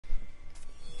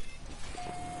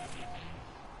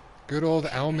Good old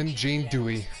Almond Gene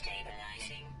Dewey.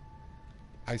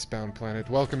 Icebound Planet.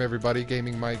 Welcome everybody,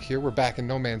 Gaming Mike here. We're back in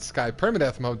No Man's Sky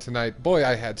Permadeath mode tonight. Boy,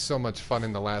 I had so much fun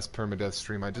in the last Permadeath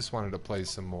stream. I just wanted to play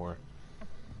some more.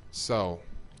 So,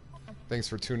 thanks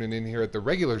for tuning in here at the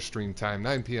regular stream time,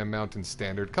 9 p.m. Mountain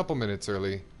Standard. Couple minutes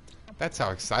early. That's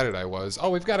how excited I was. Oh,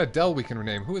 we've got a Dell we can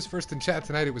rename. Who was first in chat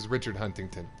tonight? It was Richard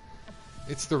Huntington.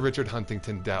 It's the Richard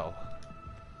Huntington Dell.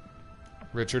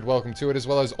 Richard, welcome to it, as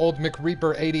well as Old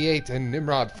McReaper88 and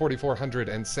Nimrod 4400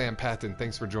 and Sam Patton.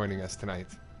 Thanks for joining us tonight.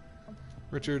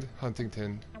 Richard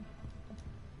Huntington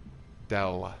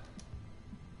Dell.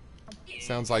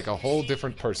 Sounds like a whole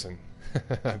different person.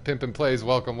 Pimpin' Plays,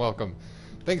 welcome, welcome.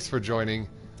 Thanks for joining.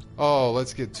 Oh,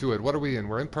 let's get to it. What are we in?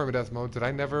 We're in permadeath mode. Did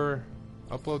I never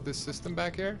upload this system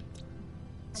back here?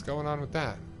 What's going on with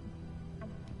that?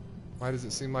 Why does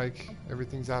it seem like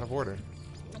everything's out of order?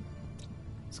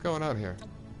 What's going on here?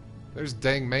 There's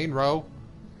dang main row.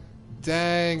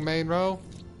 Dang main row.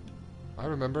 I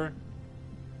remember.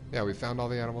 Yeah, we found all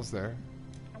the animals there.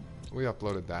 We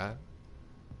uploaded that.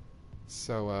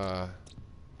 So,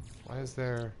 why is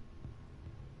there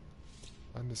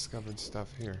undiscovered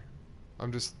stuff here?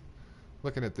 I'm just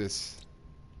looking at this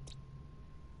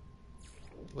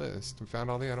list. We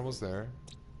found all the animals there.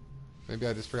 Maybe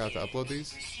I just forgot to upload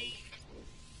these?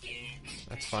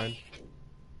 That's fine.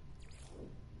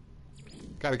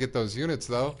 Gotta get those units,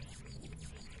 though.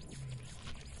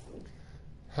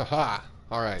 Haha.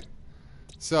 Alright.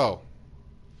 So.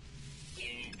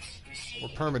 We're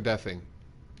permadeathing.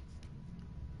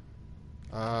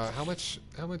 How much?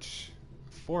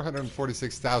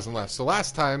 446,000 left. So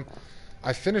last time,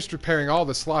 I finished repairing all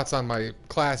the slots on my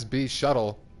Class B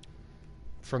shuttle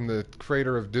from the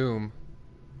Crater of Doom.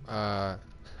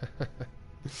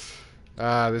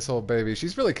 This old baby.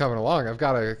 She's really coming along. I've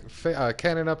got a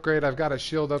cannon upgrade. I've got a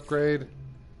shield upgrade.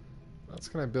 What else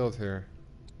can I build here?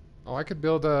 Oh, I could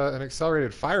build an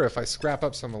accelerated fire if I scrap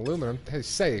up some aluminum. Hey,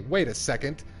 say, wait a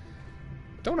second.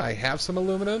 Don't I have some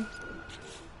aluminum?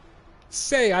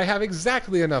 Say, I have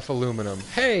exactly enough aluminum.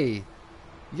 Hey,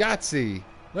 Yahtzee.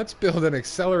 Let's build an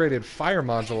accelerated fire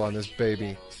module on this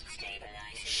baby.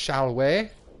 Shall we?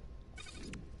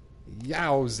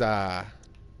 Yowza.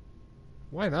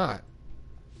 Why not?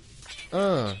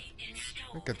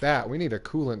 Look at that. We need a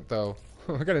coolant, though.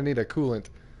 We're gonna need a coolant.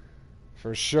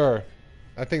 For sure.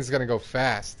 That thing's gonna go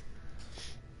fast.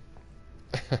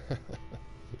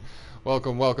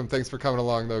 Welcome, welcome. Thanks for coming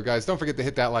along, though, guys. Don't forget to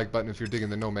hit that like button if you're digging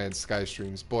the No Man's Sky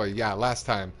streams. Boy, yeah, last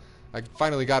time, I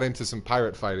finally got into some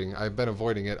pirate fighting. I've been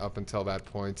avoiding it up until that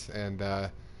point, and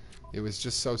it was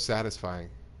just so satisfying.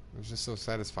 It was just so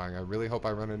satisfying. I really hope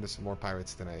I run into some more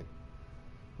pirates tonight.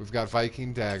 We've got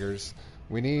Viking daggers.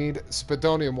 We need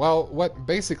Spodonium. Well,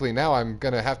 basically now I'm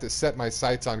going to have to set my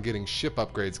sights on getting ship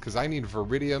upgrades, because I need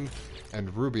Viridium and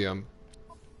Rubeum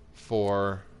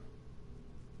for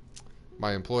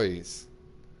my employees.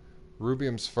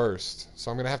 Rubeum's first.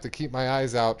 So I'm going to have to keep my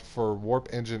eyes out for warp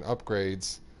engine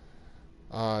upgrades.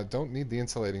 Don't need the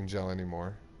insulating gel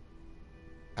anymore.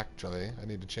 Actually, I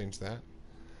need to change that.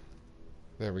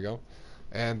 There we go.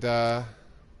 And, where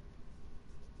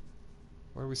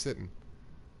are we sitting?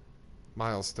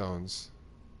 Milestones.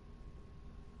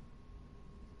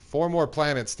 4 more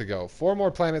planets to go. 4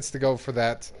 more planets to go for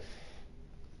that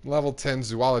level 10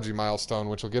 zoology milestone,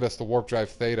 which will get us to warp drive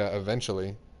theta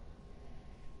eventually.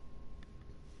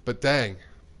 But dang.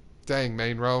 Dang,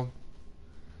 main row.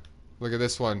 Look at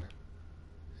this one.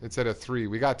 It's at a 3.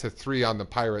 We got to 3 on the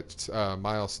pirate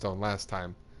milestone last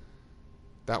time.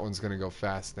 That one's going to go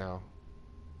fast now.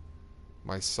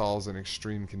 My Sol's in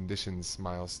extreme conditions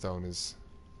milestone is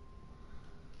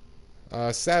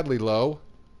sadly low.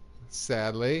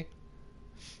 Sadly.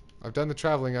 I've done the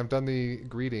traveling. I've done the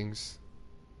greetings.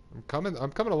 I'm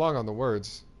coming along on the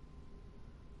words.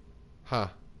 Huh.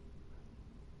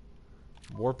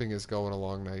 Warping is going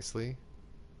along nicely.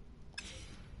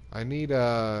 I need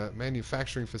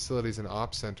manufacturing facilities and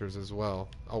op centers as well.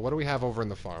 Oh, what do we have over in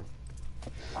the farm?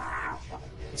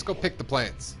 Let's go pick the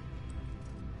plants.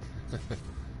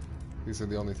 These are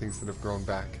the only things that have grown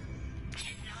back.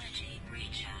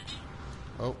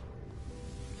 Oh.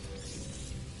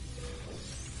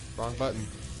 Wrong button.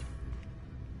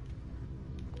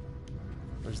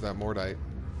 There's that Mordite.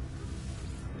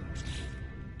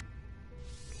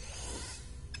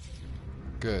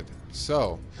 Good.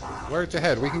 So, where to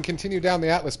head? We can continue down the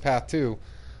Atlas path too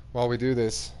while we do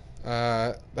this.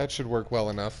 That should work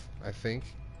well enough, I think.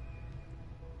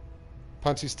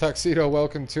 Punchy's Tuxedo,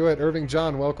 welcome to it. Irving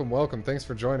John, welcome, welcome. Thanks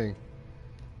for joining.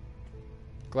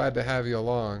 Glad to have you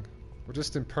along. We're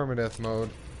just in permadeath mode.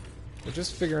 We're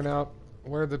just figuring out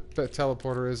where the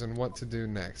teleporter is and what to do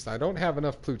next. I don't have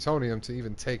enough plutonium to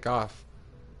even take off.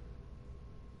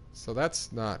 So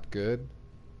that's not good.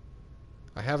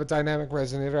 I have a dynamic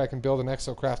resonator. I can build an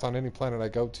exocraft on any planet I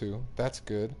go to. That's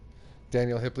good.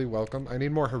 Daniel Hipley, welcome. I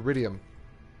need more Viridium.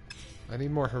 I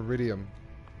need more Viridium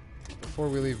before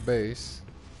we leave base.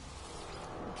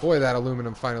 Boy, that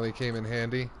aluminum finally came in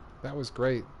handy. That was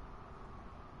great.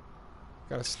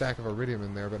 Got a stack of Viridium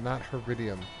in there, but not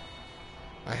Viridium.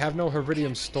 I have no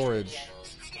Viridium storage.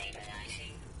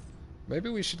 Maybe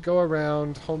we should go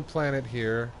around home planet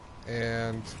here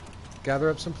and gather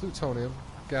up some plutonium,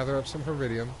 gather up some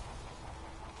Viridium.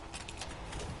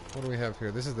 What do we have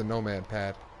here? This is the Nomad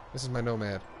pad. This is my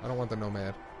Nomad. I don't want the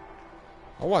Nomad.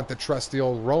 I want the trusty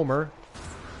old roamer.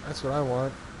 That's what I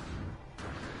want.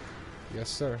 Yes,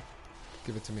 sir.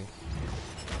 Give it to me.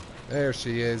 There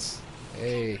she is.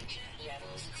 Hey.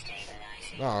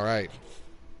 Alright.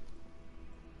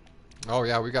 Oh,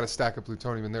 yeah, we got a stack of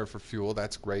plutonium in there for fuel.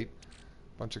 That's great.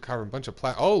 Bunch of carbon, bunch of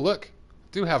oh, look!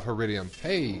 Do have Viridium.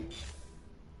 Hey!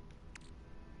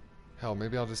 Hell,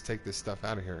 maybe I'll just take this stuff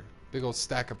out of here. Big old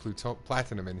stack of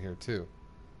platinum in here, too.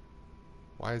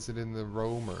 Why is it in the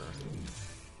roamer?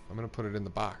 I'm going to put it in the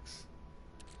box.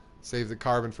 Save the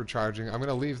carbon for charging. I'm going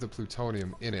to leave the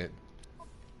plutonium in it.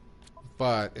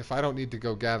 But if I don't need to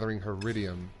go gathering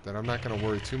Viridium, then I'm not going to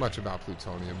worry too much about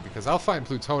plutonium, because I'll find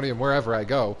plutonium wherever I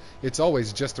go. It's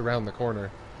always just around the corner.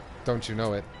 Don't you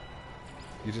know it?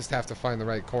 You just have to find the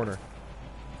right corner.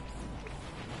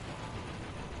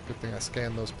 Good thing I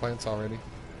scanned those plants already.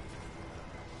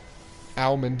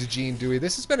 Almond Gene Dewey.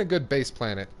 This has been a good base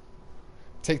planet.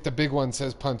 Take the big one,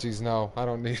 says Punchies. No, I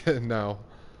don't need it. No.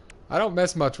 I don't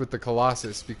mess much with the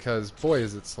Colossus because, boy,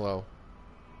 is it slow.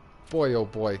 Boy, oh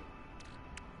boy.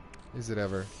 Is it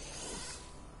ever.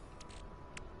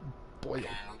 Boy,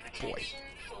 oh boy.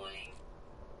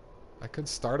 I could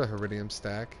start a Viridium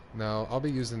stack. No, I'll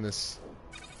be using this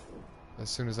as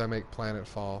soon as I make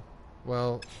Planetfall.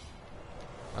 Well,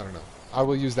 I don't know. I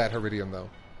will use that Viridium, though.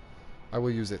 I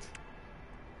will use it.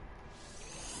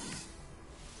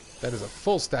 That is a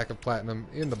full stack of platinum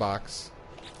in the box.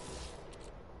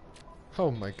 Oh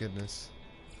my goodness.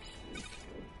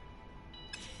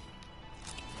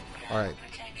 Alright.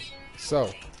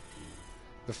 So,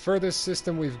 the furthest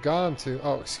system we've gone to...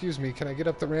 Oh, excuse me. Can I get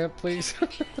up the ramp, please?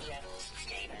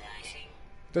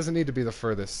 Doesn't need to be the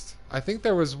furthest. I think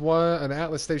there was an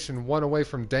Atlas Station 1 away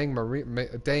from Dang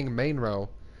Mainrow.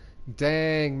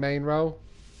 Dang Mainrow.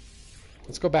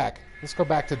 Let's go back. Let's go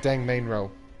back to Dang Mainrow.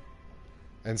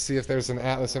 And see if there's an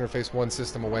Atlas Interface 1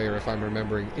 system away, or if I'm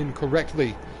remembering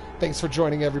incorrectly. Thanks for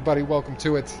joining, everybody. Welcome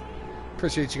to it.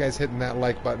 Appreciate you guys hitting that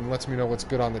like button. Lets me know what's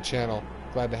good on the channel.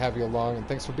 Glad to have you along, and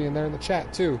thanks for being there in the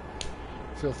chat, too.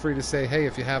 Feel free to say hey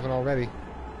if you haven't already.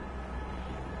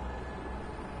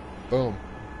 Boom.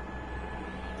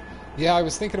 Yeah, I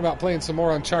was thinking about playing some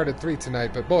more Uncharted 3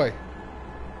 tonight, but boy,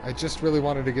 I just really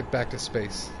wanted to get back to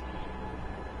space.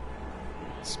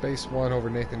 Space won over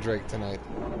Nathan Drake tonight.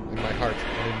 In my heart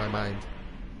and in my mind.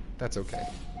 That's okay.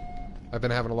 I've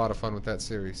been having a lot of fun with that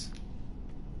series.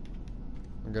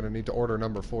 I'm going to need to order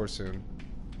number 4 soon.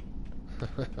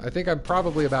 I think I'm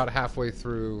probably about halfway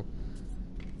through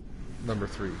number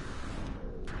 3.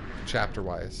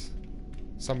 Chapter-wise.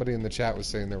 Somebody in the chat was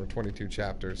saying there were 22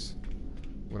 chapters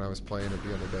when I was playing it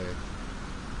the other day.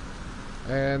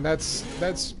 And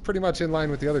that's pretty much in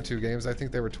line with the other 2 games. I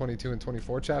think they were 22 and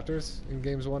 24 chapters in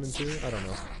games 1 and 2. I don't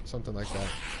know. Something like that.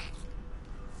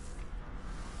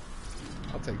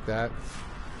 I'll take that.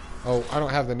 Oh, I don't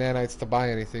have the nanites to buy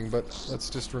anything, but let's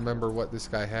just remember what this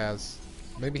guy has.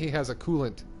 Maybe he has a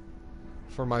coolant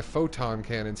for my photon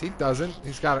cannons. He doesn't.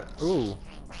 He's got it. Ooh.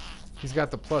 He's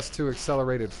got the +2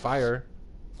 accelerated fire.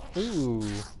 Ooh.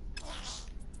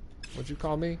 What'd you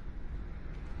call me?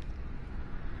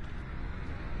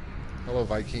 Hello,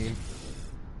 Viking.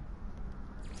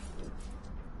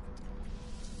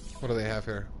 What do they have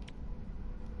here?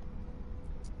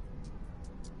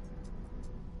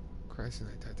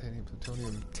 Chrysonite, titanium,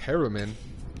 plutonium, Terramin.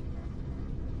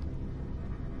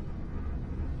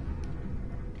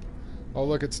 Oh,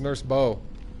 look, it's Nurse Bo.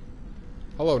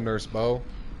 Hello, Nurse Bo.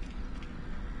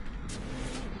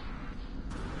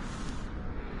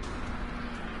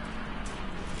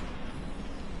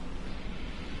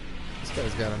 This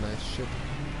guy's got a nice ship.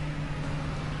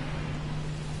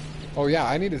 Oh, yeah,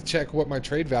 I need to check what my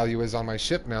trade value is on my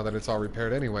ship now that it's all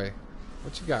repaired anyway.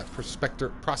 What you got?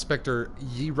 Prospector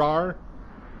Yirar?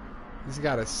 He's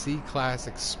got a C-class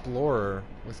Explorer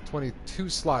with 22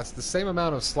 slots. The same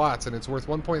amount of slots, and it's worth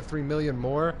 1.3 million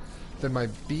more than my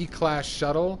B-class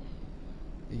shuttle.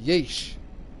 Yeesh.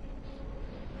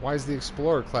 Why is the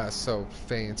Explorer class so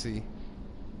fancy?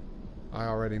 I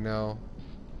already know.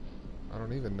 I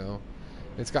don't even know.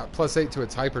 It's got +8 to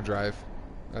its hyperdrive.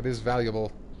 That is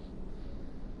valuable.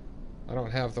 I don't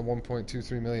have the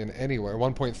 1.23 million anywhere.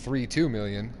 1.32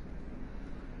 million.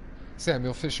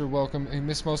 Samuel Fisher, welcome. I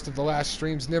missed most of the last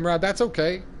streams, Nimrod. That's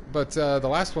okay. But the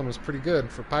last one was pretty good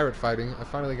for pirate fighting. I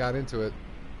finally got into it.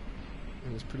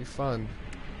 It was pretty fun.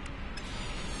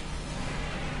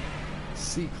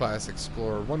 C-Class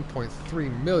Explorer.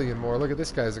 1.3 million more. Look at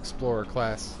this guy's Explorer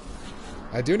class.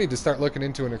 I do need to start looking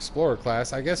into an Explorer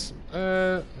class. I guess,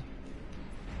 I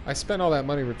spent all that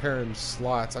money repairing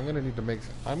slots. I'm gonna need to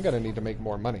make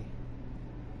more money.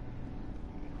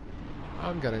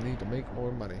 I'm gonna need to make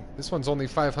more money. This one's only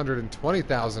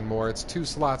 520,000 more. It's 2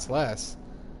 slots less.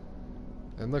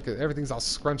 And look at everything's all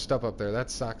scrunched up there. That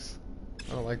sucks.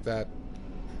 I don't like that.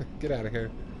 Get out of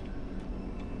here.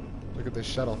 Look at this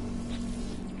shuttle.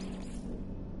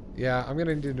 Yeah, I'm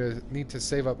gonna need to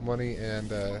save up money and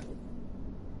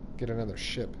get another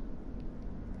ship.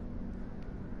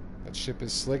 That ship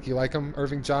is slick. You like him,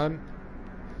 Irving John?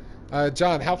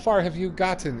 John, how far have you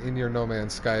gotten in your No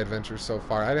Man's Sky adventure so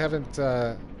far? I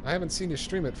haven't seen you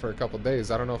stream it for a couple days.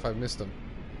 I don't know if I've missed them,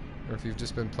 or if you've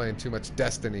just been playing too much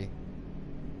Destiny.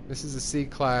 This is a C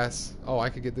class. Oh, I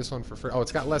could get this one for free. Oh,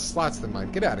 it's got less slots than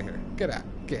mine. Get out of here. Get out.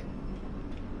 Get.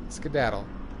 Skedaddle.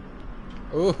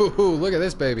 Ooh, look at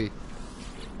this baby.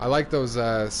 I like those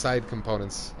side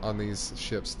components on these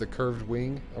ships. The curved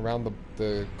wing around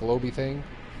the globy thing.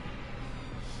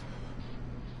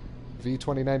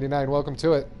 V2099, welcome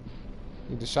to it.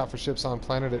 Need to shop for ships on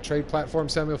planet at trade platform.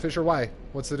 Samuel Fisher, why?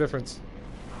 What's the difference?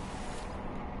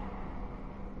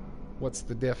 What's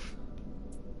the diff?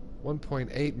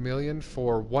 1.8 million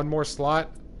for one more slot?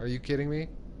 Are you kidding me?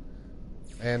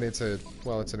 And it's an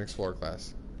Explorer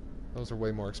class. Those are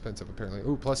way more expensive apparently.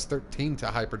 Ooh, +13 to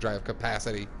hyperdrive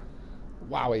capacity.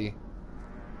 Wowie.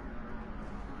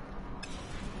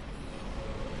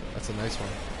 That's a nice one.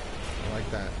 I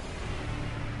like that.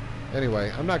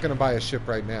 Anyway, I'm not going to buy a ship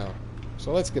right now.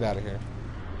 So let's get out of here.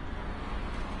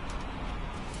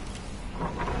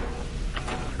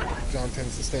 John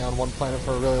tends to stay on one planet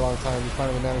for a really long time. You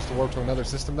finally managed to warp to another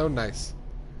system, though? Nice.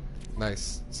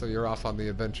 Nice. So you're off on the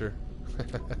adventure.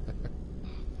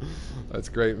 That's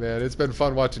great, man. It's been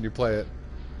fun watching you play it.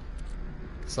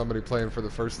 Somebody playing for the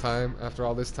first time after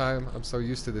all this time. I'm so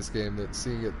used to this game that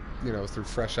seeing it, you know, through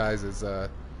fresh eyes is,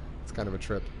 it's kind of a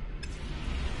trip.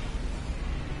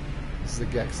 This is the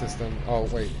Gek system. Oh,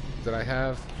 wait. Did I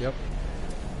have? Yep.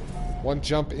 One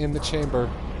jump in the chamber.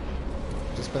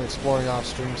 Just been exploring off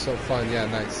stream. So fun. Yeah,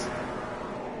 nice.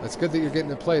 That's good that you're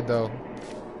getting it played, though.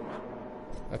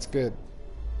 That's good.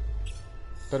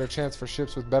 Better chance for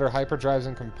ships with better hyperdrives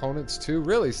and components, too?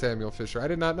 Really, Samuel Fisher? I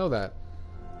did not know that.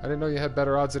 I didn't know you had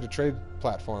better odds at a trade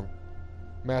platform.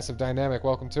 Massive Dynamic,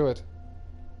 welcome to it.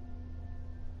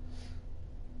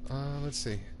 Let's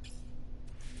see.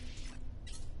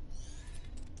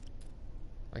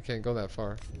 I can't go that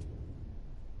far.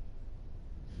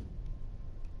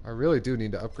 I really do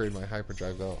need to upgrade my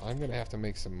hyperdrive, though. I'm going to have to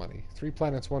make some money. 3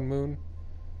 planets, 1 moon.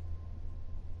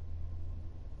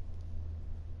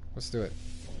 Let's do it.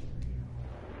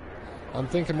 I'm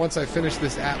thinking once I finish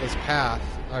this Atlas path,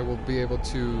 I will be able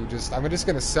to just... I'm just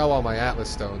going to sell all my Atlas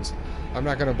stones. I'm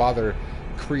not going to bother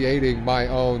creating my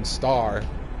own star.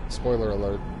 Spoiler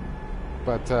alert.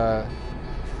 But,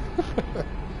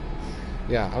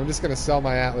 yeah, I'm just going to sell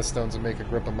my Atlas stones and make a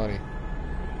grip of money.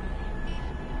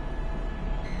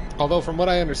 Although, from what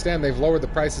I understand, they've lowered the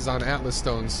prices on Atlas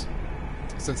stones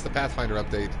since the Pathfinder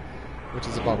update, which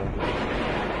is a bummer.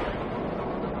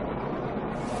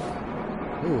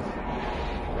 Ooh,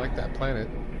 I like that planet.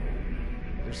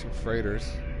 There's some freighters.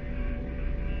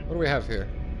 What do we have here?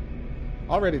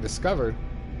 Already discovered?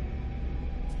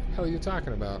 What the hell are you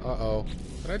talking about? Uh-oh.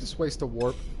 Did I just waste a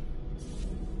warp?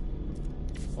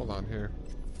 Hold on here.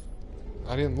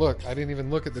 I didn't look. I didn't even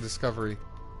look at the discovery.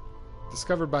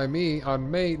 Discovered by me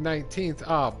on May 19th.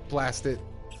 Ah, blast it.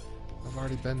 I've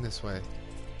already been this way.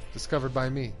 Discovered by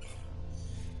me.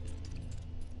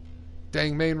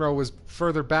 Dang, main row was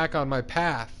further back on my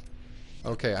path.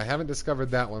 Okay, I haven't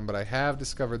discovered that one, but I have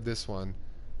discovered this one.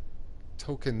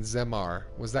 Token Zemar.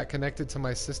 Was that connected to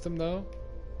my system, though?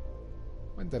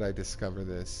 When did I discover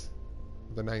this?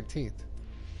 The 19th.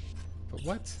 But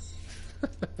what?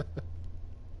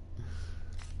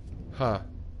 Huh.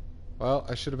 Well,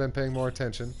 I should have been paying more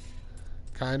attention.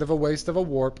 Kind of a waste of a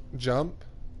warp jump.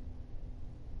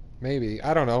 Maybe.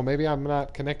 I don't know. Maybe I'm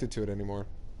not connected to it anymore.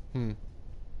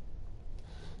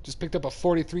 Just picked up a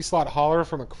 43 slot hauler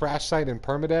from a crash site in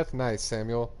Permadeath. Nice,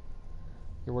 Samuel.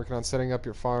 You're working on setting up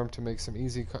your farm to make some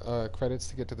easy credits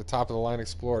to get to the top of the line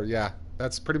explorer. Yeah,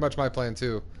 that's pretty much my plan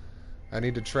too. I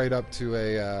need to trade up to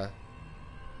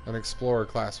an explorer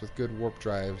class with good warp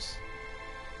drives.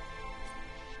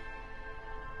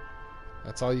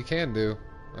 That's all you can do.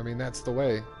 I mean, that's the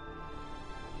way.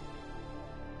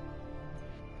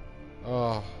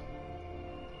 Oh.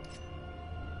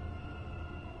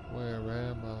 Where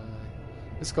am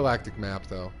I? This galactic map,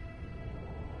 though.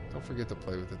 Don't forget to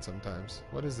play with it sometimes.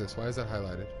 What is this? Why is that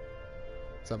highlighted?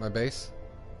 Is that my base?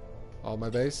 All my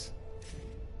base?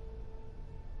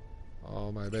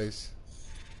 All my base.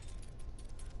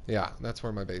 Yeah, that's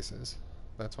where my base is.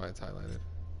 That's why it's highlighted.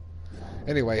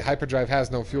 Anyway, hyperdrive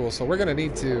has no fuel, so we're going to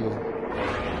need to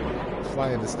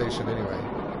fly into station anyway.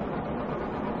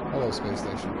 Hello, space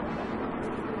station.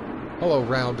 Hello,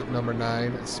 round number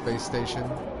 9, space station.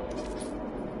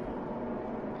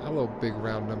 Hello, big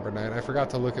round number 9. I forgot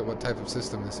to look at what type of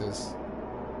system this is.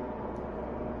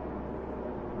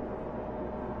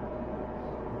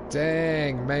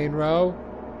 Dang, main row.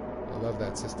 I love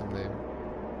that system name.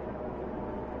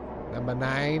 Number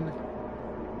 9.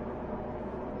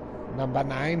 Number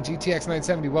 9, GTX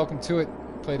 970, welcome to it.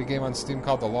 Played a game on Steam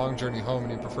called The Long Journey Home,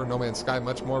 and you prefer No Man's Sky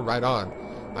much more? Right on.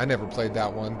 I never played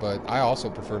that one, but I also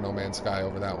prefer No Man's Sky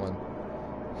over that one.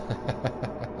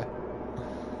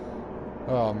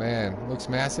 Oh man, looks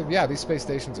massive. Yeah, these space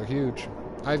stations are huge.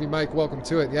 Ivy Mike, welcome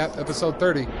to it. Yep, episode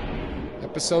 30.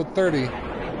 Episode 30.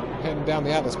 Heading down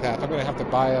the Atlas path. I'm going to have to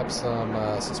buy up some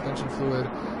suspension fluid.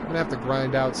 I'm going to have to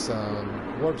grind out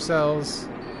some warp cells,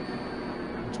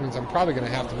 which means I'm probably going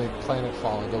to have to make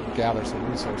planetfall and go gather some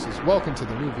resources. Welcome to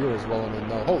the new viewers, well and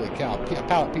know. Holy cow.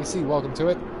 Pallet PC, welcome to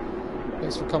it.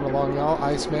 Thanks for coming along, y'all.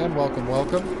 Iceman, welcome,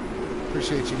 welcome.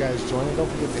 Appreciate you guys joining. Don't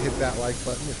forget to hit that like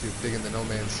button if you're digging the No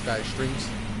Man's Sky streams.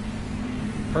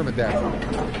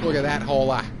 Permadeath. Look at that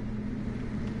hole.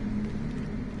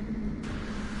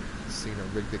 Seen a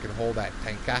rig that can hold that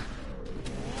tanker.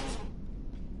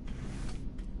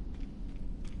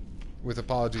 With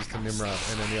apologies to Nimrod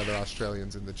and any other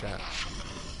Australians in the chat.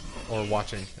 Or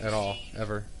watching at all,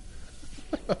 ever.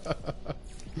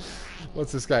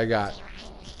 What's this guy got?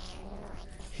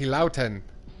 Hilauten.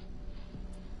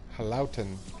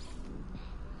 Hilauten.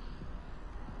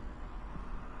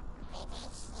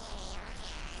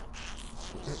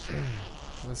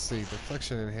 Let's see,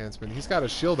 deflection enhancement. He's got a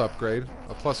shield upgrade,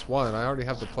 a +1. I already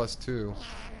have the +2.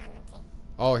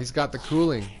 Oh, he's got the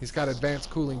cooling. He's got advanced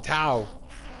cooling Tau.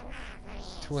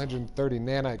 230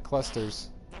 nanite clusters.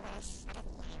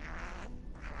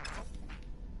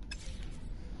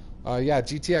 Yeah,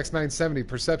 GTX 970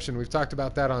 Perception. We've talked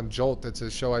about that on Jolt. That's a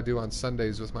show I do on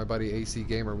Sundays with my buddy AC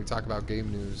Gamer. We talk about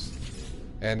game news.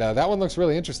 And that one looks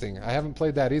really interesting. I haven't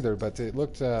played that either, but it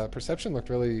looked Perception looked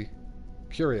really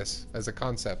curious as a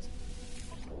concept.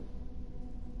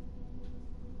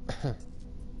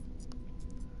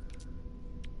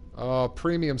 Oh,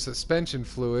 premium suspension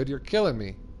fluid. You're killing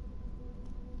me.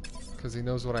 Because he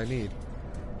knows what I need.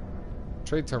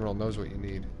 Trade terminal knows what you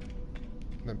need.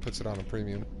 And then puts it on a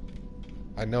premium.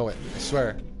 I know it. I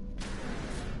swear.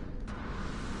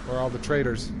 Where are all the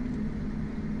traders?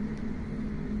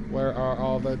 Where are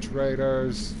all the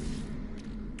traders?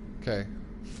 Okay.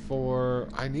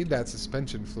 I need that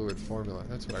suspension fluid formula.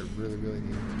 That's what I really, really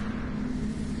need.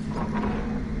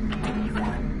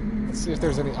 Let's see if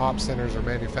there's any op centers or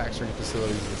manufacturing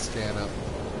facilities that scan up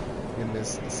in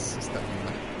this system.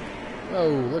 Oh,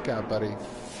 look out, buddy.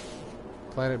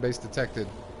 Planet base detected.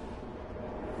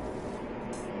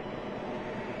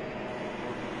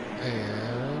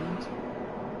 And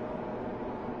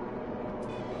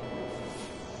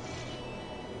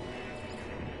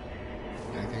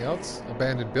anything else?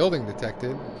 Abandoned building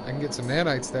detected. I can get some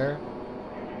nanites there.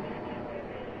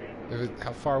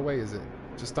 How far away is it?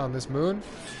 Just on this moon?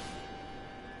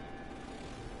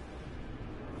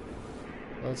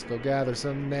 Let's go gather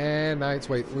some nanites.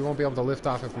 Wait, we won't be able to lift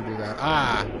off if we do that.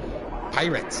 Ah!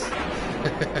 Pirates!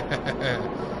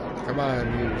 Come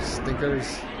on, you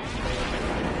stinkers.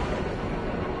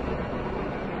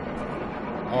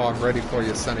 Oh, I'm ready for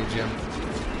you, Sonny Jim.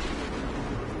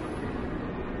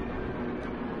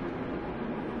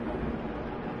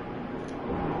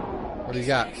 What do you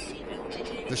got?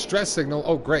 Distress signal.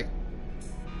 Oh, great.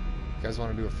 You guys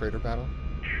want to do a freighter battle?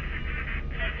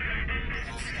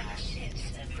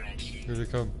 Here they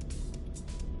come.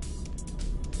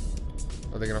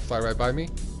 Are they gonna fly right by me?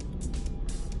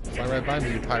 Fly right by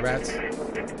me, you pirates.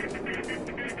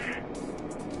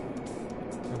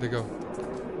 Where'd they go?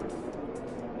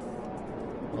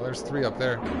 Well, there's 3 up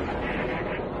there.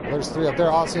 There's 3 up there.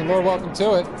 Aussie and Lord, welcome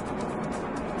to it.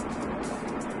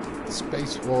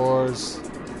 Space Wars.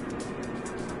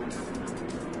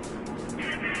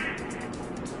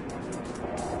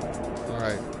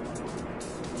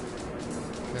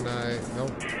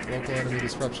 Local enemy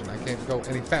disruption. I can't go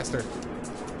any faster.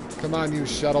 Come on, you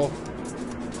shuttle.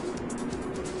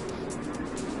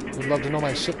 Would love to know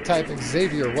my ship type.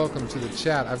 Xavier, welcome to the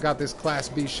chat. I've got this Class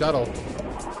B shuttle.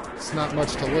 It's not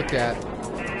much to look at,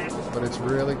 but it's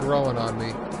really growing on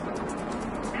me.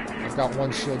 I've got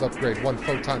one shield upgrade,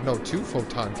 two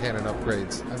photon cannon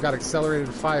upgrades. I've got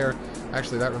accelerated fire.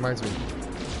 Actually, that reminds me.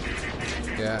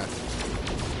 Yeah.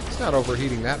 It's not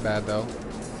overheating that bad, though.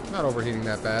 Not overheating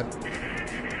that bad.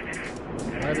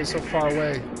 Why are they so far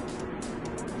away?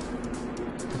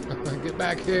 Get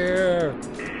back here!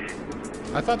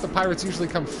 I thought the pirates usually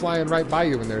come flying right by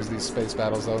you when there's these space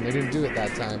battles, though, and they didn't do it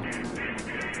that time.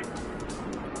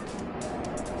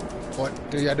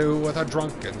 What do you do with a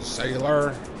drunken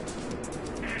sailor?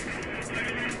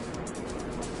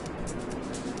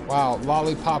 Wow,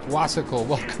 Lollipop Wassicle,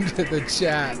 welcome to the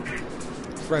chat.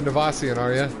 Friend of Ossian,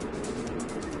 are you?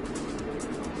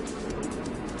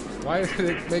 Why did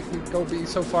it make me go be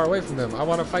so far away from them? I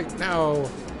want to fight now.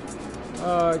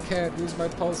 I can't use my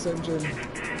pulse engine.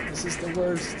 This is the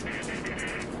worst.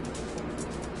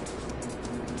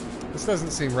 This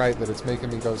doesn't seem right that it's making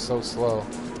me go so slow.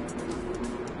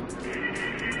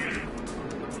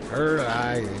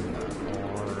 Early in the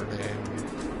morning.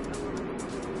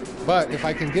 But if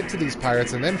I can get to these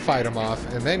pirates and then fight them off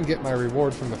and then get my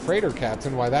reward from the freighter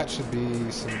captain, why that should be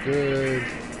some good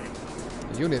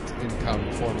unit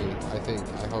income for me, I think,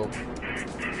 I hope.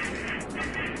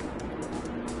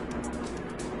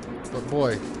 But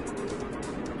boy,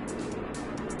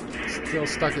 still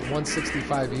stuck at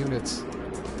 165 units.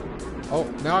 Oh,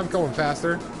 now I'm going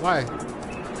faster. Why?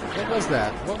 What was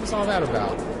that? What was all that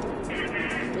about?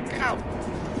 Look out!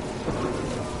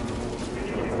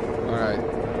 Alright.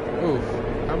 Oof.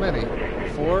 How many?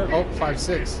 4? Oh, 5,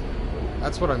 6.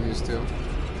 That's what I'm used to.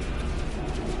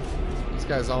 These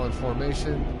guys all in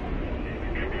formation.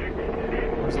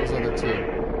 Where's those other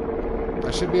two?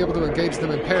 I should be able to engage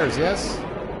them in pairs, yes?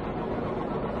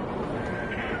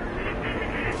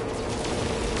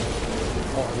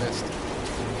 Oh, I missed.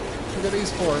 Look at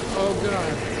these 4. Oh,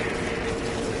 God.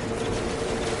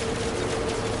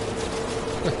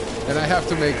 And I have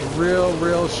to make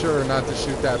real sure not to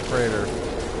shoot that freighter.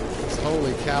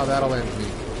 Holy cow, that'll end me.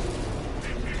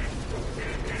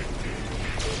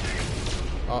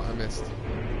 Oh, I missed.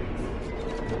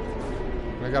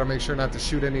 And I gotta make sure not to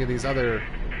shoot any of these other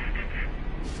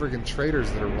friggin'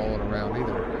 traitors that are rolling around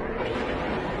either.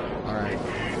 Alright.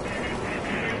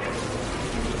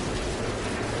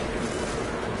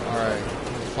 Alright,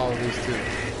 follow these two.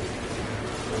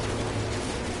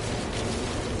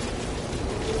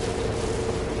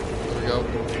 There we go.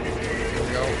 There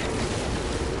we go.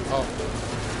 Oh.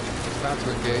 About to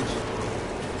engage.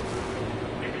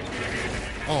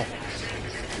 Oh.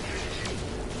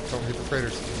 Don't hit the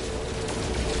freighters.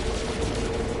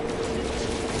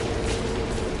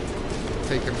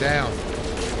 Take him down.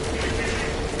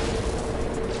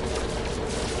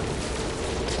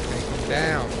 Take him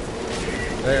down.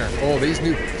 There. Oh, these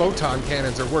new photon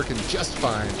cannons are working just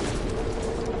fine.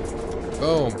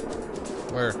 Boom.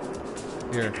 Where?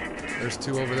 Here. There's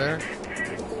 2 over there.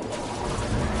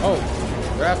 Oh,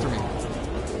 they're after me.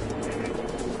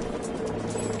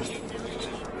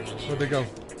 Where'd they go?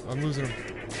 I'm losing them.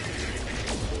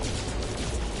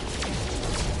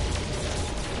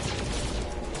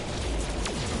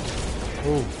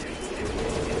 Oh.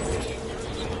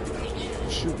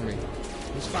 Who's shooting me?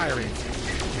 Who's firing?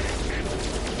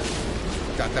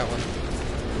 Got that one.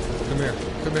 Come here.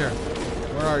 Come here.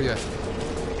 Where are you?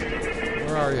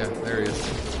 Where are you? There he is.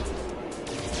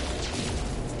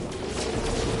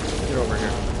 Get over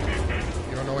here.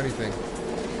 You don't know anything.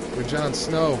 You're Jon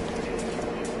Snow.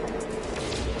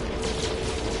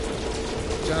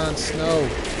 Jon Snow.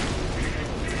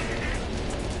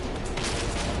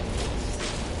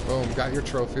 Boom. Got your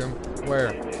trophium.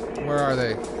 Where? Where are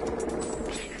they?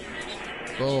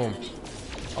 Boom.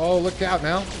 Oh, look out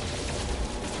now.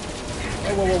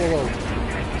 Oh, whoa, whoa, whoa,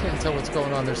 whoa. Can't tell what's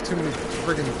going on. There's too many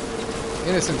friggin'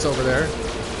 innocents over there.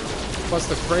 Plus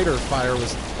the freighter fire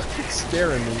was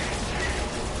scaring me.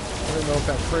 I don't know if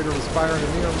that freighter was firing at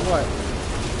me or what.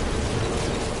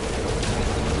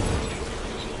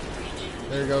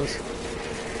 There he goes.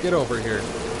 Get over here.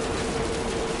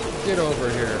 Get over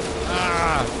here.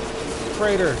 Ah!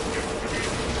 Freighter.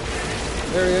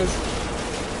 There he is.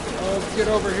 Oh, get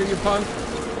over here, you punk.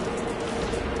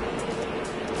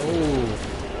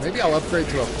 Oh, maybe I'll upgrade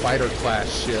to a fighter class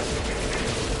ship.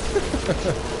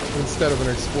 Instead of an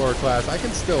explorer class. I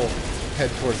can still head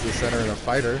towards the center in a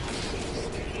fighter.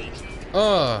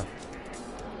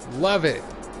 Love it.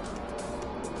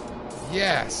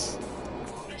 Yes.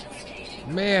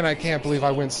 Man, I can't believe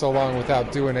I went so long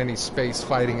without doing any space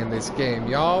fighting in this game.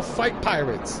 Y'all, fight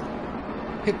pirates!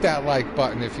 Hit that like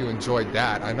button if you enjoyed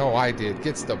that. I know I did.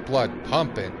 Gets the blood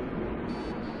pumping.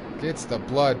 Gets the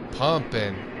blood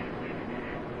pumping.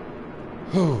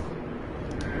 Whew.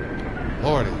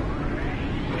 Lordy.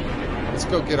 Let's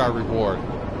go get our reward.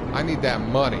 I need that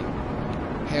money.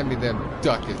 Hand me them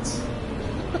ducats.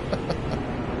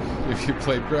 If you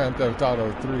played Grand Theft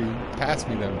Auto 3, pass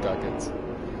me them ducats.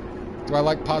 Do I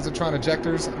like positron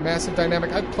ejectors? Massive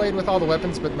dynamic. I've played with all the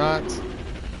weapons, but not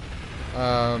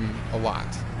a lot.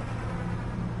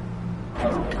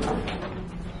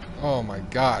 Oh my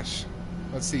gosh.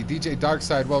 Let's see. DJ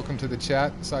Darkside, welcome to the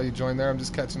chat. Saw you join there. I'm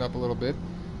just catching up a little bit.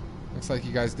 Looks like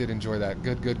you guys did enjoy that.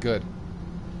 Good, good, good.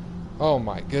 Oh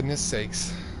my goodness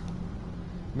sakes.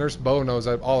 Nurse Bo knows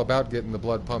I'm all about getting the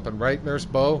blood pumping. Right, Nurse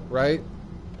Bo? Right?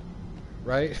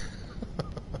 Right?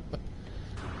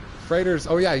 Freighters.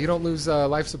 Oh yeah, you don't lose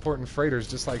life support in freighters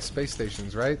just like space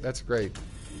stations, right? That's great.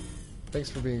 Thanks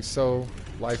for being so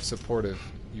life supportive,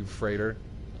 you freighter.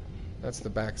 That's the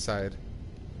backside.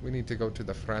 We need to go to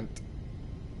the front.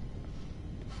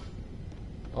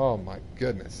 Oh my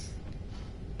goodness.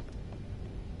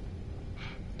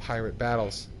 Pirate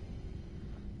battles.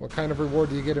 What kind of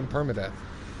reward do you get in Permadeath?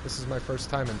 This is my first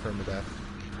time in Permadeath.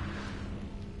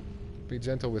 Be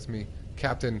gentle with me,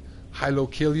 Captain. Hilo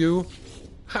kill you.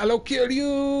 Hilo kill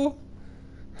you.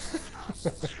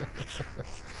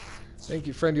 Thank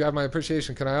you, friend. You have my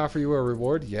appreciation. Can I offer you a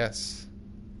reward? Yes.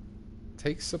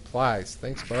 Take supplies.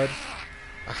 Thanks, bud.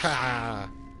 Aha.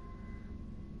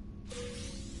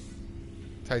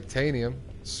 Titanium.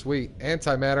 Sweet.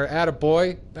 Antimatter.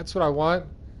 Attaboy. That's what I want.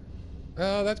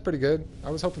 Oh, that's pretty good. I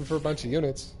was hoping for a bunch of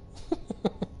units.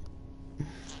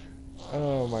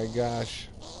 Oh my gosh.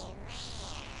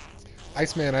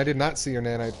 Iceman, I did not see your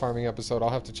nanite farming episode. I'll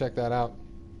have to check that out.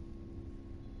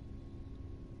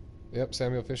 Yep,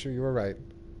 Samuel Fisher, you were right.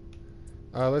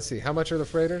 Let's see. How much are the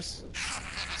freighters?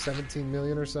 17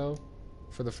 million or so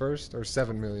for the first? Or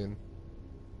 7 million?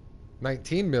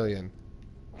 19 million.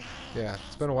 Yeah,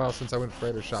 it's been a while since I went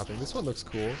freighter shopping. This one looks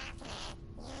cool.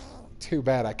 Too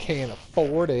bad I can't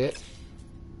afford it.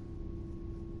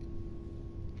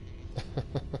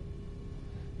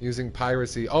 Using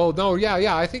piracy. Oh, no,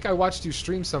 yeah. I think I watched you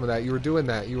stream some of that. You were doing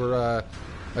that. You were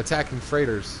attacking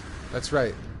freighters. That's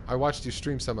right. I watched you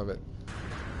stream some of it.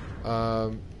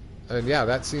 And yeah,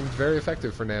 that seemed very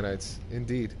effective for nanites.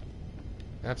 Indeed.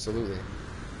 Absolutely.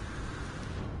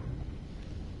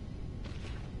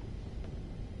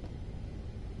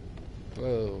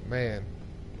 Whoa, man.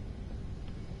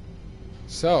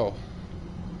 So,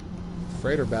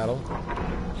 freighter battle.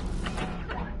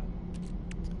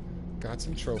 Got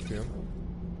some trophium.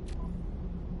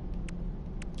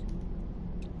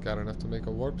 Got enough to make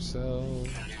a warp cell.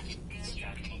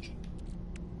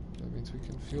 That means we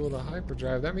can fuel the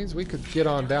hyperdrive. That means we could get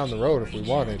on down the road if we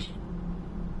wanted.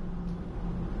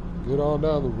 Get on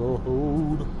down the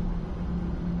road.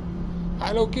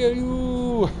 I don't kill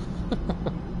you!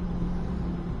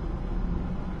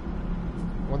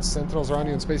 Once Sentinels are on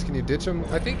you in space, can you ditch them?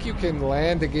 I think you can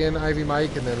land again, Ivy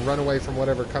Mike, and then run away from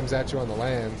whatever comes at you on the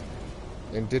land.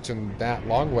 And ditch them that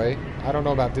long way. I don't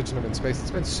know about ditching them in space.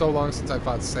 It's been so long since I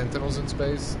fought Sentinels in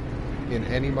space. In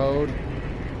any mode.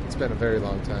 It's been a very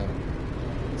long time.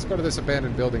 Let's go to this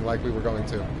abandoned building like we were going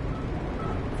to.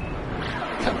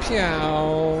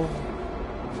 Kapow!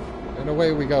 And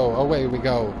away we go. Away we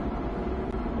go.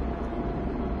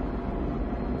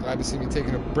 Glad to see me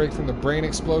taking a break from the brain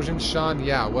explosion. Sean,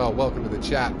 yeah, well, welcome to the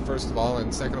chat, first of all.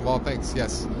 And second of all, thanks,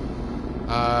 yes.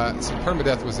 Some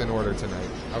permadeath was in order tonight.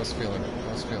 I was feeling it.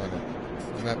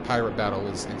 And that pirate battle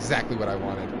was exactly what I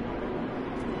wanted.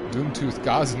 Doomtooth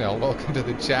Gosnell, welcome to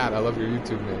the chat. I love your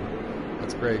YouTube name.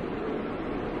 That's great.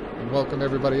 And welcome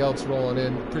everybody else rolling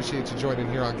in. Appreciate you joining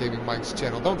here on Gaming Mike's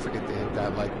channel. Don't forget to hit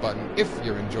that like button if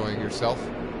you're enjoying yourself.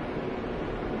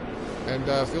 And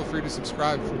feel free to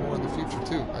subscribe for more in the future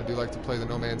too. I do like to play the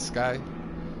No Man's Sky,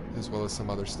 as well as some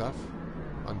other stuff.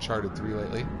 Uncharted 3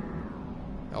 lately.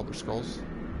 Elder Scrolls,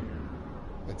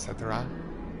 etc.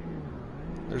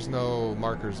 There's no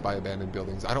markers by abandoned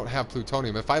buildings. I don't have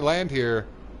plutonium. If I land here,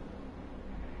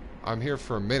 I'm here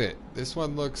for a minute. This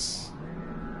one looks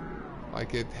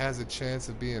like it has a chance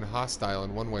of being hostile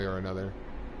in one way or another.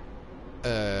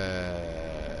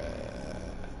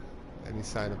 Any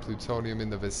sign of plutonium in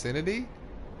the vicinity?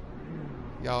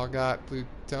 Y'all got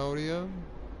plutonium?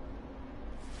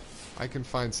 I can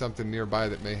find something nearby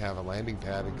that may have a landing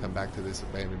pad and come back to this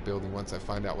abandoned building once I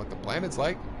find out what the planet's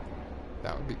like.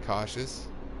 That would be cautious.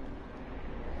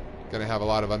 Gonna have a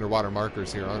lot of underwater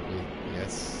markers here, aren't we?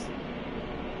 Yes.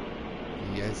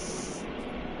 Yes.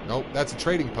 Nope, that's a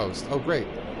trading post. Oh, great.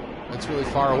 It's really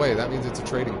far away. That means it's a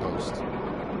trading post.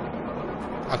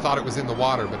 I thought it was in the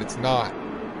water, but it's not.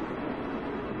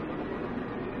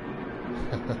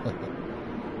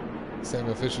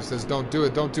 Samuel Fisher says, don't do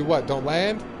it. Don't do what? Don't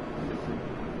land?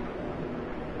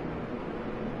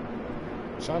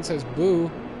 Sean says,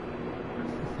 boo.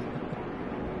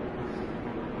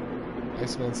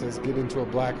 Iceman says, get into a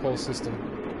black hole system.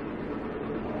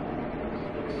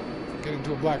 Get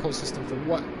into a black hole system for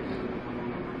what?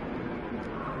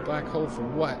 Black hole for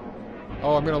what?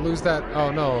 Oh, I'm going to lose that.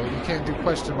 Oh, no. You can't do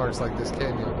question marks like this,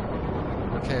 can you?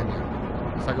 Or can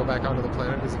you? If I go back onto the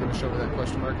planet, is it going to show me that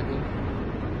question mark again?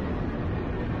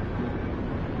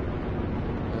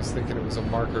 I was thinking it was a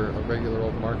marker, a regular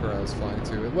old marker I was flying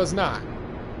to. It was not.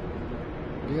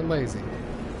 Being lazy.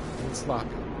 Being sloppy.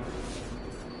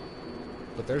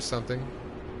 But there's something.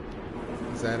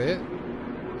 Is that it?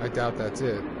 I doubt that's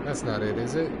it. That's not it,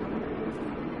 is it?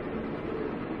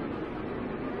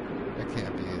 That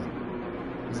can't be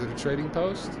it. Is it a trading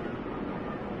post?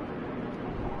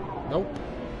 Nope.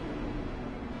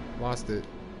 Lost it.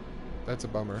 That's a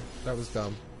bummer. That was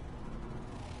dumb.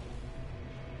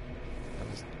 That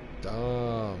was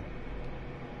dumb.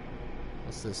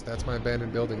 What's this? That's my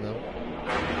abandoned building, though.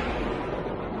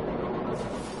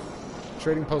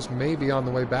 Trading post may be on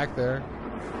the way back there.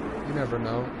 You never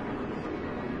know.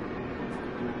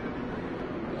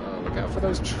 Oh, look out for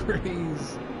those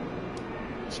trees.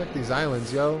 Check these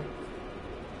islands, yo.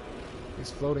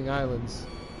 These floating islands.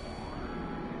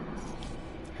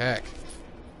 Heck.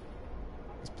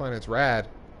 This planet's rad.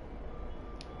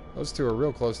 Those two are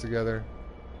real close together.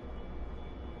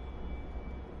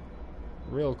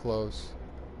 Real close.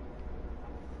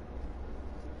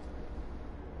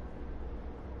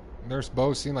 Nurse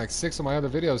Bo's seen like 6 of my other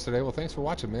videos today. Well, thanks for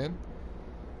watching, man.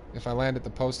 If I land at the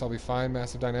post, I'll be fine.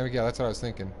 Massive dynamic. Yeah, that's what I was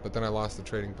thinking. But then I lost the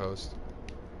trading post.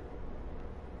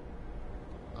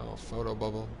 Oh, photo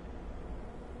bubble.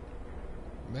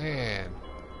 Man.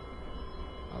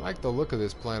 I like the look of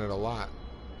this planet a lot.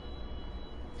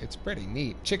 It's pretty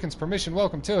neat. Chicken's Permission,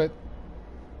 welcome to it.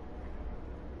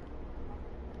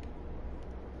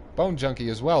 Bone Junkie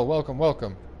as well, welcome,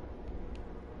 welcome.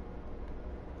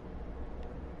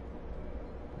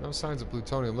 No signs of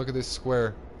plutonium. Look at this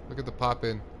square. Look at the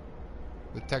pop-in.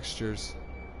 The textures.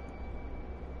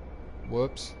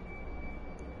 Whoops.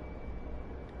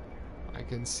 I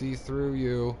can see through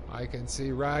you. I can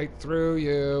see right through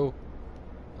you.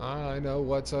 I know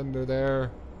what's under there.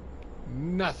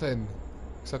 Nothing.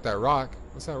 Except that rock.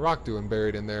 What's that rock doing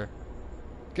buried in there?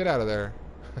 Get out of there.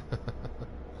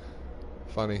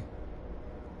 Funny.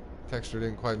 Texture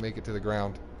didn't quite make it to the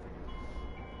ground.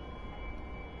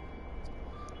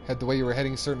 Head the way you were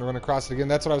heading, certain to run across it again.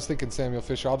 That's what I was thinking, Samuel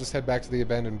Fisher. I'll just head back to the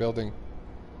abandoned building.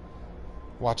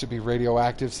 Watch it be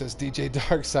radioactive, says DJ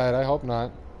Darkside. I hope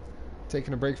not.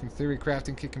 Taking a break from theory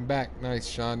crafting, kicking back. Nice,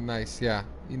 Sean. Nice. Yeah,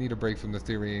 you need a break from the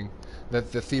theorying, the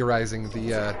theorizing,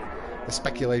 the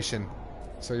speculation,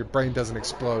 so your brain doesn't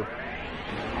explode.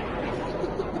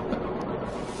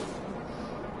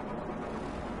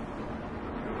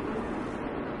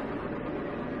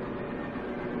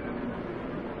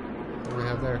 What do we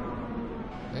have there?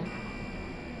 Hey?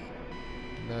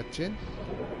 Nothing.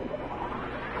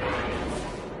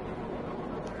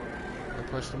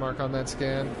 Question mark on that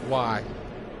scan. Why?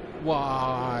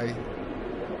 Why?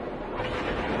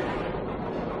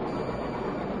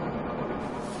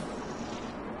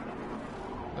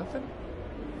 Nothing?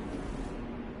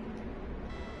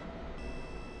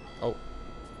 Oh.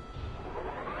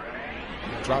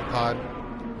 Drop pod.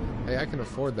 Hey, I can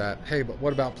afford that. Hey, but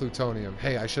what about plutonium?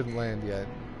 Hey, I shouldn't land yet.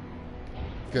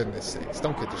 Goodness sakes.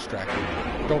 Don't get distracted.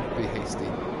 Don't be hasty.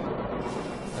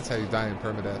 That's how you die in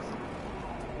permadeath.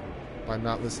 By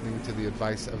not listening to the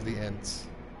advice of the Ents.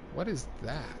 What is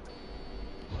that?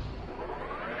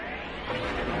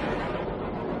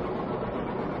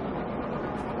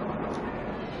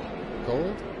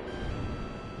 Gold?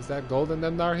 Is that gold in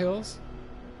them Nar Hills?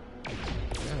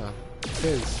 Yeah, it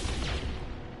is.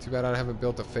 Too bad I haven't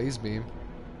built a phase beam.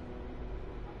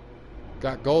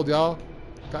 Got gold, y'all.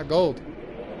 Got gold.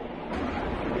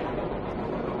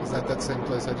 Is that same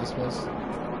place I just was?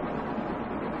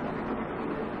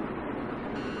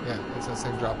 Yeah, it's that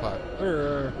same drop pod.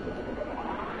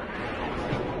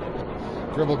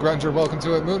 Gribble Grunger, welcome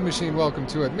to it. Moon Machine, welcome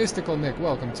to it. Mystical Nick,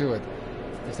 welcome to it.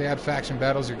 If they add faction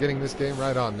battles, you're getting this game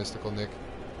right on, Mystical Nick.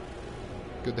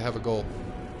 Good to have a goal.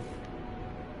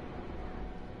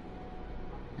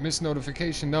 Missed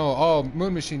notification, no. Oh,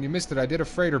 Moon Machine, you missed it. I did a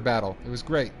freighter battle. It was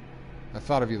great. I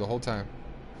thought of you the whole time.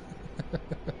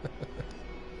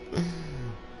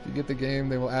 you get the game,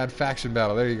 they will add faction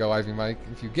battle. There you go, Ivy Mike.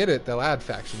 If you get it, they'll add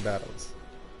faction battles.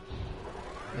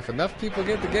 If enough people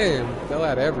get the game, they'll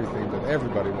add everything that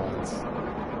everybody wants.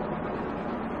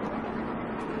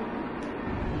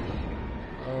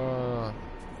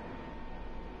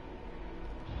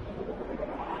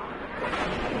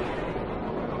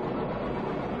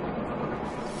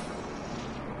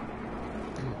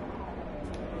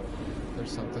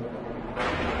 There's something.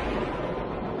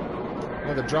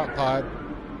 Another drop pod.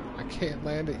 I can't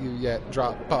land at you yet,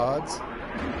 drop pods.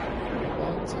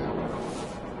 One, two.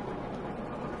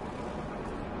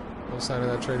 No sign of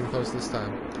that trading post this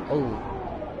time. Oh,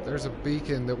 there's a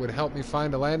beacon that would help me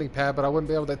find a landing pad, but I wouldn't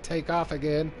be able to take off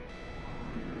again.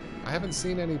 I haven't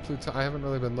seen any Pluton. I haven't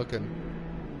really been looking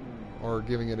or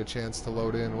giving it a chance to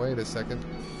load in. Wait a second.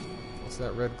 What's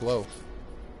that red glow?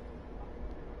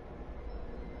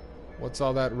 What's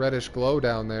all that reddish glow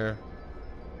down there?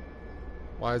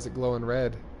 Why is it glowing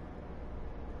red?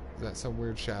 Is that some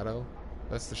weird shadow?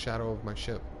 That's the shadow of my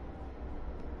ship.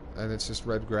 And it's just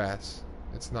red grass.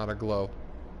 It's not a glow.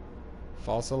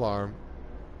 False alarm.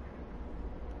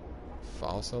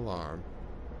 False alarm.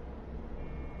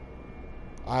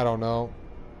 I don't know.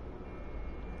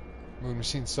 Moon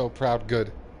Machine's so proud.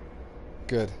 Good.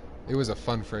 Good. It was a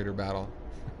fun freighter battle.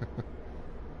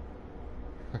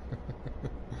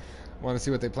 Want to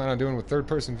see what they plan on doing with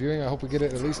third-person viewing? I hope we get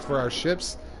it at least for our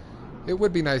ships. It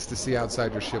would be nice to see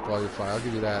outside your ship while you fly. I'll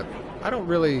give you that. I don't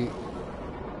really...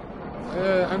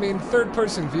 I mean,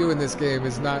 third-person view in this game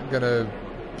is not going to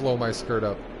blow my skirt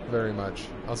up very much.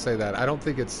 I'll say that. I don't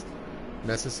think it's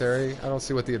necessary. I don't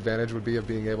see what the advantage would be of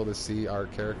being able to see our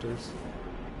characters.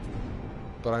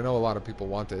 But I know a lot of people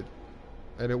want it.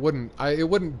 And it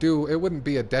wouldn't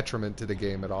be a detriment to the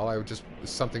game at all. It's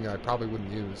something I probably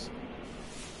wouldn't use.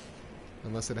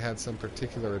 Unless it had some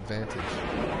particular advantage.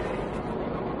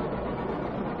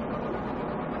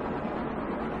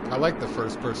 I like the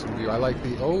first-person view. I like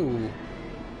the... Oh!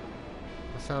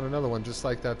 I found another one just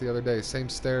like that the other day. Same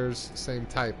stairs, same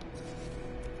type.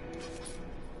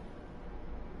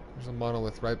 There's a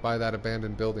monolith right by that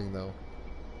abandoned building, though.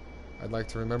 I'd like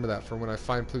to remember that for when I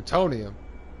find plutonium.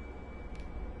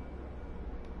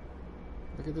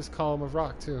 Look at this column of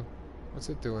rock, too. What's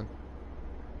it doing?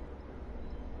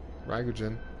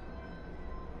 Rygogen.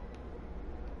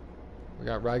 We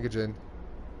got Rygogen.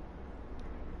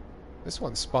 This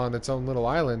one spawned its own little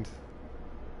island.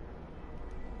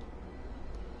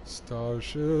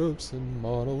 Starships and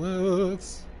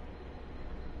monoliths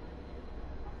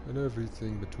and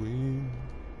everything between.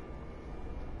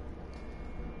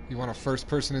 You want a first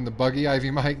person in the buggy,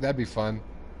 Ivy Mike? That'd be fun.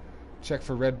 Check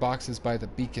for red boxes by the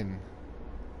beacon.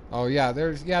 Oh yeah,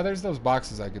 there's those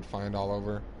boxes I could find all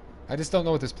over. I just don't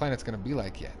know what this planet's gonna be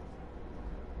like yet.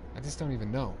 I just don't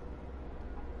even know.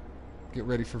 Get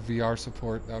ready for VR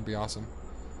support. That would be awesome.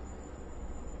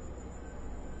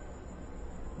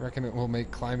 Reckon it will make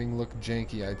climbing look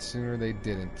janky. I'd sooner they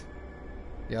didn't.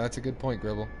 Yeah, that's a good point,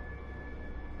 Gribble.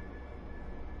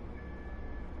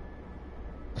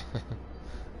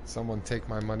 Someone take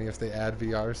my money if they add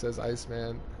VR, says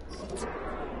Iceman.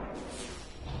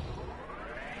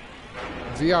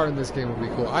 VR in this game would be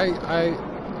cool.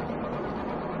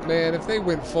 Man, if they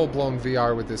went full-blown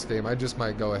VR with this game, I just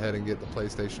might go ahead and get the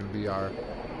PlayStation VR.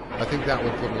 I think that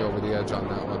would put me over the edge on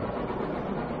that one.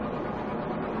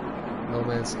 No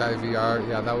Man's Sky VR,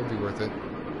 yeah, that would be worth it.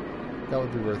 That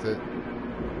would be worth it.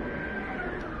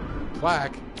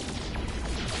 Plaque.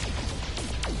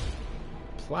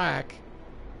 Plaque?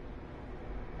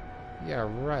 Yeah,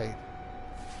 right.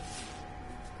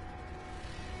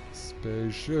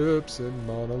 Spaceships and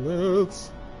monoliths.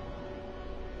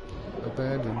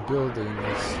 Abandoned buildings.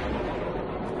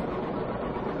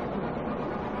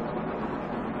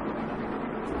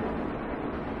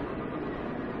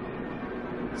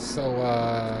 So,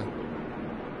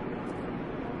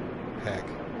 heck.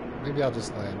 Maybe I'll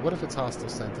just land. What if it's hostile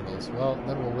sentinels? Well,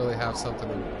 then we'll really have something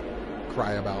to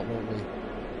cry about, won't we?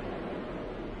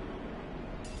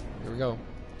 Here we go.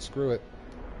 Screw it.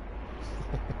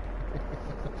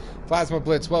 Plasma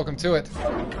Blitz, welcome to it.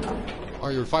 Oh,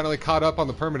 you're finally caught up on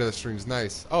the Permadeath streams.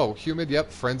 Nice. Oh, humid,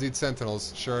 yep. Frenzied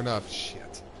Sentinels. Sure enough.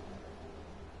 Shit.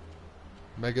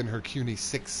 Megan Hercune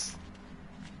 6.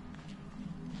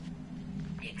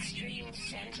 Extreme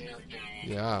Sentinel Planet.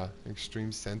 Yeah,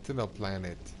 Extreme Sentinel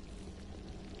Planet.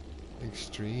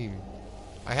 Extreme.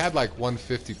 I had like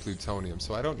 150 plutonium,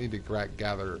 so I don't need to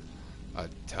gather a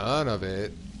ton of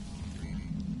it.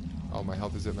 Oh, my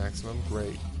health is at maximum?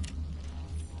 Great.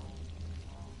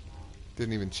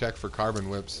 Didn't even check for carbon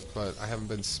whips, but I haven't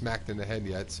been smacked in the head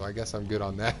yet, so I guess I'm good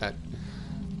on that.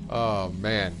 Oh,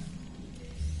 man.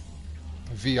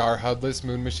 VR HUDless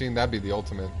moon machine, that'd be the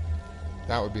ultimate.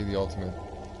 That would be the ultimate.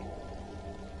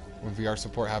 When VR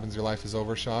support happens, your life is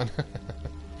over, Sean.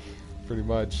 Pretty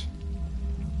much.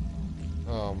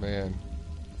 Oh, man.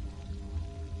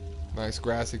 Nice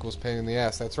grass equals pain in the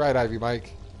ass. That's right, Ivy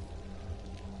Mike.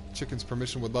 Chicken's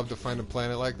Permission would love to find a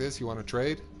planet like this. You want to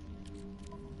trade?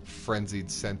 Frenzied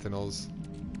Sentinels.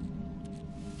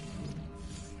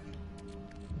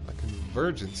 A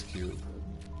convergence cube.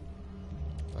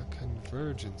 A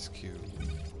convergence cube.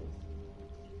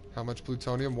 How much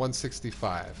plutonium?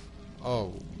 165.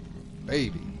 Oh,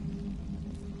 baby.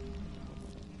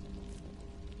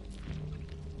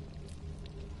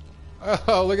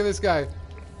 Oh, look at this guy.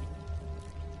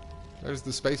 There's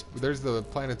the space. There's the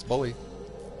planet's bully.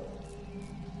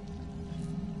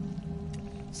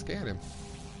 Scan him.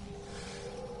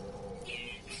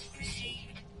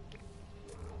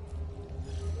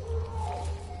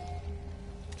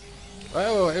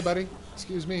 Oh, hey, buddy.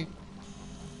 Excuse me.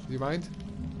 Do you mind?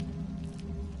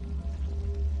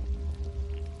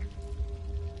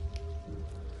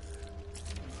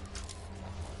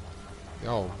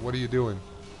 Yo, what are you doing?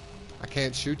 I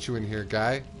can't shoot you in here,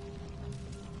 guy.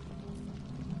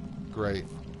 Great.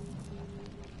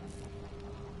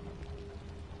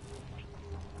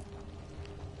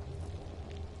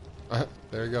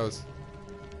 There he goes.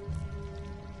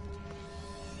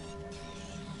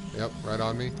 Yep, right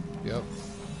on me. Yep.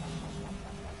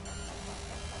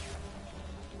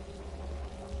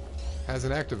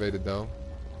 Hasn't activated, though.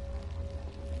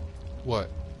 What?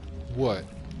 What?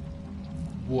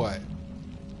 What?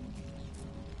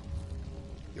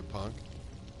 You punk.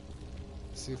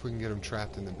 See if we can get him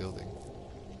trapped in the building.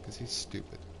 Because he's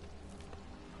stupid.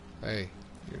 Hey,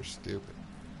 you're stupid.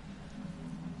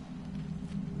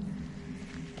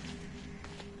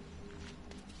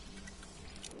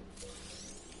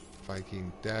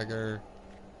 Viking dagger.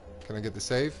 Can I get the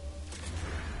save?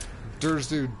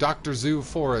 Durzu, Dr. Zoo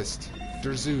Forest.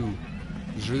 Durzu.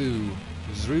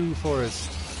 Zru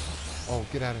Forest. Oh,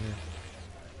 get out of here.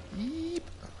 Yeep.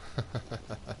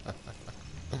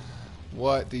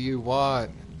 What do you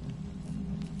want?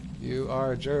 You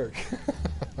are a jerk.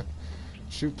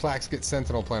 Shoot plaques, get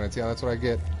sentinel planets. Yeah, that's what I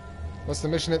get. What's the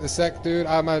mission at the sec, dude?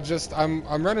 I'm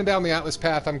running down the Atlas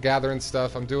path. I'm gathering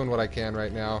stuff. I'm doing what I can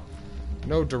right now.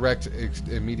 No direct,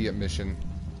 immediate mission.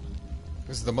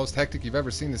 This is the most hectic you've ever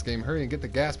seen this game. Hurry and get the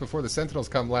gas before the Sentinels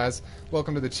come, Laz.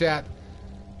 Welcome to the chat.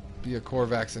 Be a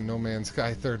Corvax in No Man's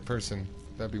Sky third person.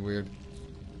 That'd be weird.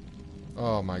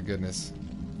 Oh my goodness.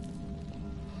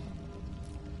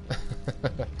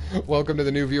 Welcome to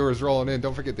the new viewers rolling in.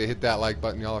 Don't forget to hit that like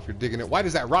button, y'all, if you're digging it. Why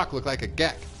does that rock look like a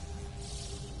gek?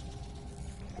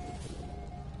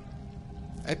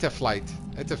 Etaflight.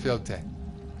 Etafilte.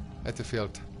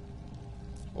 Etafilte.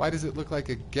 Why does it look like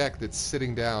a gek that's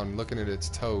sitting down looking at its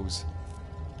toes?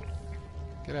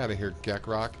 Get out of here, gek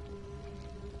rock.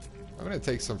 I'm going to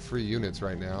take some free units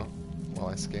right now while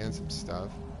I scan some stuff.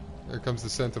 There comes the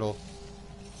Sentinel.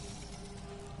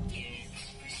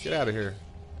 Get out of here,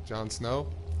 Jon Snow.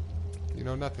 You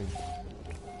know nothing.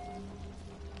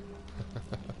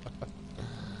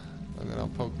 And then I'll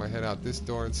poke my head out this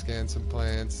door and scan some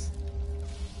plants.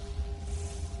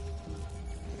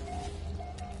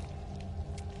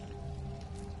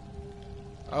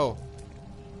 Oh,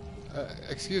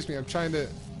 excuse me. I'm trying to.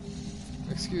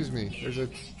 Excuse me. There's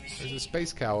a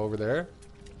space cow over there.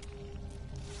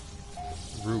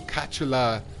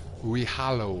 Rucatula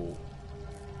Rihalo.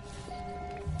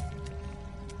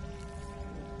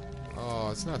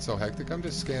 Oh, it's not so hectic. I'm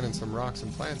just scanning some rocks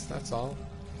and plants. That's all.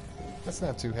 That's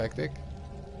not too hectic.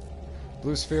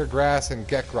 Blue sphere, grass, and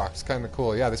gek rocks. Kind of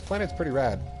cool. Yeah, this planet's pretty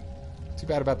rad. Too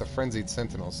bad about the frenzied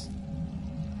sentinels.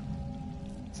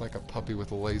 It's like a puppy with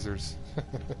lasers.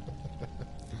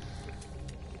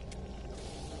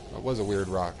 That was a weird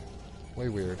rock. Way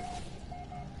weird.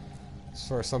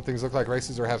 So some things look like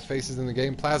races or have faces in the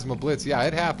game. Plasma Blitz. Yeah,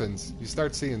 it happens. You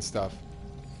start seeing stuff.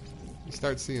 You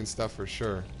start seeing stuff for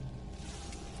sure.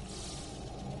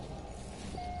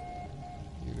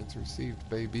 Units received,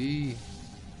 baby.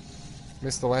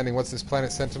 Missed the landing. What's this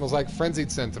planet Sentinels like?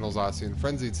 Frenzied Sentinels, Ossian.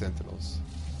 Frenzied Sentinels.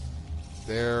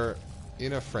 They're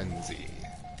in a frenzy.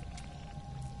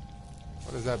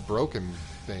 What is that broken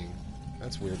thing?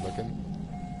 That's weird looking.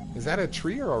 Is that a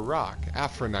tree or a rock?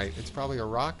 Aphronite. It's probably a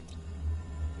rock.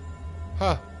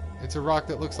 Huh. It's a rock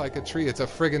that looks like a tree. It's a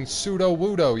friggin'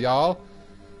 pseudo-wudo, y'all.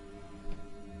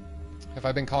 Have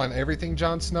I been calling everything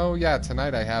Jon Snow? Yeah,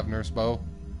 tonight I have, Nurse Bo.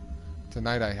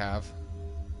 Tonight I have.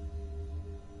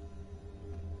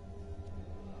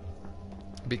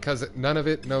 Because none of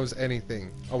it knows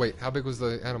anything. Oh wait, how big was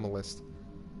the animal list?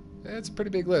 It's a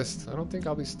pretty big list. I don't think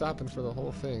I'll be stopping for the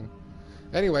whole thing.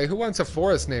 Anyway, who wants a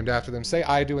forest named after them? Say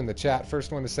I do in the chat.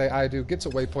 First one to say I do gets a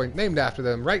waypoint named after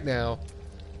them right now.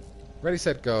 Ready,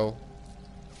 set, go.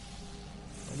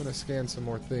 I'm going to scan some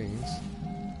more things.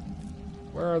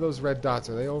 Where are those red dots?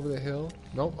 Are they over the hill?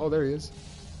 Nope. Oh, there he is.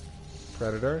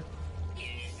 Predator.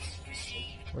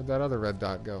 Where'd that other red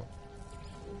dot go?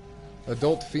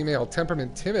 Adult female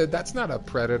temperament timid. That's not a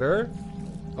predator.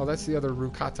 Oh, that's the other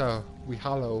Rukata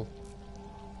Wihalo.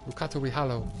 Rukata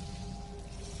Wihalo.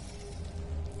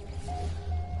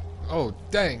 Oh,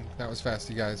 dang. That was fast,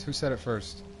 you guys. Who said it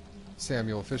first?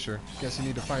 Samuel Fisher. Guess you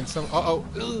need to find some...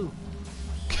 Uh-oh.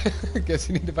 Guess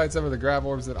you need to find some of the grab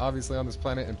orbs that are obviously on this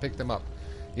planet and pick them up.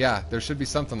 Yeah, there should be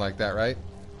something like that, right?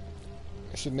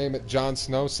 I should name it Jon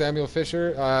Snow. Samuel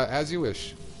Fisher, as you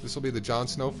wish. This will be the Jon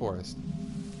Snow Forest.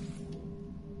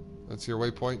 That's your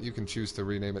waypoint. You can choose to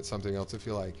rename it something else if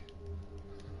you like.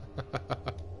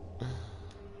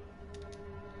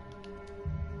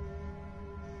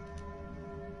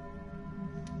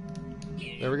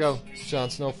 There we go. Jon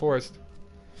Snow Forest.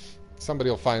 Somebody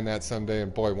will find that someday,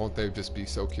 and boy, won't they just be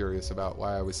so curious about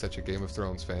why I was such a Game of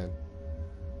Thrones fan.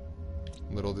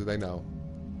 Little do they know.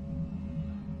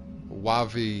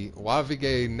 Wavige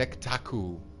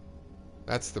Nektaku.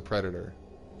 That's the predator.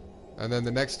 And then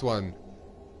the next one,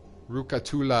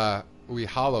 Rukatula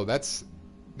Uihalo.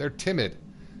 They're timid.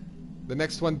 The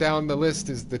next one down the list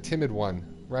is the timid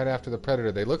one, right after the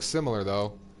predator. They look similar,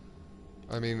 though.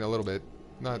 I mean, a little bit.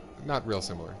 Not real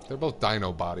similar. They're both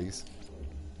dino bodies.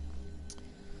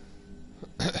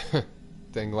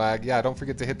 Dang lag. Yeah, don't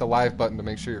forget to hit the live button to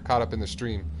make sure you're caught up in the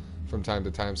stream from time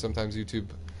to time. Sometimes YouTube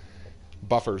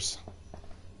buffers.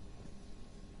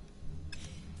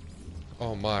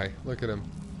 Oh my, look at him.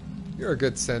 You're a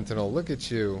good sentinel. Look at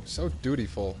you. So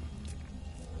dutiful.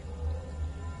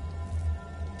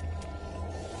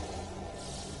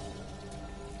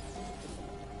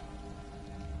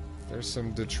 There's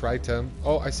some detritum.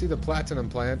 Oh, I see the platinum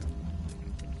plant.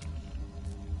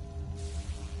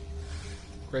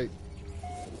 Great.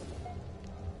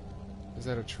 Is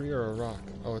that a tree or a rock?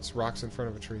 Oh, it's rocks in front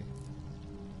of a tree.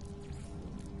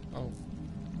 Oh,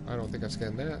 I don't think I've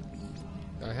scanned that.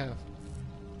 I have.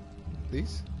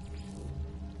 These?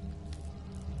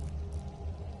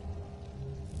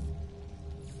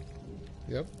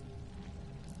 Yep.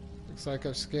 Looks like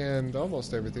I've scanned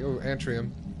almost everything. Oh,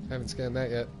 antrium. Haven't scanned that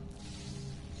yet.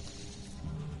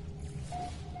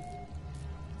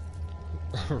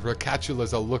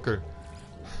 Racatula's a looker.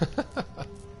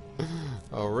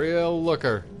 A real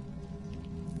looker.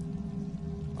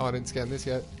 Oh, I didn't scan this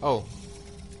yet. Oh.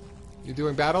 You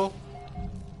doing battle?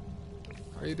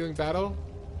 Are you doing battle?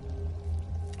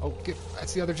 Oh,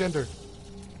 that's the other gender.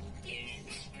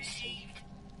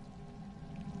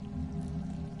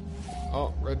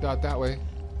 Oh, red dot that way.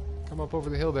 Come up over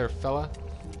the hill there, fella.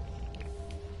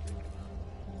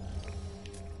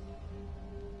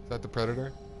 Is that the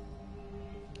predator?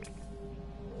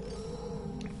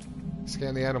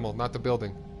 Scan the animal, not the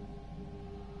building.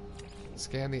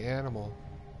 Scan the animal.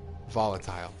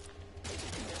 Volatile.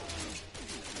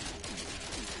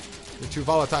 You're too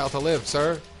volatile to live,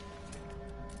 sir.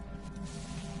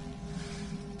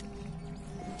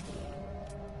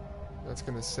 That's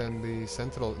gonna send the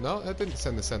sentinel. No, that didn't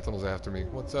send the sentinels after me.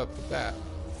 What's up with that?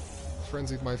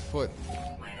 Frenzied my foot.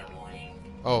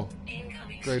 Oh,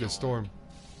 great, a storm.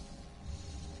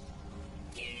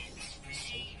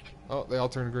 Oh, they all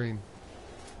turned green.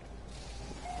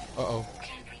 Uh-oh.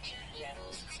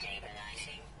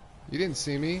 You didn't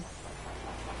see me.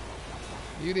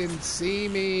 You didn't see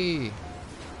me.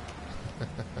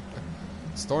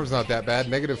 Storm's not that bad.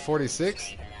 Negative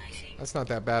 46? That's not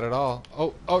that bad at all.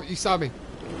 Oh, oh, you saw me.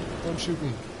 Don't shoot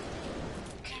me.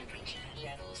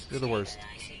 You're the worst.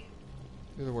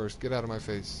 You're the worst. Get out of my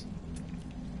face.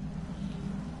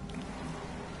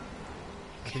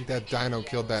 I think that dino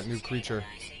killed that new creature.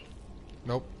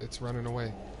 Nope, it's running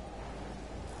away.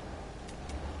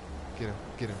 Get him,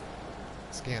 get him.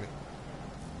 Scan it.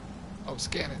 Oh,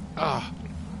 scan it. Ah!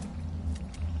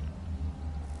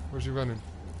 Where's he running?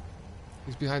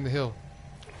 He's behind the hill.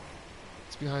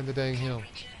 It's behind the dang hill.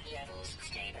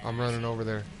 I'm running over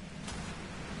there.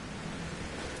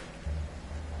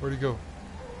 Where'd he go?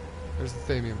 There's the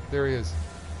Thamium. There he is.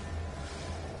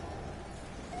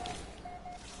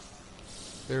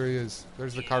 There he is.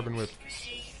 There's the carbon whip.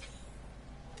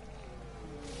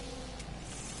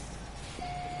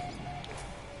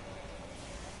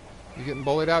 You getting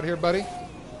bullied out here, buddy?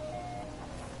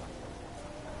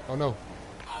 Oh no.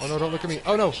 Oh no, don't look at me.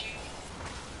 Oh no!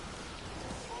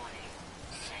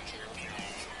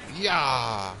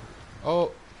 Yeah!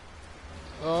 Oh.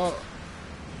 Oh.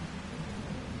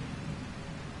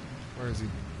 Where is he?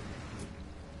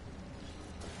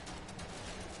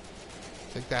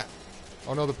 Take that.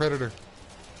 Oh no, the predator.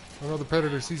 Oh no, the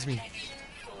predator sees me.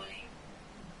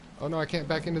 Oh no, I can't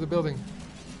back into the building.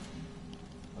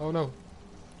 Oh no.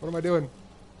 What am I doing?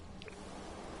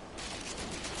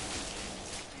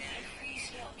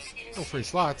 No free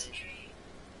slots.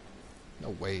 No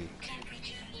way.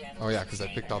 Oh yeah, because I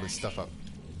picked all this stuff up.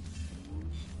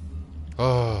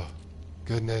 Oh,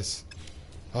 goodness.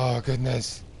 Oh,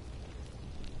 goodness.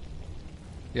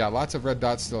 Yeah, lots of red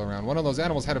dots still around. One of those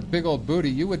animals had a big old booty.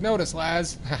 You would notice,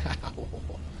 Laz.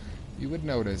 You would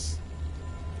notice.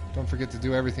 Don't forget to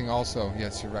do everything also.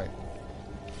 Yes, you're right.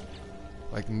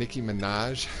 Like Nicki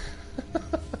Minaj.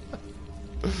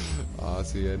 Oh,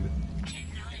 that's the end.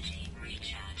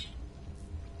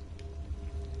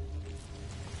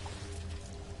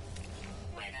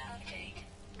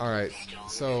 Alright,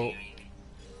 so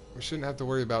we shouldn't have to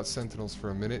worry about sentinels for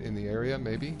a minute in the area,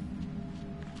 maybe.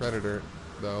 Predator,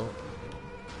 though.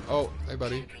 Oh, hey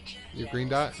buddy. You green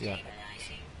dot? Yeah.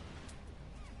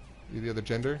 You the other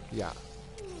gender? Yeah.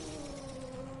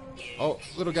 Oh,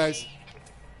 little guys.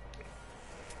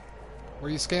 Where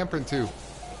are you scampering to?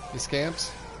 You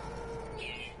scamps?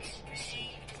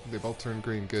 They both turned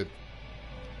green, good.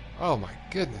 Oh my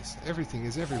goodness, everything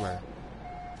is everywhere.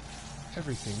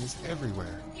 Everything is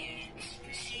everywhere.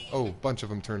 Oh, bunch of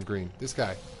them turned green. This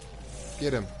guy.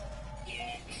 Get him.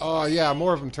 Oh yeah,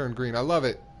 more of them turned green. I love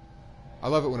it. I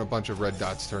love it when a bunch of red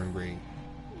dots turn green.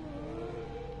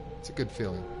 It's a good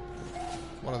feeling.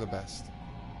 One of the best.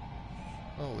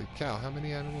 Holy cow, how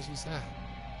many animals was that?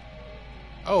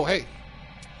 Oh, hey!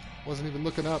 Wasn't even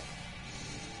looking up.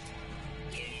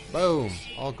 Boom!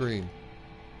 All green.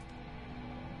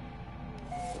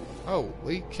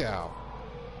 Holy cow.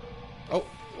 Oh,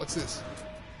 what's this?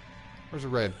 Where's a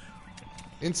red?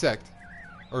 Insect.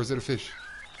 Or is it a fish?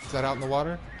 Is that out in the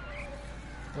water?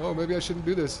 Oh, maybe I shouldn't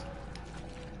do this.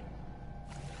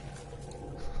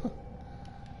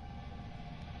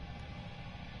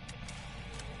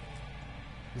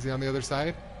 Is he on the other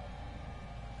side?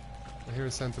 I hear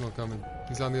a sentinel coming.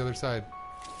 He's on the other side.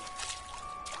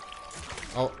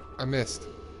 Oh, I missed.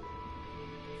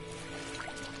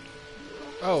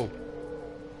 Oh.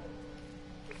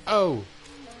 Oh.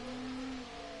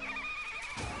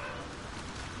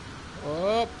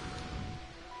 Oh.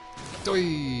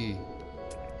 Doi.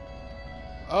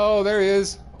 Oh, there he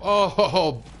is.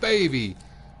 Oh, baby.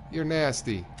 You're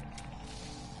nasty.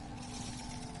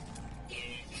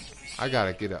 I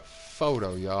gotta get a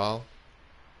photo, y'all.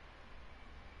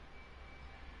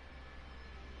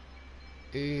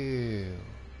 Ew.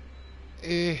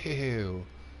 Ew.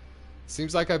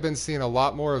 Seems like I've been seeing a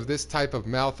lot more of this type of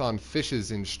mouth on fishes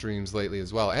in streams lately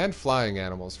as well. And flying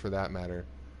animals, for that matter.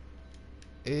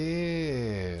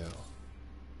 Ew.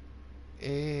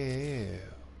 Ew.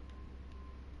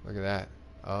 Look at that.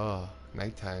 Oh,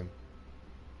 nighttime.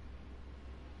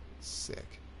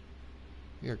 Sick.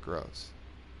 You're gross.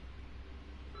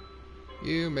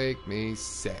 You make me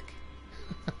sick.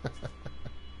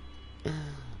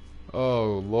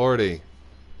 Oh, lordy.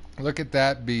 Look at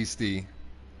that beastie.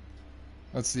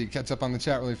 Let's see, catch up on the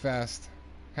chat really fast.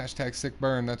 Hashtag sick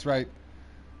burn, that's right.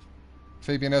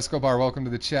 Fabian Escobar, welcome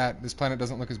to the chat. This planet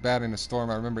doesn't look as bad in a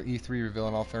storm. I remember E3 reveal,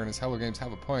 in all fairness. Hello Games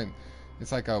have a point.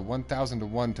 It's like a 1,000 to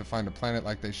 1 to find a planet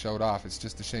like they showed off. It's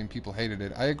just a shame people hated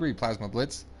it. I agree, Plasma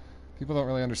Blitz. People don't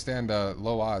really understand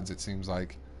low odds, it seems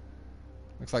like.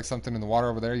 Looks like something in the water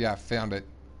over there. Yeah, found it.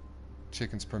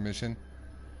 Chicken's permission.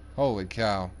 Holy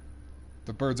cow.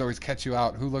 The birds always catch you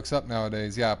out. Who looks up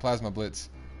nowadays? Yeah, Plasma Blitz.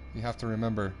 You have to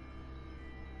remember.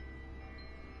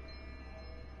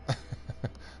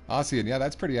 Ossian, yeah,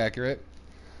 that's pretty accurate.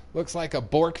 Looks like a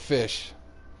borkfish.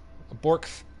 A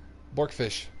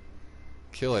borkfish.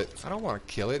 Kill it. I don't want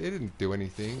to kill it. It didn't do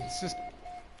anything. It's just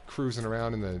cruising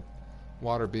around in the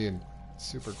water being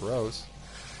super gross.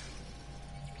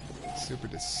 Super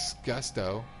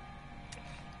disgusto.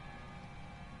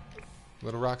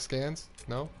 Little rock scans?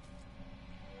 No?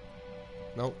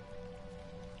 Nope.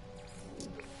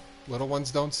 Little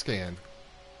ones don't scan.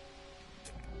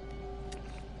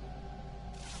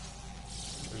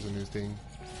 There's a new thing.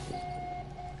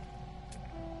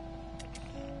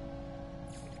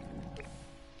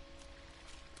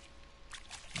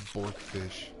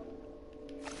 Borkfish.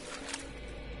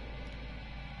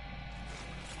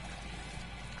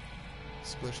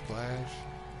 Splish splash.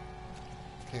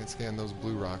 Can't scan those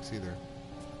blue rocks either.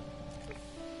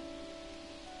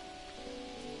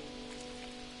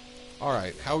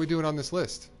 Alright, how are we doing on this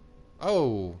list?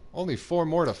 Oh, only 4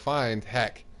 more to find.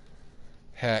 Heck.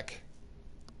 Heck.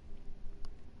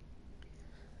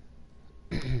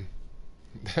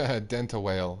 Denta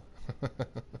whale.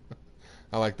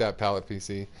 I like that pallet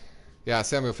PC. Yeah,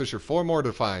 Samuel Fisher. 4 more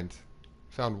to find.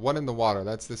 Found 1 in the water.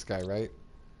 That's this guy, right?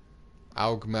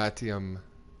 Augmatium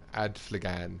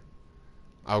adfligan.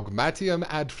 Augmatium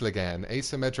adfligan.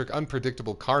 Asymmetric,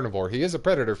 unpredictable carnivore. He is a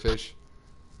predator fish.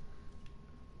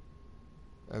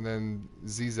 And then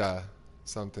Ziza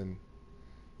something.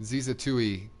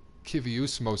 Zizatui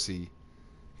Kiviusmosi.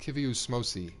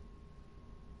 Kiviusmosi.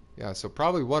 Yeah, so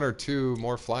probably 1 or 2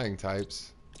 more flying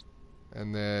types.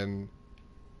 And then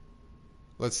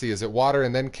let's see, is it water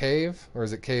and then cave? Or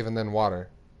is it cave and then water?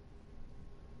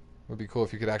 Would be cool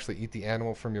if you could actually eat the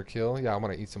animal from your kill. Yeah, I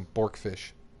want to eat some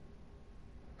borkfish.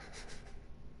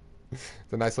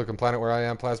 It's a nice looking planet where I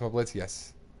am. Plasma Blitz,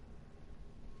 yes.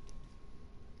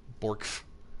 Bork.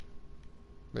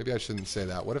 Maybe I shouldn't say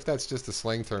that. What if that's just a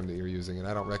slang term that you're using and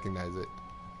I don't recognize it?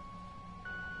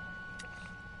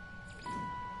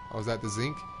 Oh, is that the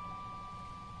zinc?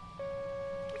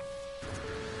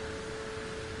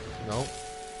 No.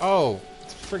 Oh,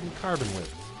 it's a friggin' carbon whip.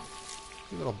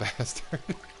 You little bastard.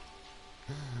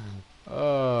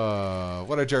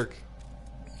 What a jerk.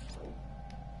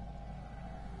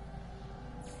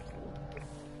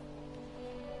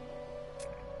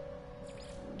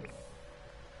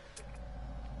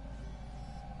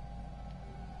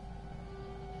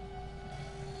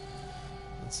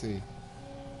 Let's see.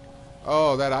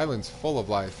 Oh, that island's full of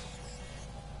life.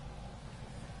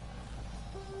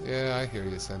 Yeah, I hear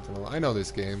you, Sentinel. I know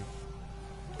this game.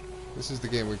 This is the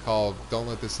game we call Don't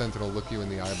Let the Sentinel Look You in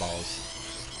the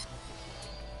Eyeballs.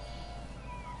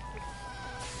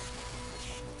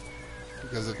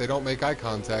 Because if they don't make eye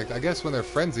contact, I guess when they're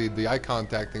frenzied, the eye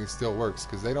contact thing still works.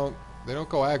 Because they don't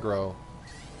go aggro.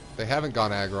 They haven't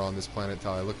gone aggro on this planet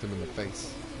till I looked them in the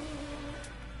face.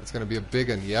 That's gonna be a big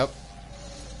one. Yep.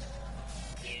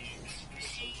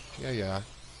 Yeah.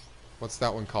 What's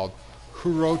that one called?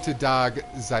 Hurotidag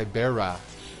Zybera.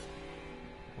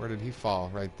 Where did he fall?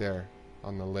 Right there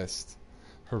on the list.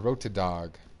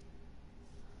 Hurotidag.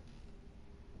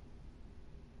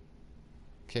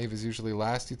 Cave is usually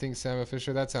last, you think, Samuel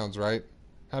Fisher? That sounds right.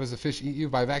 How does a fish eat you?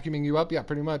 By vacuuming you up? Yeah,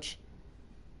 pretty much.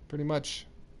 Pretty much.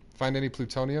 Find any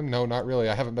plutonium? No, not really.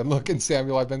 I haven't been looking,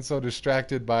 Samuel. I've been so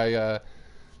distracted by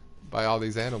all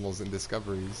these animals and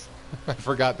discoveries. I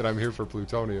forgot that I'm here for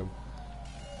plutonium.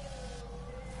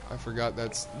 I forgot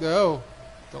that's... No!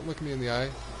 Don't look me in the eye.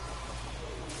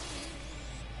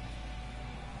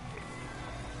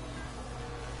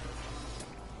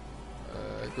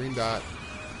 Green dot.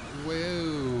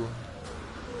 Whoa!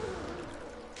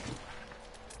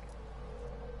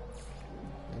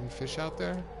 Any fish out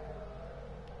there?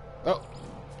 Oh!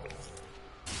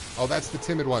 Oh, that's the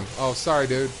timid one. Oh, sorry,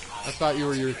 dude. I thought you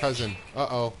were your cousin.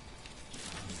 Uh-oh.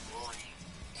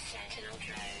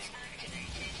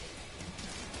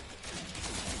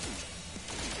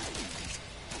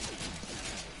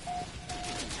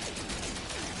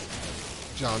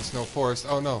 Jon Snow Forest.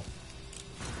 Oh, no.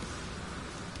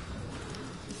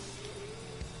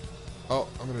 Oh,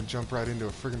 I'm gonna jump right into a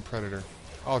friggin' predator.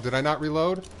 Oh, did I not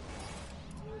reload?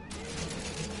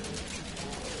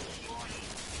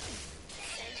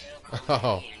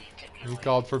 Oh, he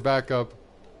called for backup.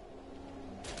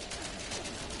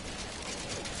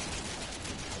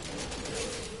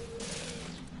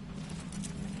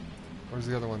 Where's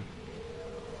the other one?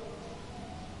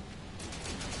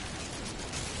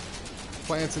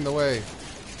 Plants in the way.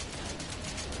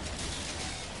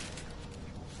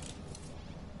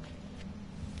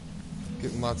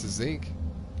 Getting lots of zinc.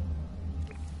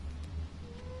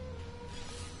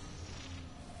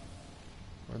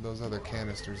 Where'd those other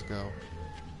canisters go?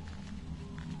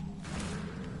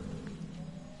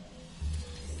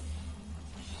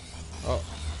 Oh,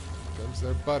 comes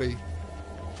their buddy.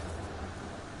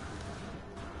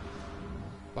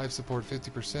 Life support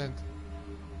 50%.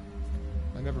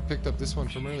 I never picked up this one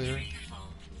from earlier.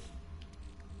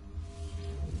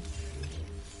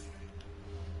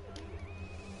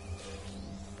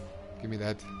 Give me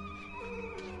that.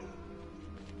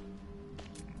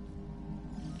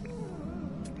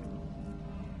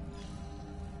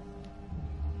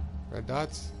 Red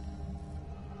dots.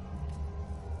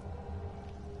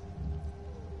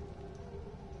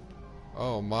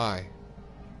 Oh my.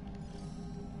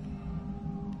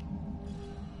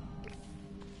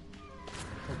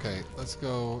 Okay, let's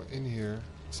go in here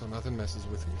so nothing messes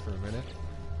with me for a minute.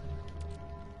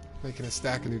 Making a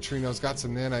stack of neutrinos. Got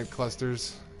some nanite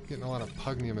clusters. Getting a lot of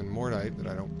pugnium and mortite that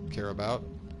I don't care about.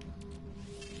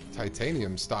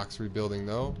 Titanium stocks rebuilding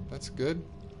though. That's good.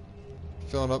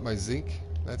 Filling up my zinc.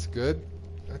 That's good.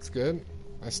 That's good.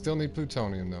 I still need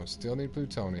plutonium though. Still need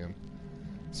plutonium.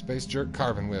 Space jerk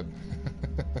carbon whip.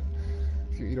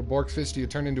 eat a bork fish, do you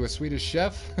turn into a Swedish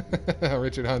chef?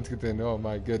 Richard Huntington, oh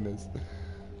my goodness.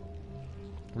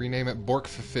 Rename it Bork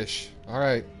Fish.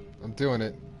 Alright, I'm doing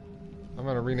it. I'm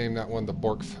gonna rename that one the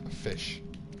Bork Fish.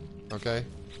 Okay?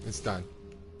 It's done.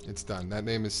 It's done. That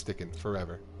name is sticking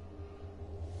forever.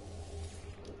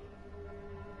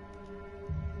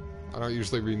 I don't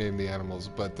usually rename the animals,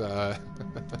 but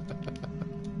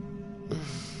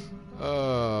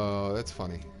oh, that's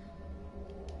funny.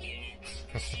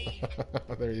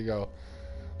 There you go.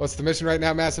 What's the mission right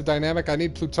now, Massive Dynamic? I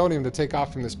need plutonium to take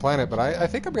off from this planet, but I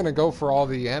think I'm going to go for all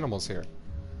the animals here.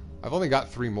 I've only got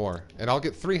 3 more, and I'll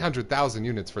get 300,000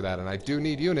 units for that, and I do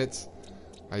need units.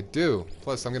 I do.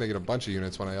 Plus, I'm going to get a bunch of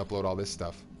units when I upload all this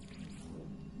stuff.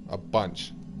 A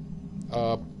bunch.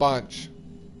 A bunch.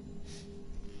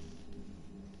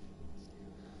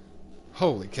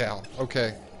 Holy cow.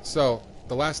 Okay, so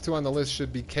the last 2 on the list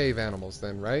should be cave animals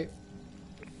then, right?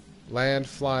 Land,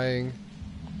 flying,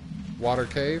 water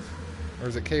cave? Or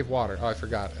is it cave water? Oh, I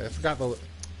forgot. I forgot the...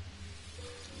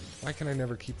 Why can I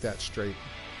never keep that straight?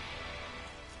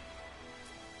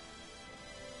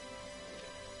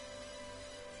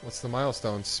 What's the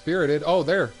milestone? Spirited. Oh,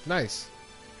 there. Nice.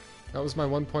 That was my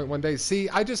 1.1 days. See,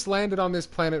 I just landed on this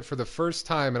planet for the first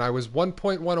time, and I was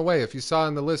 1.1 away. If you saw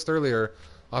in the list earlier...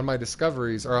 on my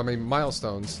discoveries, or on my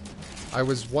milestones, I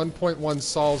was 1.1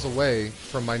 sols away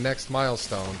from my next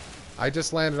milestone. I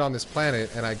just landed on this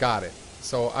planet and I got it.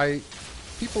 So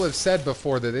people have said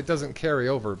before that it doesn't carry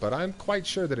over, but I'm quite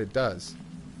sure that it does.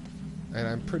 And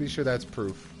I'm pretty sure that's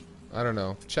proof. I don't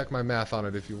know. Check my math on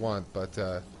it if you want, but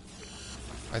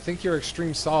I think your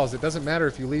extreme sols, it doesn't matter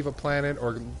if you leave a planet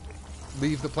or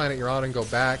leave the planet you're on and go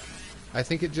back. I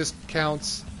think it just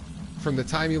counts from the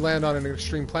time you land on an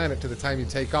extreme planet to the time you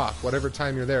take off. Whatever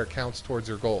time you're there counts towards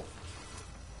your goal.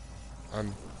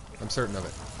 I'm certain of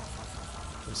it.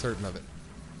 I'm certain of it.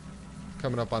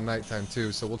 Coming up on nighttime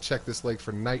too, so we'll check this lake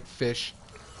for night fish.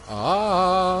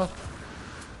 Ah!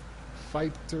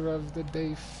 Fighter of the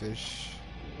day fish.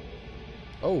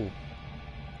 Oh.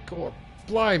 God,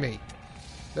 blimey.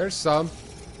 There's some.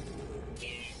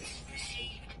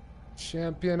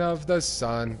 Champion of the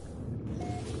sun.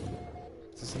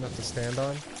 Is this enough to stand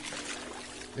on?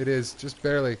 It is, just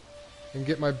barely. And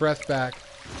get my breath back.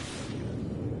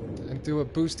 And do a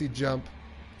boosty jump.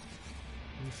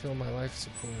 And feel my life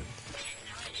support.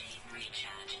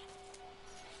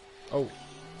 Oh.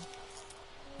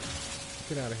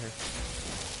 Get out of here.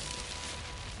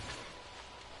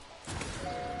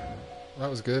 That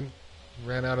was good.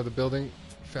 Ran out of the building,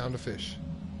 found a fish.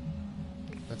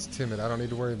 That's timid, I don't need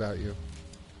to worry about you.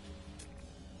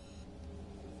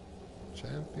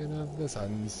 Champion of the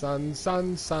sun, sun,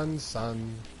 sun, sun,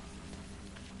 sun.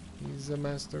 He's a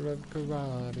master of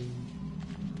karate.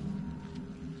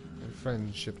 And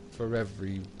friendship for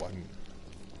everyone.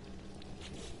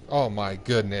 Oh my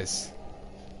goodness.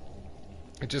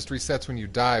 It just resets when you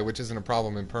die, which isn't a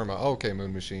problem in Perma. Oh, okay,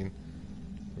 Moon Machine.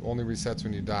 It only resets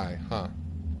when you die, huh?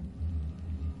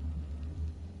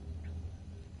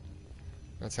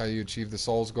 That's how you achieve the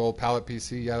Souls goal. Pallet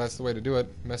PC, yeah, that's the way to do it.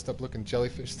 Messed up looking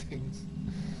jellyfish things.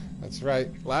 That's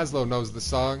right. Laszlo knows the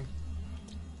song.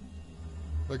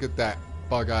 Look at that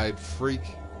bug-eyed freak.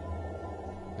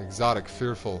 Exotic,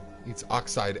 fearful. Eats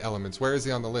oxide elements. Where is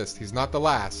he on the list? He's not the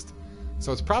last.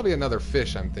 So it's probably another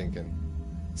fish, I'm thinking.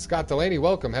 Scott Delaney,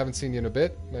 welcome. Haven't seen you in a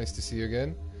bit. Nice to see you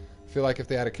again. Feel like if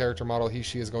they had a character model, he,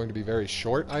 she is going to be very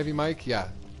short, Ivy Mike? Yeah.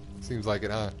 Seems like it,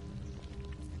 huh?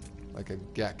 Like a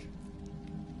geck.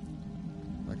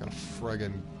 Like a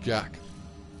friggin' geck.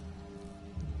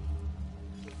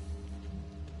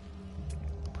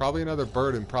 Probably another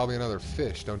bird and probably another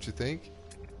fish, don't you think?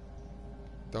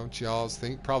 Don't y'all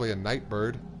think? Probably a night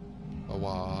bird.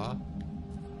 Awa.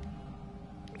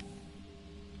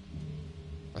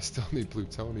 I still need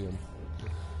plutonium.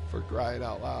 For crying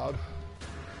out loud.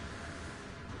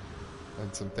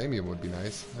 And some thamium would be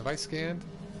nice. Have I scanned?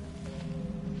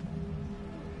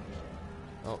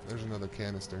 Oh, there's another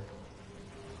canister.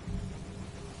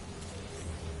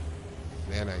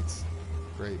 Nanites.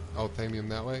 Great. Oh, thamium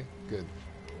that way? Good.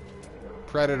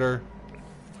 Predator.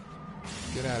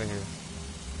 Get out of here.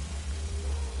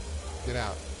 Get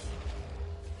out.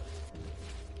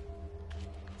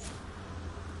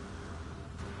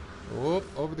 Whoop,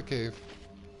 over the cave.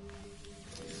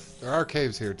 There are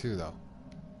caves here too, though.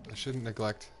 I shouldn't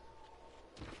neglect.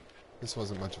 This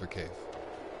wasn't much of a cave.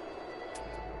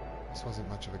 This wasn't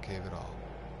much of a cave at all.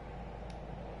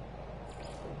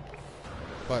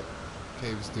 But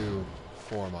caves do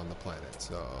form on the planet,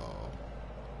 so...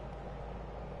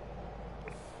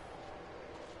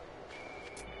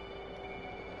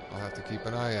 I'll have to keep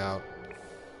an eye out.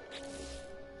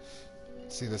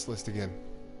 Let's see this list again.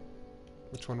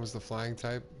 Which one was the flying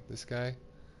type? This guy?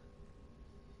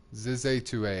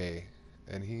 Zizatue.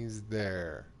 And he's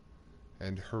there.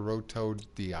 And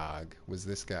Hirotodiag was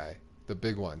this guy. The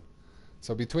big one.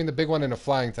 So between the big one and a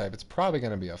flying type, it's probably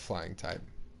going to be a flying type.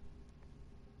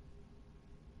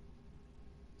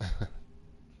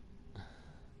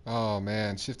 Oh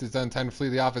man, shift is done. Time to flee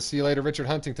the office. See you later, Richard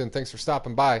Huntington. Thanks for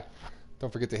stopping by.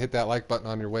 Don't forget to hit that like button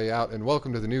on your way out. And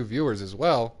welcome to the new viewers as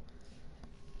well.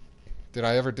 Did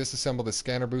I ever disassemble the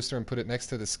scanner booster and put it next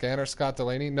to the scanner, Scott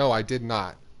Delaney? No, I did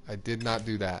not. I did not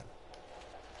do that.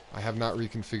 I have not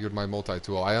reconfigured my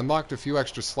multi-tool. I unlocked a few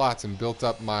extra slots and built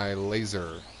up my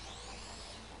laser.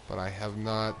 But I have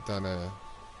not done a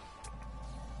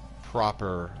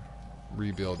proper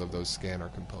rebuild of those scanner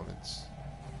components.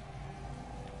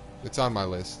 It's on my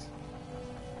list.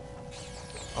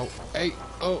 Oh, hey!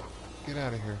 Oh! Get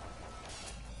out of here.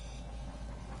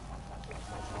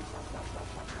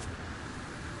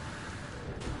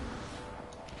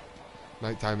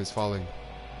 Nighttime is falling.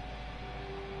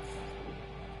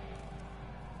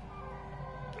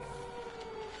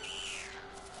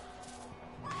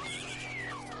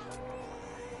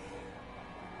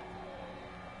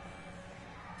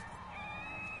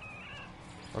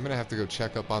 I'm gonna have to go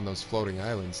check up on those floating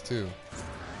islands too.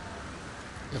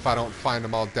 If I don't find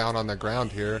them all down on the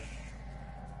ground here.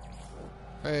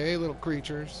 Hey, little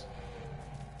creatures.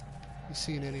 You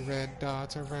seen any red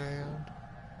dots around?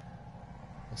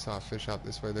 I saw a fish out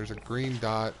this way. There's a green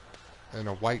dot and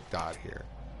a white dot here.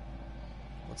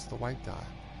 What's the white dot?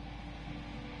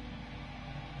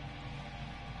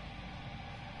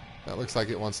 That looks like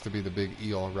it wants to be the big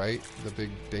eel, right? The big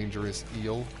dangerous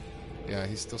eel. Yeah,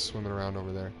 he's still swimming around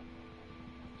over there.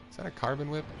 Is that a carbon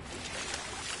whip?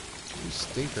 You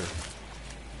stinker.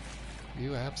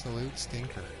 You absolute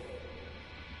stinker.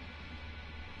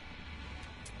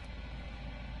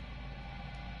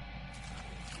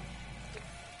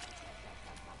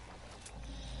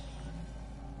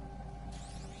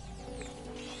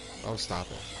 Oh, stop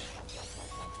it.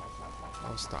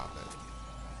 Oh, stop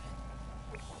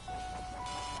it.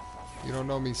 You don't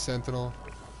know me, Sentinel.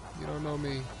 You don't know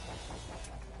me.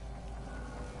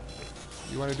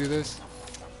 You want to do this?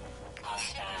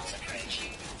 Hostiles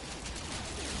approaching.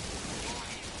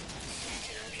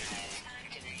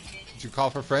 Did you call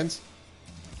for friends?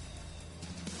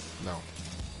 No.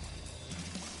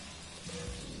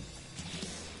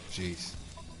 Jeez.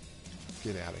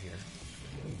 Get out of here.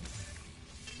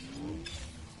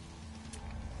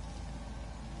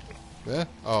 Eh?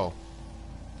 Oh.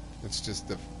 It's just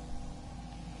the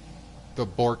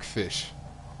Borkfish.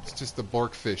 It's just the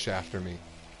Borkfish after me.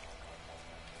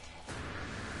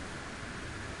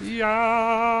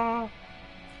 Yeah.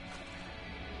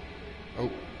 Oh,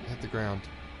 hit the ground.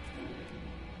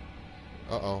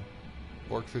 Uh-oh.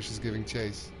 Borkfish is giving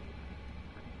chase.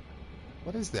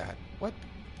 What is that? What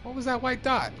was that white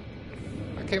dot?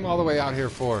 I came all the way out here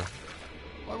for.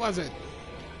 What was it?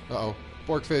 Uh-oh.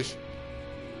 Borkfish.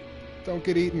 Don't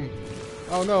get eaten.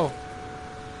 Oh no.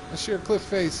 A sheer cliff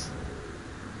face.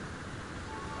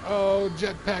 Oh,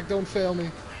 jetpack, don't fail me.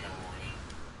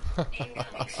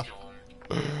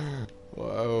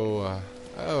 Whoa.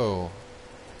 Oh.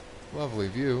 Lovely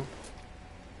view.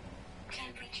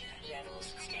 Temperature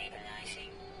levels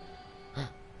stabilizing.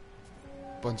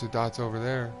 Bunch of dots over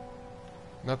there.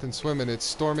 Nothing swimming. It's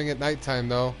storming at nighttime,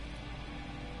 though.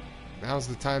 Now's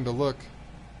the time to look.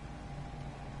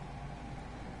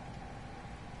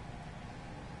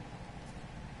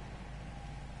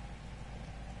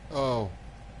 Oh.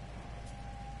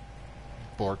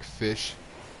 Borkfish.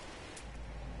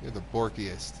 You're the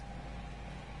borkiest.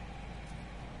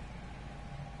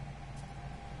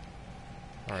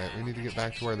 Alright, we need to get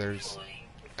back to where there's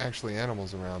actually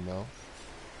animals around, though.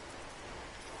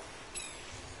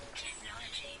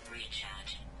 Technology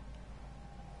recharge.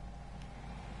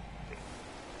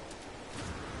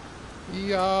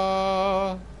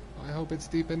 Yeah. I hope it's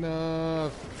deep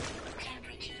enough.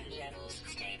 Temperature levels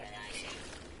stabilizing.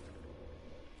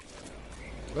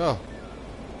 Oh.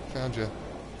 Found you.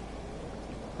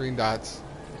 Green dots.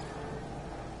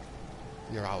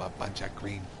 You're all a bunch of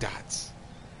green dots.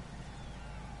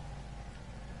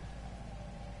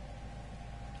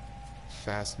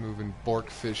 Fast moving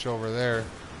Borkfish over there.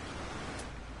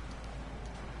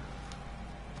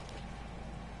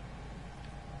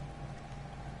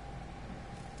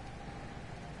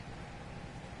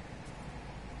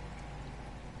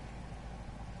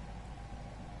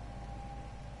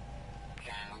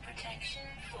 Thermal protection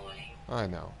falling. I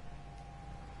know.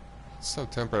 It's so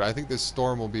temperate. I think this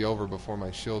storm will be over before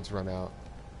my shields run out.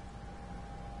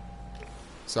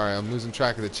 Sorry, I'm losing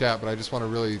track of the chat, but I just want to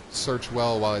really search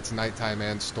well while it's nighttime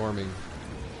and storming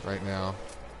right now.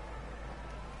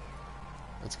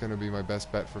 That's going to be my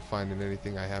best bet for finding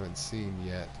anything I haven't seen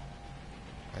yet,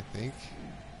 I think.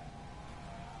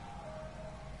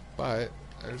 But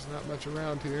there's not much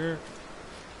around here.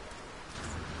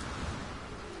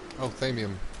 Oh,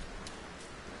 Lemmium.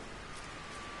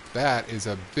 That is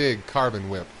a big carbon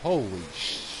whip. Holy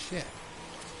shit.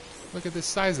 Look at the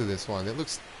size of this one. It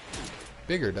looks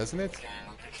bigger, doesn't it?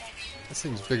 This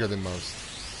thing's bigger than most.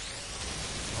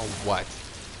 Oh, what?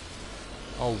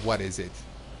 Oh, what is it?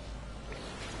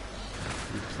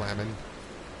 You clamming?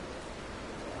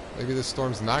 Maybe this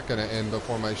storm's not going to end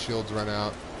before my shields run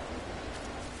out.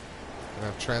 And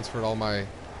I've transferred all my...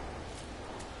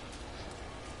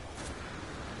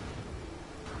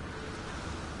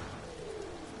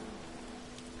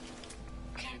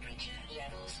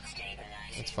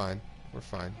 That's fine. We're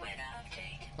fine.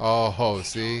 Oh,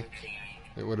 see?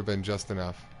 It would have been just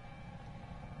enough.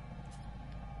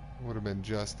 It would have been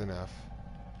just enough.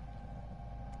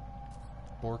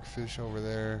 Borkfish over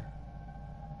there.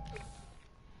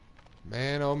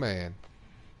 Man, oh man.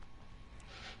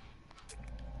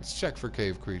 Let's check for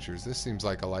cave creatures. This seems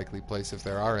like a likely place if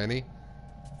there are any.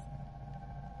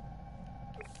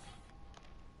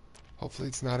 Hopefully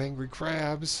it's not angry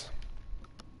crabs.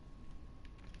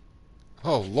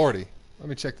 Oh, lordy. Let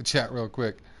me check the chat real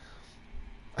quick.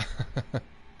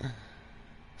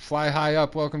 Fly high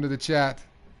up. Welcome to the chat.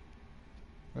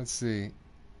 Let's see.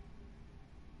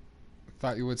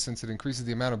 Thought you would since it increases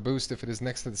the amount of boost if it is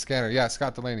next to the scanner. Yeah,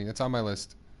 Scott Delaney. It's on my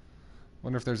list.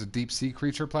 Wonder if there's a deep sea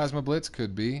creature plasma blitz.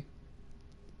 Could be.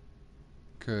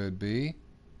 Could be.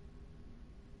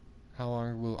 How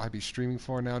long will I be streaming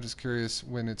for now? Just curious.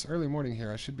 When it's early morning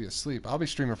here, I should be asleep. I'll be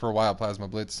streaming for a while, Plasma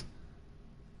Blitz.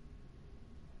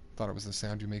 Thought it was the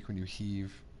sound you make when you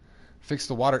heave. Fixed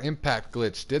the water impact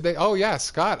glitch. Did they? Oh, yeah,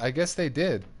 Scott. I guess they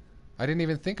did. I didn't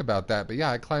even think about that. But yeah,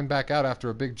 I climbed back out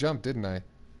after a big jump, didn't I?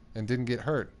 And didn't get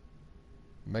hurt.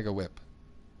 Mega whip.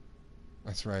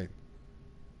 That's right.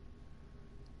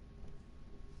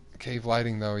 Cave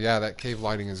lighting, though. Yeah, that cave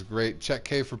lighting is great. Check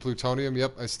cave for plutonium.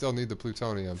 Yep, I still need the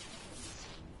plutonium.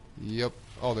 Yep.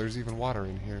 Oh, there's even water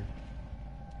in here.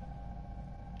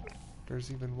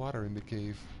 There's even water in the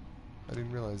cave. I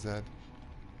didn't realize that.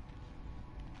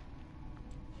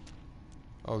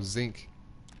 Oh, zinc.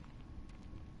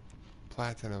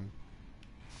 Platinum.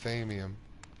 Thamium.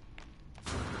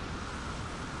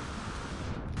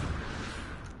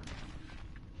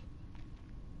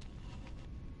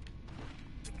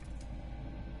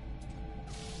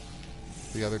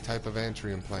 The other type of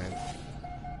antrium plant.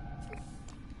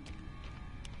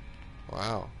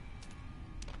 Wow.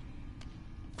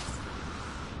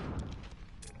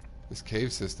 This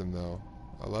cave system, though.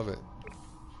 I love it.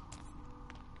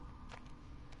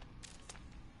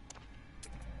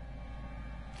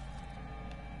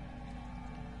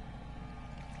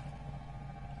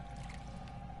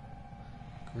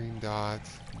 Green dot,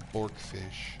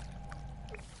 borkfish.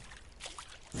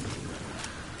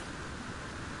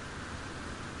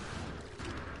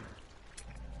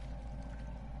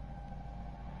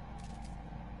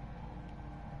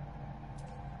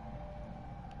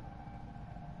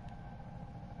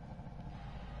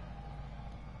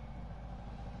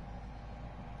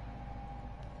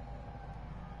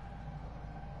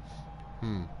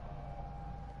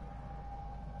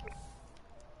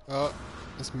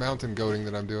 This mountain goating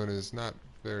that I'm doing is not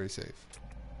very safe.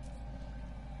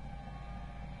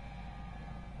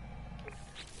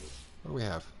 What do we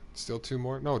have? Still two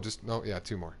more? No, just, no, yeah,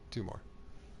 two more. Two more.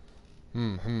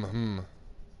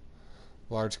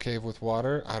 Large cave with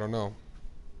water? I don't know.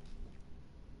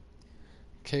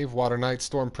 Cave, water, night,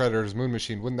 storm, predators, moon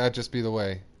machine. Wouldn't that just be the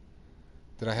way?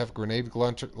 Did I have grenade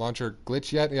launcher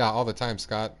glitch yet? Yeah, all the time,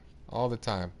 Scott. All the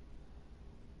time.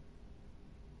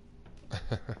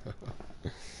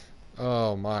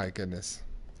 Oh my goodness.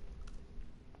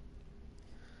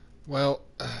 Well,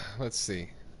 let's see.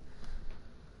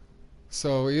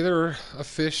 So either a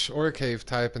fish or a cave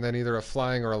type, and then either a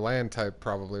flying or a land type,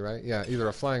 probably, right? Yeah, either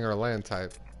a flying or a land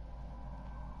type.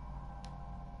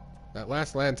 That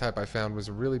last land type I found was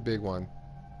a really big one.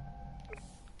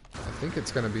 I think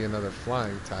it's going to be another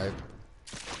flying type.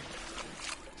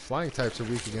 Flying types are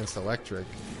weak against electric.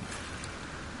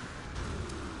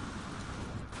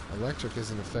 Electric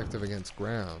isn't effective against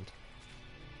ground.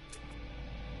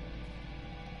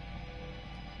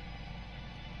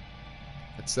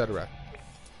 Etc.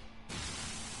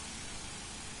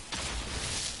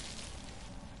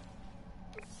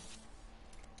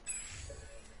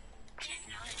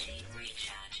 Technology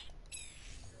recharge.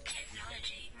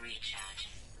 Technology recharge.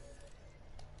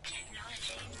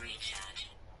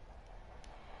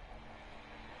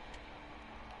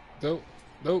 Nope.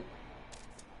 Nope.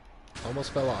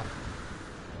 Almost fell off.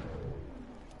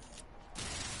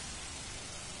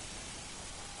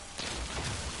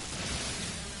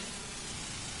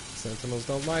 Sentinels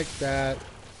don't like that.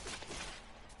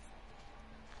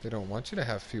 They don't want you to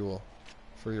have fuel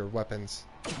for your weapons.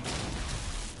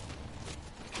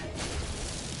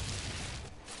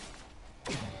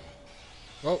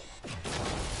 Oh.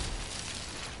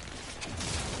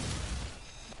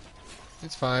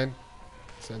 It's fine.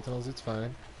 Sentinels, it's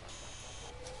fine.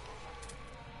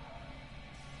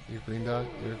 You green dot,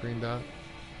 you're a green dot.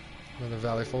 Another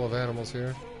valley full of animals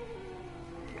here.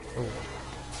 Oh.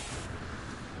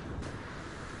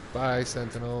 Bye,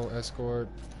 Sentinel, escort.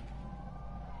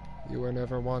 You were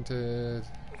never wanted.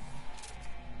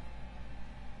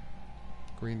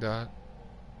 Green dot.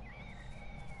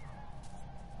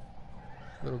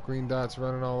 Little green dots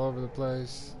running all over the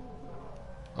place.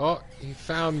 Oh, he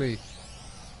found me.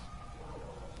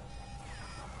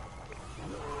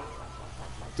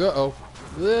 Uh-oh.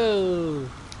 Whoa.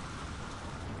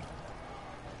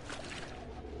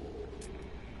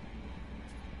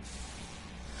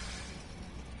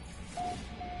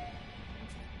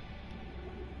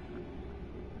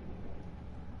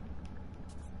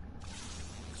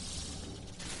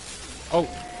 Oh,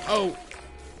 oh!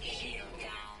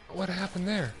 What happened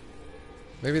there?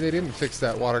 Maybe they didn't fix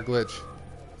that water glitch.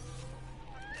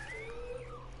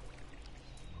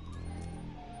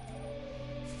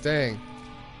 Dang.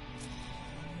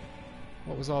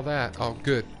 What was all that? Oh,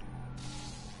 good.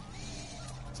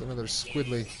 It's another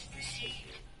squiddly.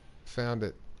 Found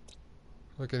it.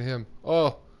 Look at him.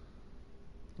 Oh!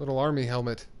 Little army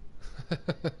helmet.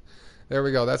 There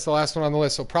we go. That's the last one on the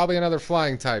list. So probably another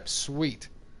flying type. Sweet.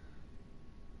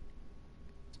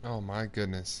 Oh my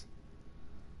goodness.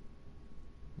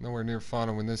 Nowhere near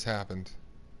fauna when this happened.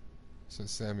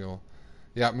 Says Samuel.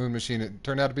 Yeah, Moon Machine. It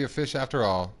turned out to be a fish after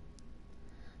all.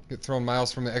 Get thrown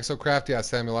miles from the exocraft? Yeah,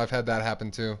 Samuel, I've had that happen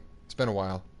too. It's been a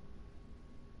while.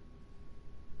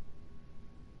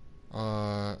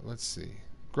 Let's see.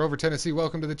 Grover, Tennessee,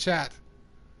 welcome to the chat.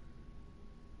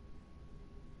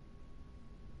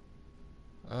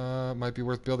 Might be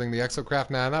worth building the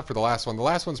exocraft. Nah, not for the last one. The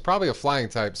last one's probably a flying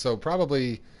type, so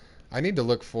probably I need to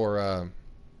look for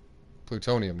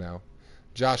plutonium now.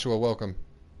 Joshua, welcome.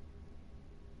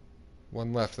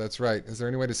 One left, that's right. Is there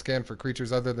any way to scan for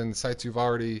creatures other than sites you've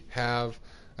already have,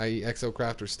 i.e.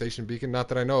 exocraft or station beacon? Not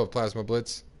that I know of, Plasma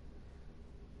Blitz.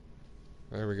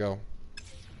 There we go.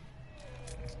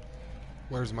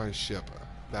 Where's my ship?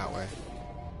 That way.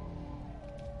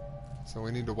 So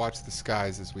we need to watch the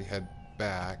skies as we head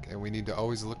back, and we need to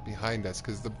always look behind us,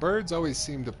 because the birds always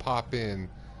seem to pop in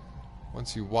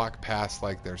once you walk past,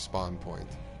 like, their spawn point.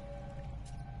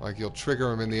 Like, you'll trigger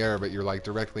them in the air, but you're, like,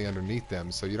 directly underneath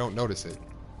them, so you don't notice it.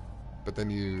 But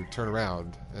then you turn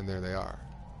around, and there they are.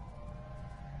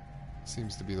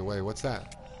 Seems to be the way. What's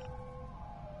that?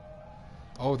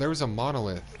 Oh, there was a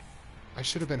monolith. I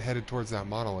should have been headed towards that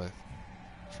monolith.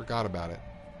 Forgot about it.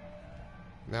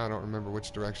 Now I don't remember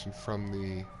which direction from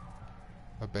the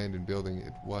abandoned building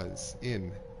it was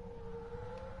in.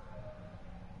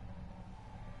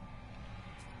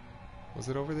 Was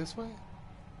it over this way?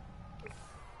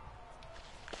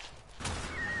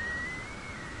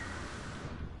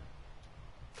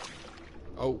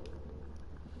 Oh.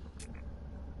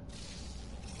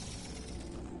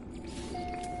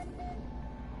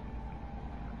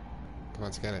 Come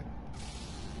on, scan it.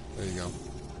 There you go.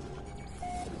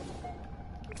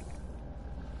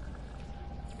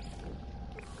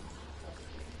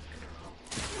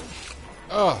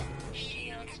 Oh!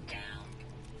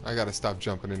 I gotta stop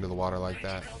jumping into the water like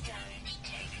that.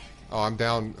 Oh, I'm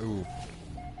down. Ooh.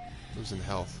 Losing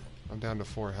health. I'm down to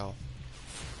 4 health.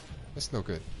 That's no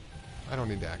good. I don't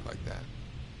need to act like that.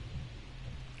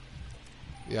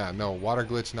 Yeah, no. Water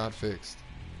glitch not fixed.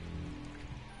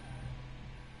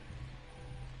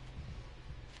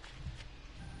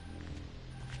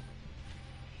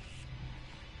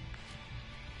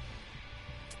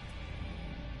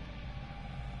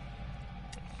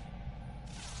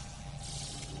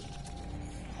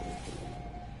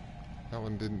 That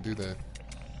one didn't do the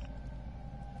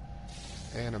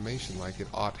animation like it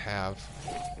ought to have.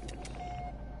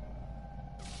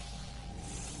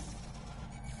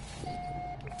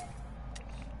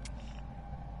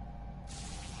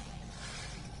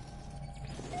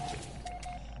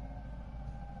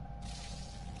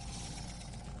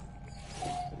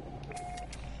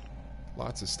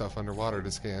 Lots of stuff underwater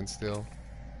to scan still.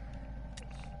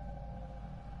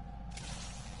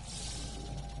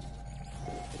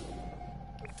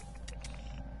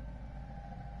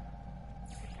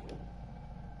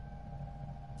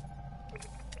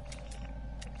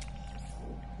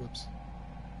 Whoops.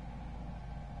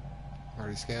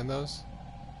 Already scanned those?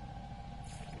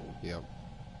 Yep.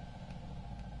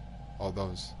 Oh,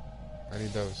 those. I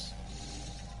need those.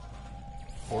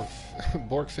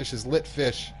 Borkfish is lit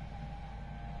fish.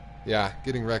 Yeah,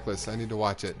 getting reckless. I need to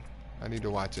watch it. I need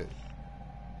to watch it.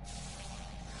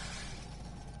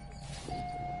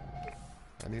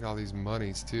 I need all these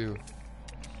monies, too.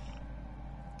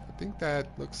 I think that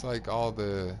looks like all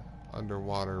the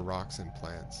underwater rocks and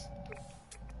plants.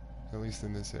 At least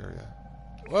in this area.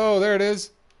 Whoa, there it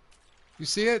is! You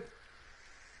see it?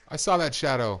 I saw that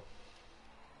shadow.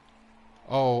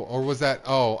 Oh, or was that...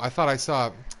 Oh, I thought I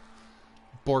saw...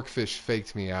 Borkfish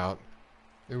faked me out.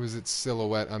 It was its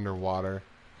silhouette underwater.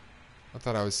 I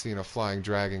thought I was seeing a flying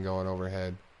dragon going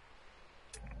overhead.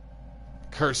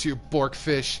 Curse you,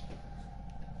 Borkfish!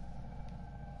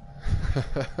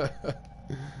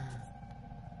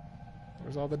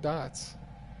 Where's all the dots?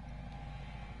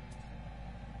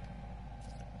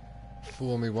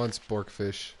 Fool me once,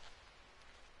 Borkfish.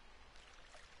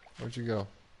 Where'd you go?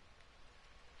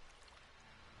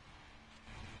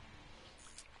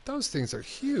 Those things are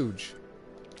huge.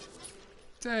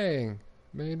 Dang.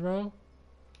 Main row?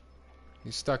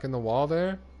 You stuck in the wall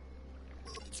there?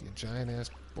 You giant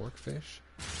ass Borkfish?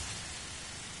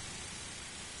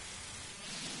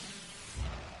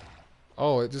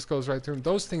 Oh, it just goes right through them.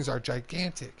 Those things are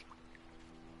gigantic.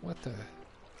 What the...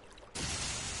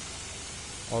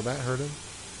 Oh, that hurt him.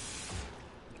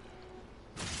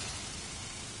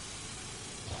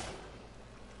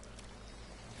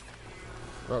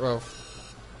 Uh-oh.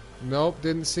 Nope,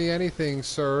 didn't see anything,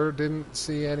 sir. Didn't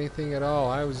see anything at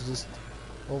all. I was just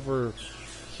over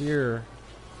here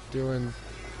doing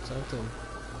something.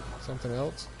 Something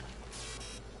else?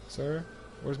 Sir?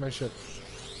 Where's my ship?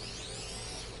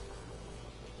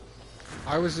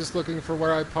 I was just looking for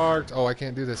where I parked. Oh, I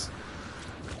can't do this.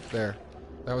 There.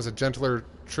 That was a gentler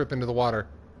trip into the water.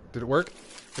 Did it work?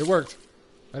 It worked.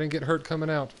 I didn't get hurt coming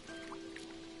out.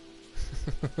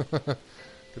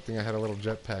 Good thing I had a little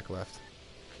jetpack left.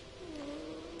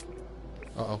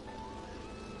 Uh-oh.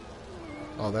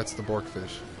 Oh, that's the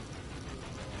Borkfish.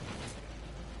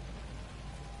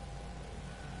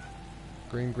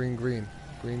 Green, green, green.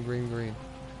 Green, green, green.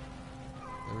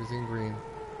 Everything green.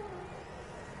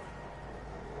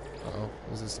 Uh-oh.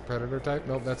 Is this the predator type?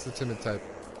 Nope, that's the timid type.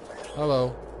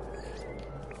 Hello.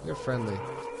 You're friendly.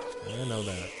 I know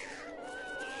that.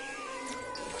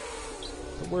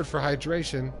 The word for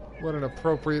hydration. What an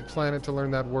appropriate planet to learn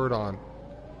that word on.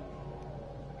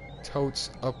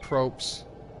 Totes apropes.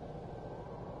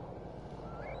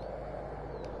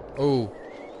 Oh.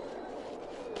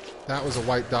 That was a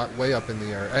white dot way up in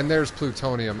the air. And there's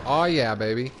plutonium. Oh yeah,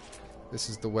 baby. This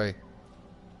is the way.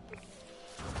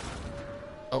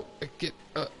 Oh, get...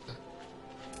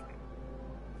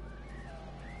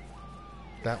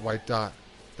 That white dot.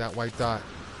 That white dot.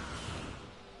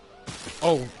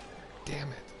 Oh, damn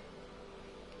it.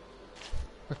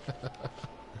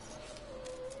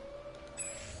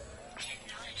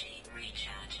 Technology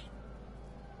recharge.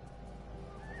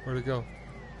 Where'd it go?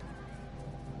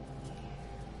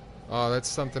 Oh, that's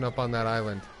something up on that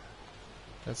island.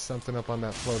 That's something up on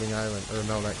that floating island. Or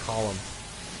no, that column.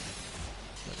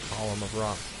 That column of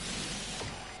rock.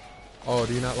 Oh,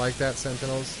 do you not like that,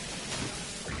 Sentinels?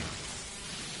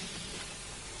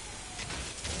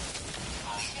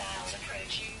 Hostiles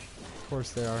approaching. Of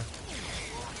course they are.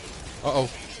 Uh-oh.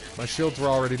 My shields were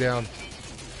already down.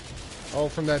 Oh,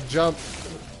 from that jump.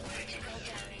 Critical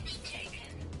damage taken.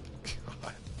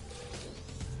 God.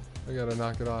 I gotta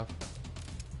knock it off.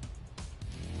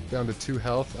 Down to 2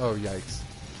 health. Oh, yikes.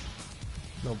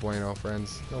 No bueno,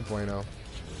 friends. No bueno.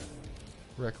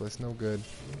 Reckless, no good.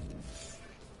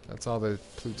 That's all the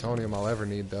plutonium I'll ever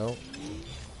need, though.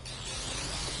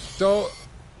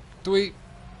 Tweet.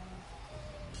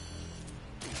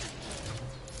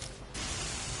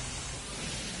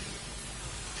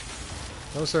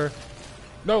 No, sir.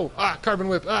 No! Ah! Carbon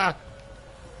whip! Ah!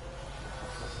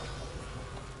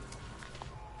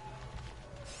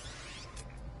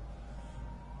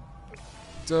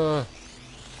 Duh.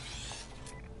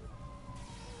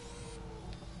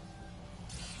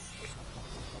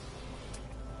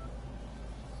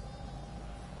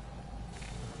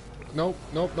 Nope,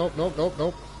 nope, nope, nope, nope,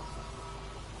 nope.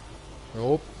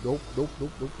 Nope, nope, nope,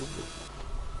 nope, nope, nope, nope.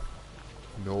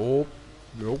 Nope,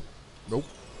 nope,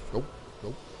 nope, nope, nope,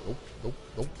 nope, nope, nope,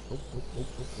 nope, nope, nope, nope,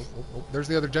 nope, nope. There's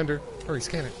the other gender. Hurry,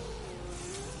 scan it.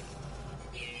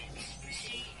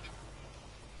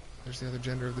 There's the other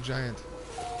gender of the giant.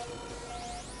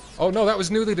 Oh no, that was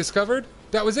newly discovered?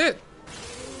 That was it!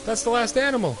 That's the last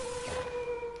animal!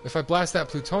 If I blast that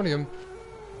plutonium,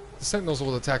 The sentinels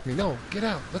will attack me. No, get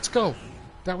out. Let's go.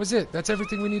 That was it. That's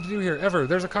everything we need to do here. Ever.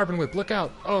 There's a carbon whip. Look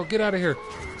out. Oh, get out of here.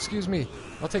 Excuse me.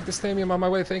 I'll take this Lemmium on my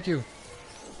way. Thank you.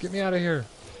 Get me out of here.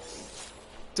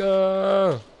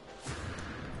 Duh.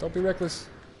 Don't be reckless.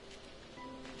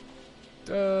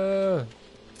 Duh.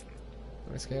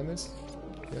 Can I scan this?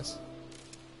 Yes.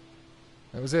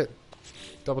 That was it.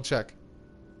 Double check.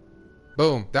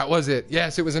 Boom. That was it.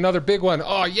 Yes, it was another big one.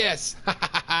 Oh, yes. Ha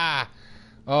ha ha.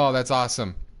 Oh, that's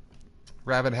awesome.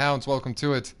 Rabid Hounds, welcome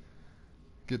to it.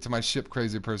 Get to my ship,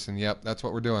 crazy person. Yep, that's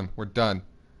what we're doing. We're done.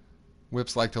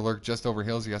 Whips like to lurk just over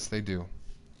hills. Yes, they do.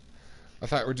 I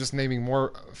thought we're just naming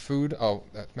more food. Oh,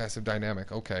 that massive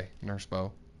dynamic. Okay, nurse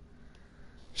bow.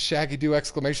 Shaggy do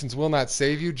exclamations will not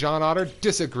save you. John Otter,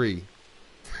 disagree.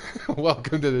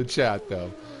 Welcome to the chat,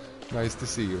 though. Nice to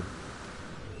see you.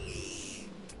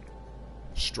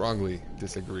 Strongly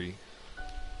disagree.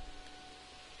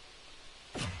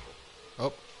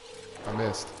 Oh, I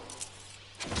missed.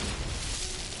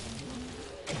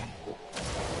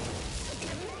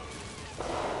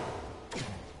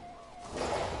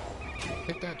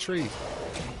 Hit that tree.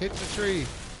 Hit the tree.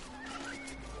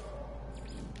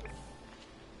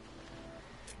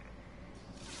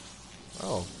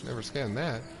 Oh, never scanned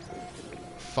that.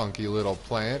 Funky little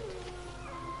plant.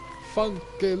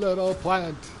 Funky little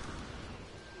plant.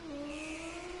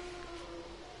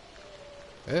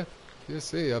 If you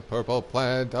see a purple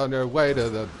plant on your way to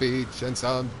the beach and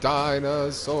some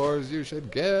dinosaurs, you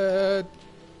should get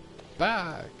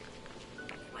back.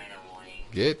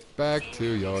 Get back to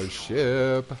your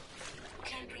ship.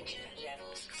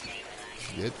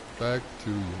 Get back to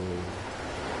your...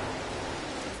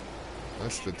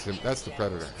 That's the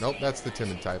predator. Nope, that's the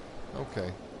timid type.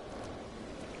 Okay.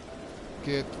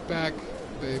 Get back,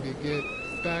 baby, get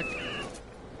back.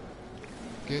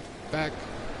 Get back,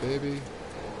 baby.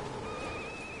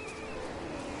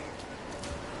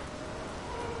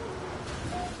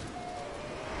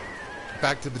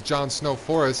 Back to the Jon Snow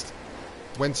Forest,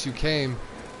 whence you came.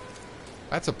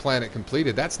 That's a planet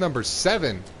completed. That's number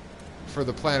 7 for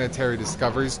the planetary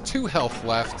discoveries. 2 health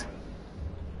left.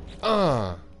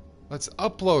 Let's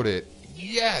upload it.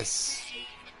 Yes!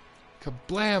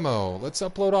 Kablamo! Let's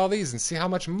upload all these and see how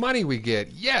much money we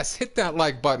get. Yes! Hit that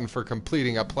like button for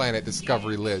completing a planet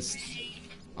discovery list.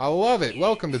 I love it.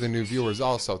 Welcome to the new viewers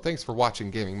also. Thanks for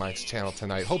watching Gaming Mike's channel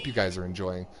tonight. Hope you guys are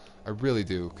enjoying. I really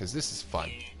do, because this is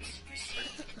fun.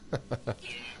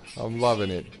 I'm loving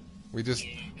it. We just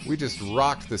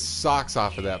rocked the socks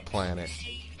off of that planet.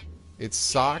 Its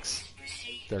socks,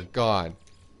 they're gone.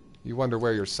 You wonder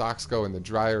where your socks go in the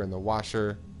dryer and the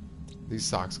washer. These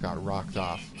socks got rocked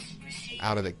off.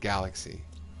 Out of the galaxy.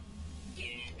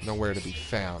 Nowhere to be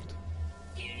found.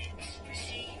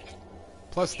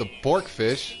 Plus the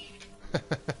borkfish.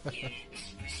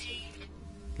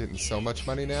 Getting so much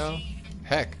money now.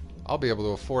 Heck, I'll be able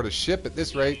to afford a ship at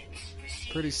this rate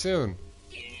pretty soon.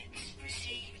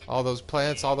 All those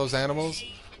plants, all those animals,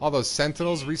 all those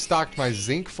sentinels restocked my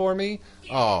zinc for me.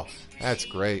 Oh, that's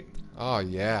great. Oh,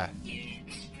 yeah.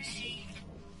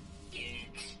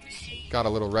 Got a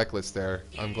little reckless there.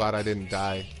 I'm glad I didn't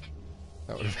die.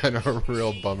 That would have been a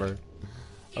real bummer.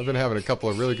 I've been having a couple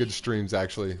of really good streams,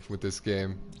 actually, with this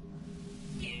game.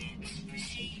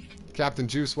 Captain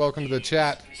Juice, welcome to the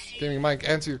chat. Gaming Mike,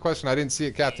 answer your question. I didn't see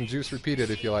it, Captain Juice. Repeat it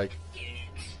if you like.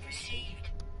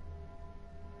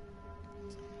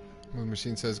 Moon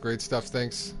Machine says, great stuff,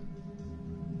 thanks.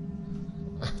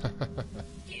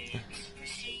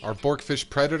 Are Borkfish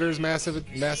predators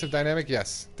massive dynamic?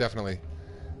 Yes, definitely.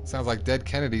 Sounds like dead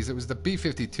Kennedys. It was the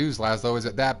B-52s, Laszlo. Is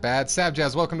it that bad?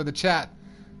 Sabjazz, welcome to the chat.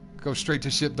 Go straight to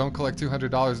ship. Don't collect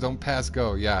 $200. Don't pass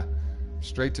go. Yeah,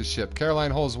 straight to ship. Caroline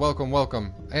Holes, welcome,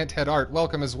 welcome. Anthead Art,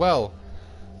 welcome as well.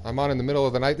 I'm on in the middle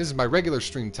of the night. This is my regular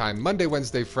stream time. Monday,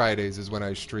 Wednesday, Fridays is when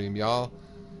I stream, y'all.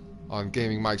 On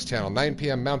Gaming Mike's channel. 9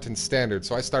 p.m. Mountain Standard.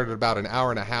 So I started about an hour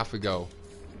and a half ago.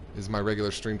 Is my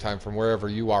regular stream time from wherever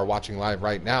you are watching live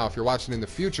right now. If you're watching in the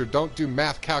future, don't do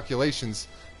math calculations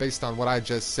based on what I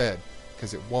just said,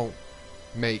 because it won't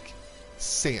make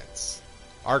sense.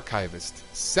 Archivist,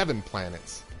 7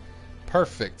 planets.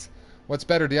 Perfect. What's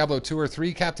better, Diablo 2 or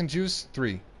 3, Captain Juice?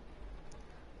 3.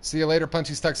 See you later,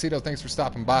 Punchy's Tuxedo. Thanks for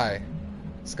stopping by.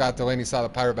 Scott Delaney saw the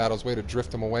pirate battles. Way to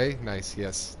drift them away. Nice,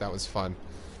 yes, that was fun.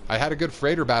 I had a good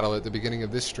freighter battle at the beginning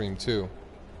of this stream, too.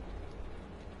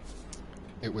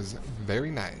 It was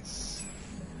very nice.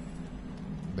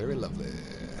 Very lovely.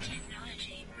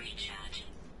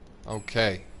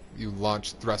 Okay, you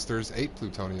launched thrusters, 8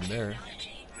 plutonium there.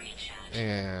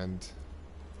 And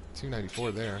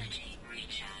 294 there.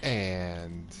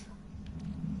 And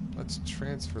let's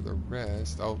transfer the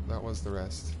rest. Oh, that was the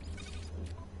rest.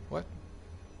 What?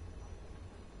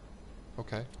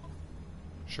 Okay.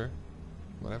 Sure.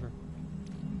 Whatever.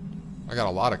 I got a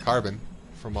lot of carbon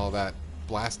from all that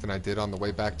blasting I did on the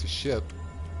way back to ship,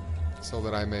 so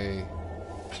that I may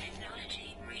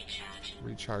Technology recharge.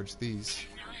 recharge these.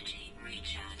 Technology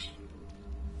recharge.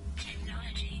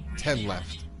 Technology recharge. 10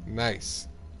 left. Nice.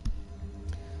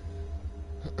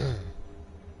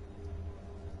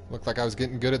 Looked like I was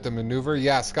getting good at the maneuver.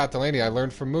 Yeah, Scott Delaney, I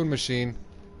learned from Moon Machine.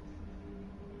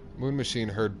 Moon Machine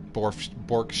heard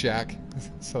Bork Shack,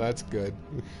 so that's good.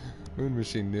 Moon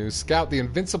Machine news. Scout the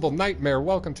Invincible Nightmare,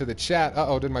 welcome to the chat.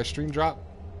 Uh-oh, did my stream drop?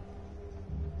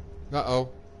 Uh-oh.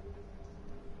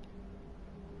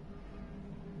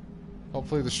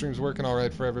 Hopefully the stream's working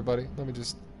alright for everybody. Let me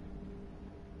just...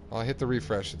 I'll hit the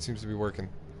refresh. It seems to be working.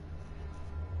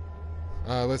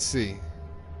 Let's see.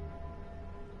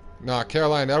 Nah,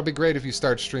 Caroline, that'll be great if you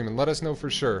start streaming. Let us know for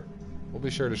sure. We'll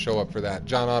be sure to show up for that.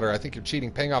 John Otter, I think you're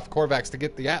cheating, paying off Korvax to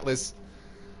get the Atlas.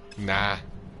 Nah.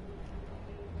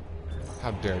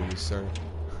 How dare you, sir?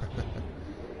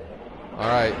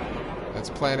 Alright. That's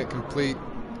planet complete.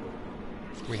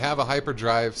 We have a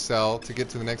hyperdrive cell to get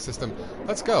to the next system.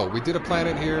 Let's go. We did a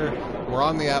planet here. We're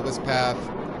on the Atlas path.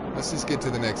 Let's just get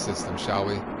to the next system, shall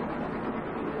we?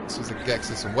 This was a Gek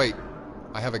system. Wait.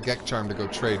 I have a Gek charm to go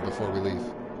trade before we leave.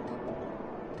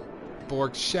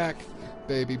 Bork Shack.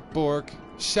 Baby Bork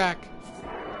Shack.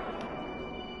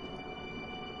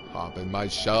 Hop in my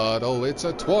shuttle. It's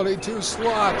a 22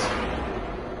 slot.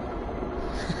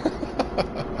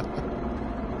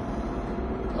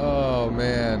 Oh,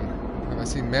 man. Have I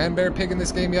seen Man Bear Pig in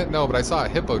this game yet? No, but I saw a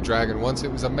Hippo Dragon once.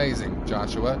 It was amazing,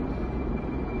 Joshua.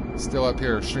 Still up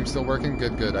here. Stream still working?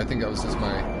 Good, good. I think that was just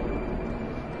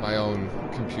my own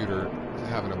computer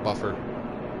having a buffer.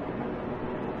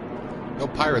 No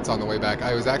pirates on the way back.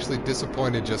 I was actually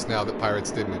disappointed just now that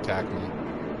pirates didn't attack me.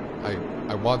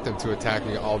 I want them to attack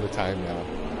me all the time now.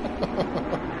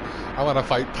 I want to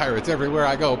fight pirates everywhere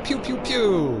I go. Pew, pew,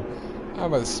 pew!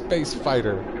 I'm a space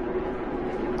fighter.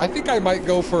 I think I might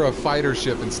go for a fighter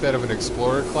ship instead of an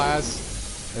explorer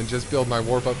class and just build my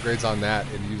warp upgrades on that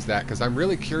and use that, because I'm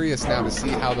really curious now to see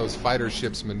how those fighter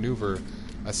ships maneuver,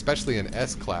 especially in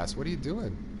S-class. What are you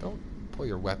doing? Don't pull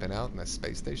your weapon out in a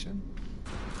space station.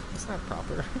 That's not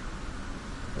proper.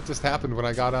 That just happened when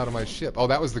I got out of my ship. Oh,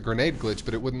 that was the grenade glitch,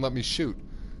 but it wouldn't let me shoot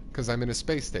because I'm in a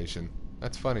space station.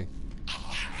 That's funny.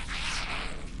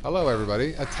 Hello,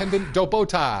 everybody. Attendant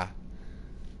Dobota.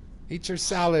 Eat your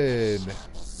salad.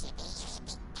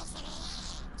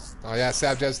 Oh, yeah,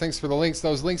 Sabjaz, thanks for the links.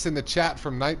 Those links in the chat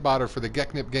from Nightbot are for the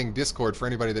Geknip Gang Discord, for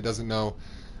anybody that doesn't know.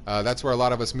 That's where a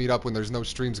lot of us meet up when there's no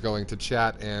streams going to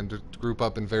chat and group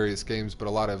up in various games, but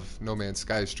a lot of No Man's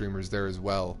Sky streamers there as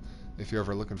well, if you're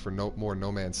ever looking for more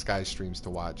No Man's Sky streams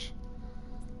to watch.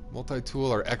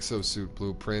 Multi-tool or exosuit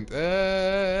blueprint?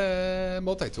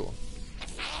 Multi-tool.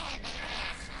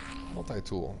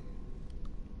 Multi-tool.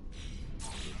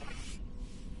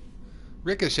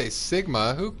 Ricochet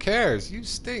Sigma? Who cares? You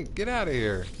stink. Get out of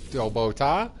here,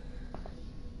 Dobota.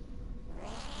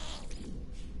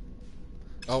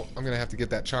 Oh, I'm going to have to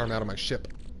get that charm out of my ship.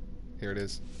 Here it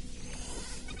is.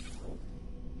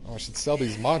 Oh, I should sell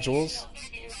these modules.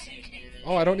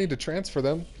 Oh, I don't need to transfer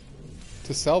them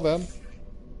to sell them.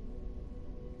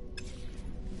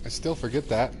 I still forget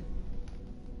that.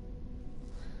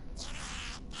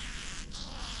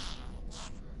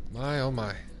 My, oh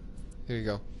my. Here you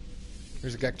go.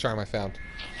 Here's a Gek charm I found.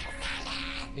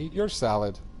 Eat your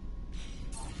salad.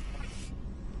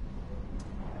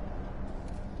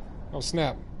 Oh,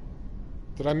 snap.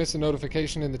 Did I miss a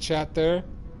notification in the chat there?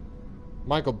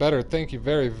 Michael Better, thank you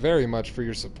very, very much for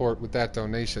your support with that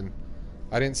donation.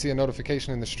 I didn't see a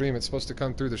notification in the stream. It's supposed to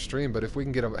come through the stream, but if we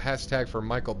can get a hashtag for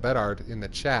Michael Bedard in the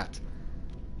chat,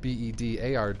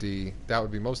 B-E-D-A-R-D, that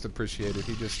would be most appreciated.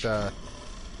 He just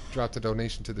dropped a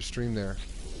donation to the stream there.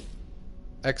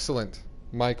 Excellent.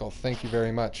 Michael, thank you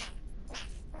very much.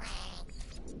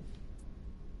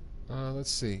 Let's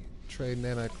see. Trade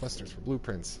nanite clusters for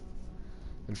blueprints.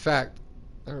 In fact,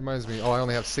 that reminds me, oh, I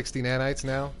only have 60 nanites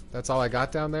now? That's all I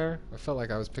got down there? I felt like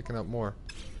I was picking up more.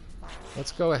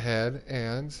 Let's go ahead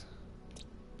and...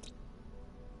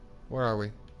 Where are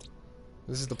we?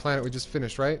 This is the planet we just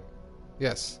finished, right?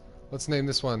 Yes. Let's name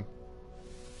this one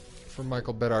for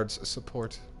Michael Bedard's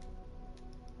support.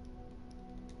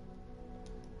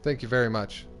 Thank you very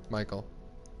much, Michael.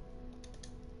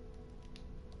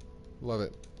 Love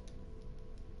it.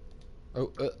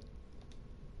 Oh,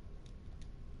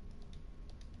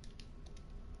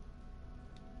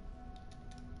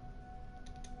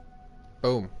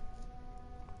 Boom.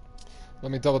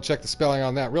 Let me double check the spelling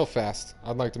on that real fast.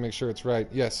 I'd like to make sure it's right.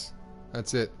 Yes,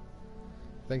 that's it.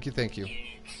 Thank you, thank you.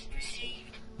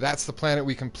 That's the planet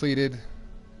we completed,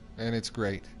 and it's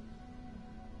great.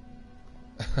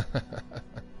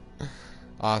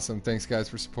 Awesome. Thanks, guys,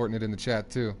 for supporting it in the chat,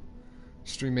 too.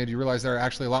 Stream made you realize there are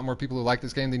actually a lot more people who like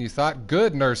this game than you thought.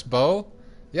 Good, Nurse Bo.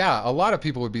 Yeah, a lot of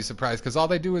people would be surprised, because all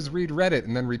they do is read Reddit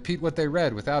and then repeat what they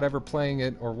read without ever playing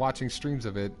it or watching streams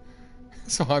of it.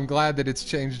 So I'm glad that it's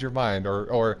changed your mind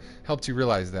or helped you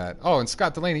realize that. Oh, and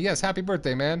Scott Delaney, yes, happy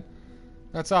birthday, man.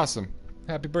 That's awesome.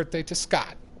 Happy birthday to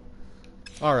Scott.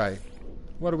 All right.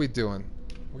 What are we doing?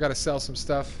 We got to sell some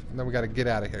stuff, and then we got to get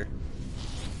out of here.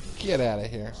 Get out of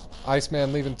here.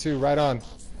 Iceman leaving too. Right on.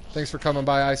 Thanks for coming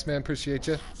by, Iceman. Appreciate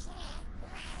you.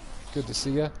 Good to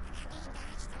see you.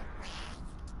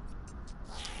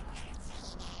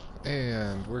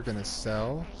 And we're going to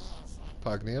sell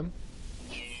Pugnium.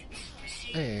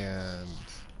 And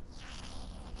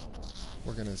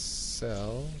we're going to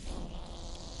sell...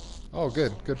 Oh,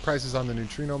 good. Good prices on the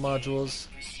neutrino modules.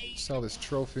 Sell this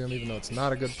Trophium, even though it's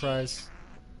not a good price.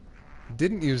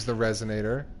 Didn't use the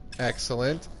resonator.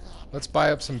 Excellent. Let's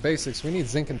buy up some basics. We need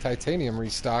zinc and titanium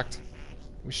restocked.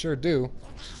 We sure do.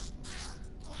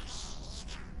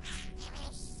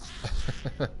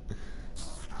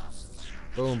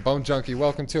 Boom, Bone Junkie,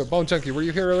 welcome to it. Bone Junkie, were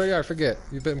you here earlier? I forget.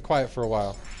 You've been quiet for a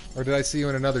while. Or did I see you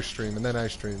in another stream and then I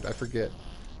streamed? I forget.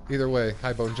 Either way,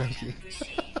 hi Bone Junkie.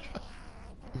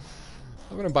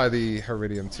 I'm gonna buy the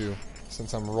Viridium too,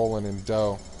 since I'm rolling in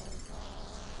dough.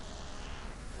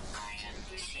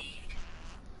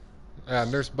 Yeah,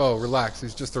 Nurse Bo, relax.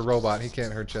 He's just a robot. He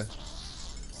can't hurt you.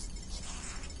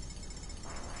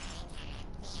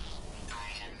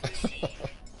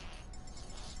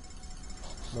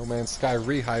 No Man's Sky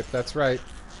rehype. That's right.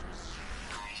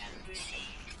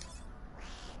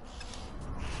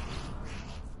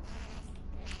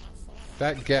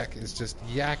 That Gek is just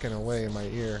yakking away in my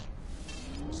ear.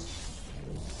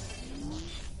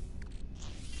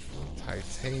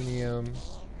 Titanium.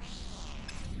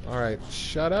 Alright,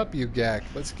 shut up, you Gek.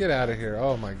 Let's get out of here.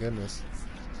 Oh my goodness.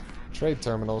 Trade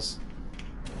terminals.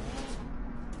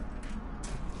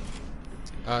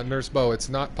 Nurse Bo, it's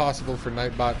not possible for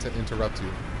Nightbot to interrupt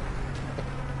you.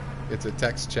 It's a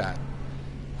text chat.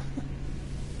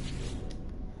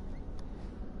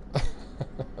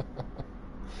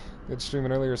 Good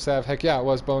streaming earlier, Sav. Heck yeah, it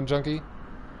was, Bone Junkie.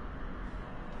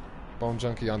 Bone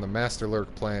Junkie on the Master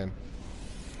Lurk plan.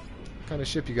 What kind of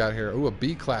ship you got here? Ooh, a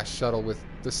B-class shuttle with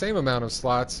the same amount of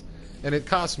slots, and it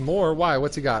costs more. Why?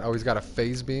 What's he got? Oh, he's got a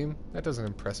phase beam? That doesn't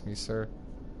impress me, sir.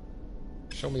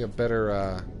 Show me a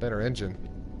better, better engine.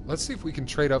 Let's see if we can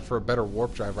trade up for a better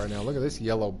warp drive right now. Look at this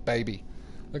yellow baby.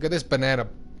 Look at this banana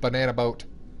boat.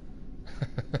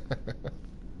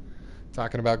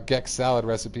 Talking about Gek salad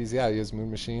recipes. Yeah, he is Moon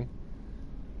Machine.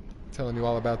 Telling you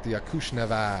all about the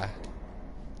Iecungamquka.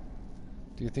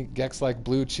 Do you think Geks like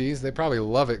blue cheese? They probably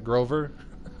love it, Grover.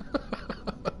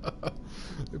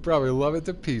 They probably love it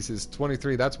to pieces.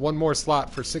 23. That's one more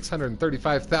slot for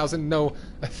 635,000. No,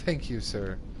 thank you,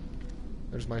 sir.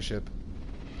 There's my ship.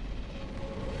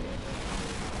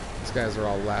 These guys are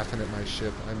all laughing at my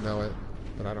ship. I know it,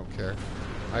 but I don't care.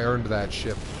 I earned that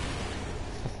ship.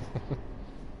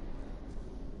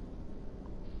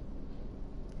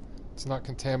 It's not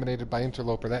contaminated by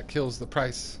interloper. That kills the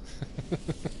price.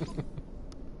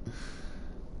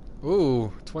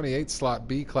 Ooh, 28 slot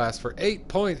B class for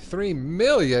 8.3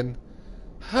 million.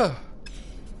 Huh.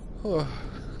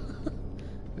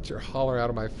 Get your holler out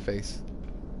of my face.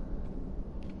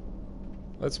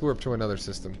 Let's warp to another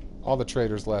system. All the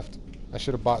traders left. I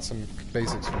should have bought some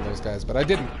basics from those guys, but I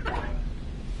didn't.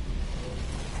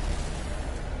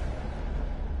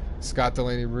 Scott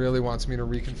Delaney really wants me to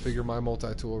reconfigure my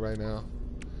multi-tool right now.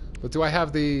 But do I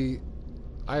have the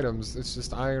items? It's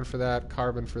just iron for that,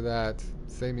 carbon for that,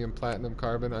 thamium, platinum,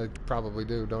 carbon. I probably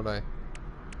do, don't I?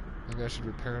 Maybe I should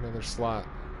repair another slot.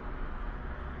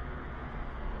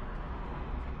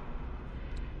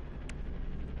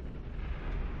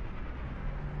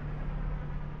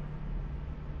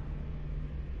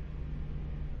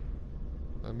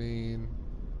 I mean,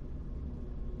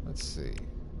 let's see.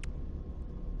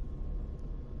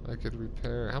 I could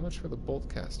repair... How much for the bolt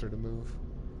caster to move?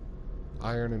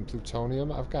 Iron and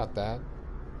plutonium? I've got that.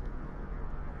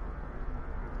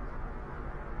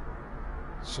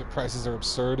 Ship prices are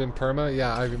absurd in Perma?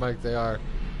 Yeah, Ivy Mike, they are.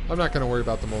 I'm not going to worry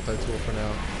about the multi-tool for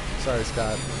now. Sorry,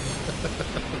 Scott.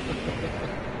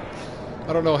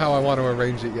 I don't know how I want to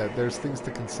arrange it yet. There's things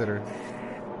to consider.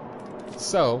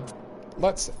 So,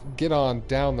 let's get on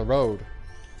down the road.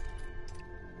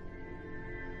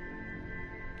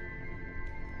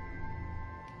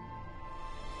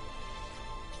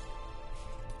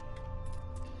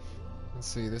 Let's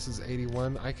see, this is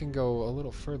 81. I can go a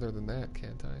little further than that,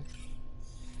 can't I?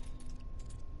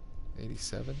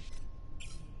 87.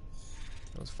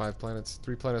 That was 5 planets,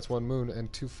 3 planets, 1 moon,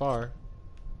 and too far.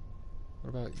 What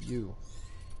about you?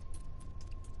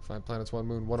 5 planets, 1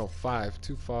 moon, 105,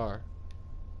 too far.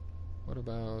 What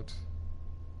about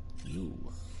you?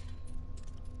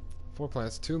 4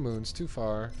 planets, 2 moons, too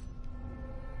far.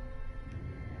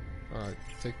 Alright,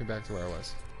 take me back to where I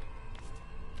was.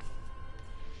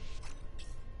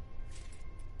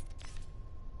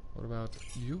 What about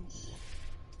you?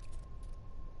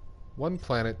 1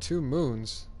 planet, 2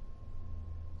 moons.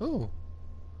 Oh,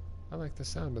 I like the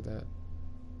sound of that.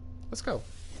 Let's go.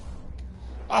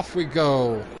 Off we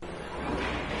go.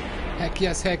 Heck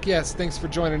yes, heck yes. Thanks for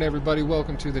joining, everybody.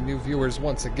 Welcome to the new viewers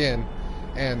once again.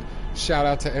 And shout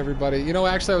out to everybody. You know,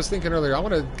 actually, I was thinking earlier, I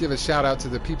want to give a shout out to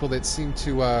the people that seem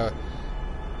to,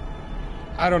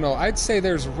 I don't know, I'd say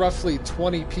there's roughly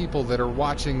 20 people that are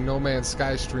watching No Man's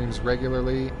Sky streams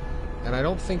regularly. And I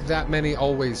don't think that many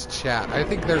always chat. I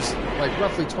think there's like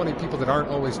roughly 20 people that aren't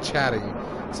always chatting.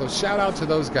 So shout out to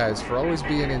those guys for always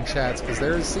being in chats, because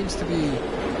there seems to be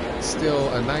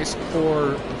still a nice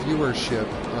core viewership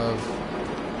of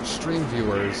stream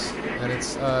viewers, and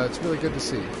it's really good to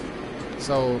see.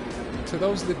 So to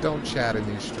those that don't chat in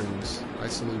these streams, I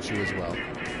salute you as well.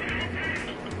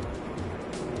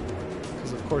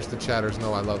 Because of course the chatters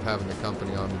know I love having the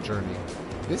company on the journey.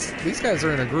 These guys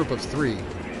are in a group of 3.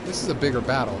 This is a bigger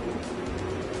battle.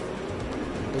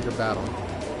 Bigger battle.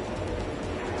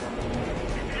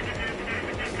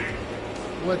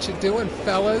 What you doing,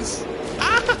 fellas?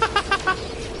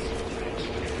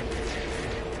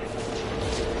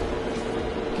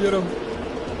 Get him.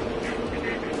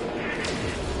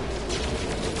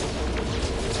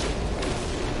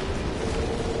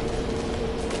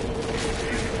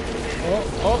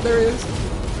 Oh, there he is.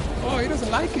 Oh, he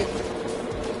doesn't like it.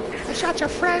 I shot your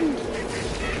friend.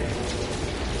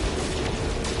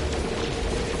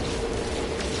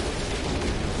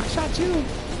 Shot you.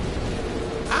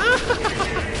 Ah!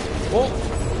 Oh,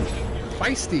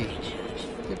 feisty.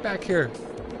 Get back here.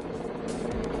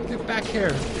 Get back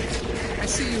here. I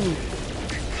see you.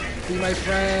 Be my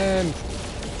friend.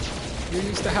 You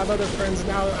used to have other friends,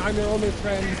 now I'm your only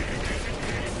friend.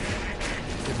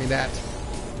 Give me that.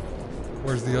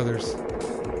 Where's the others?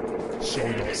 Show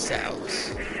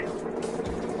yourselves.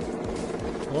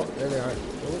 Oh, there they are.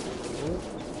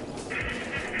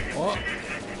 Oh.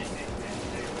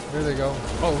 There they go.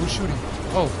 Oh, who's shooting?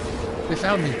 Oh, they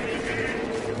found me.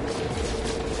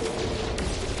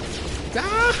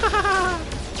 Ah!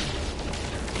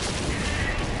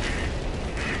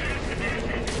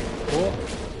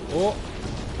 Oh,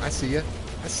 I see ya.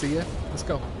 I see ya. Let's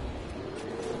go.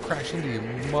 Crash into you,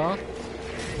 ma.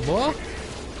 Ma?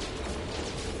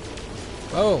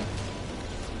 Oh.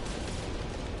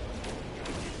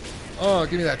 Oh,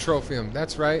 give me that trophium.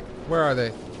 That's right. Where are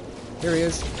they? Here he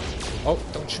is. Oh,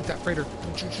 don't shoot that freighter.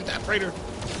 Don't shoot that freighter.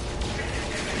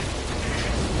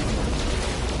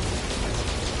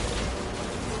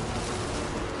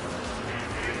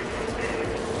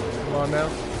 Come on now.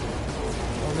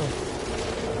 Oh no.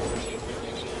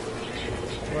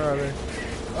 Where are they?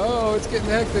 Oh, it's getting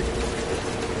hectic.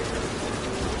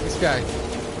 This guy.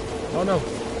 Oh no.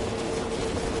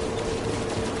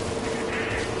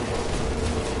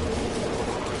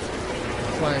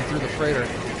 Flying through the freighter.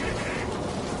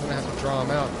 Have to draw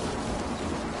him out.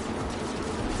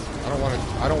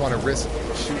 I don't want to risk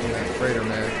shooting that freighter,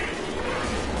 man.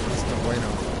 That's no bueno.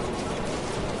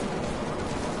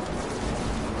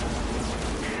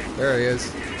 There he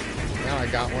is. Now I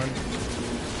got one.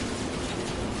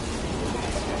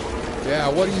 Yeah,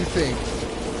 what do you think?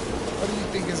 What do you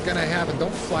think is gonna happen?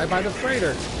 Don't fly by the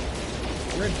freighter.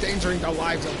 You're endangering the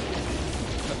lives of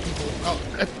the people. Oh,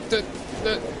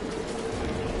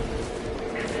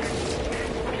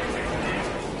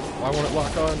 why won't it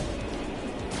lock on?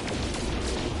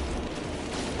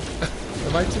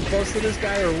 Am I too close to this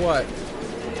guy or what?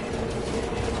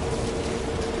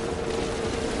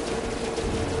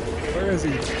 Where is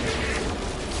he?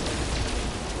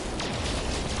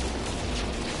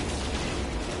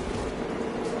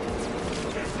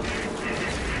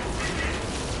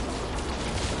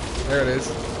 There it is.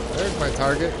 There's my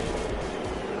target.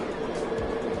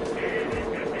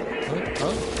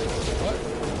 Huh?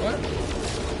 What?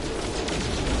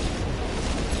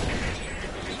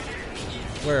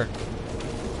 Where?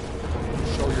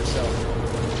 Show yourself.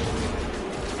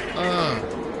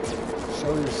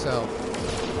 Show yourself.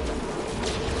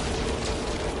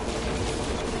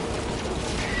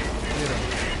 Get him.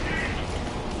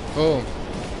 Boom.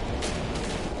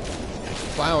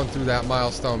 plowing through that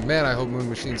milestone. Man, I hope Moon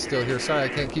Machine's still here. Sorry I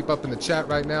can't keep up in the chat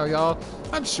right now, y'all.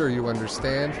 I'm sure you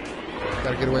understand.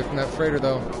 Gotta get away from that freighter,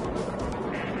 though.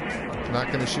 Not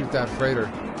gonna shoot that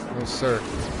freighter. No, sir.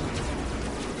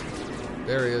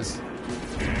 There he is.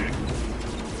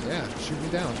 Yeah, shoot me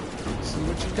down. See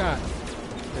what you got.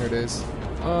 There it is.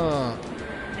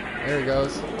 There he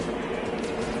goes.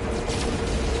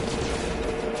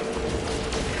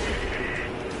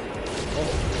 Oh,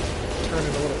 turning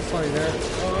a little funny there.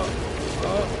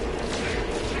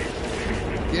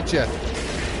 Get ya.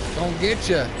 Don't get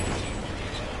ya.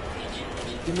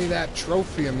 Give me that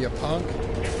trophium, you punk.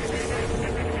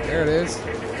 There it is.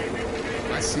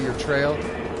 I see your trail.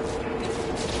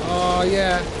 Oh,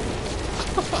 yeah.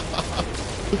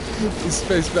 These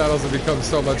space battles have become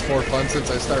so much more fun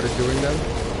since I started doing them.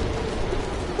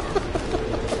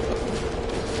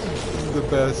 This is the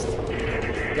best.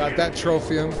 Got that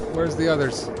trophium. Where's the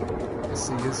others? I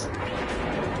see his.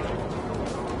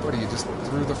 What are you, just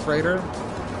through the freighter?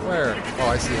 Where? Oh,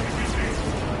 I see him.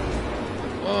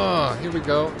 Oh, here we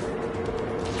go.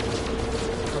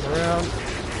 Come around.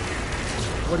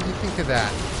 What do you think of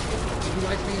that? Do you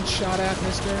like being shot at,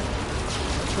 mister?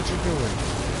 That's what you're doing.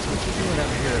 That's what you're doing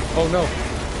out here. Oh, no.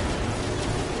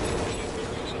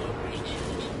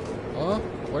 Oh,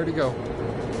 where'd he go?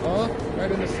 Oh,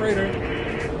 right in the freighter.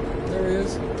 There he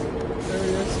is. There he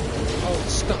is. Oh,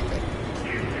 stop it.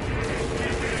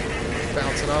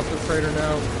 Bouncing off the freighter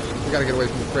now. We gotta get away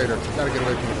from the freighter. Gotta get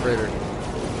away from the freighter.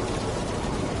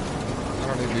 I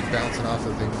don't need to be bouncing off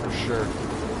the thing for sure.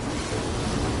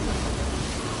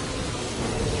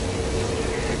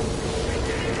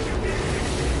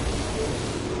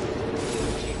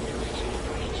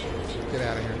 Get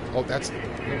out of here. Oh, that's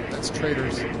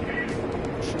traitors.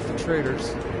 Shoot the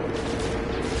traitors.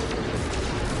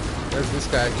 There's this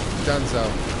guy. Dunzo.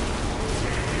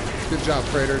 Good job,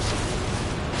 freighters.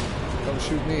 Don't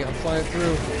shoot me. I'm flying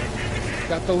through.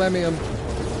 Got the Lemmium.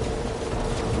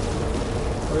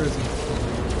 Where is he?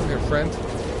 Come here, friend.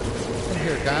 Come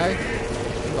here, guy.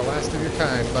 You're the last of your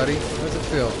kind, buddy. How does it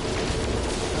feel?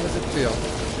 How does it feel?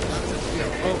 How does it feel?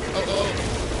 Oh. How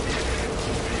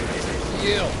does it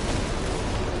feel?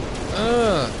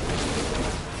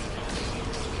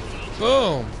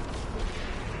 Boom.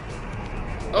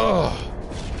 Oh.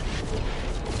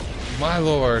 My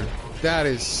lord. That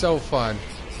is so fun.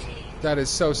 That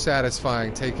is so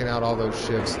satisfying, taking out all those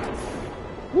ships.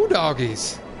 Woo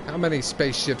doggies. How many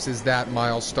spaceships is that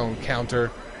milestone counter?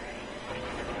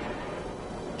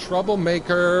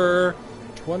 Troublemaker.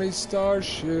 20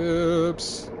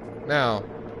 starships. Now,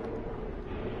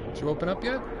 did you open up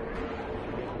yet?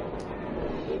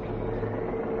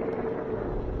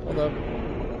 Hold up.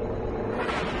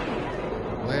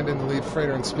 Land in the lead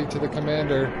freighter and speak to the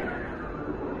commander.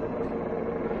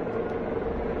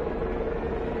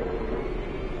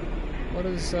 What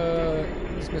is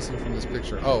missing from this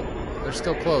picture? Oh, they're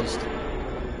still closed.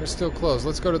 They're still closed.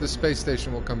 Let's go to the space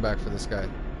station. We'll come back for this guy.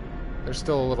 They're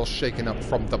still a little shaken up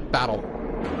from the battle.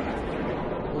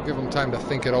 We'll give them time to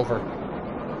think it over.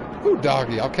 Ooh,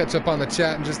 doggy. I'll catch up on the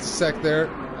chat in just a sec there.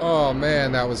 Oh,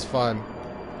 man, that was fun.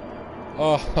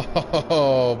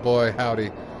 Oh, boy,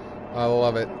 howdy. I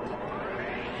love it.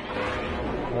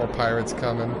 More pirates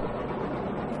coming.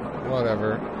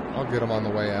 Whatever. I'll get them on the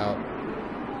way out.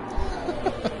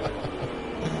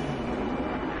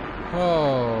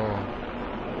 Oh.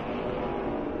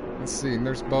 Let's see.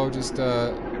 Nurse Bo just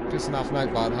an off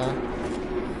Nightbot, huh?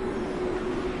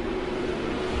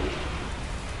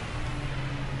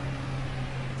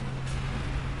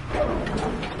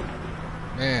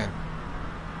 Man.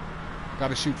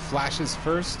 Gotta shoot flashes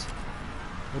first?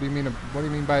 What do you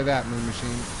mean by that, Moon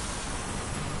Machine?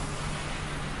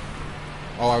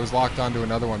 Oh, I was locked onto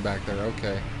another one back there.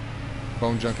 Okay.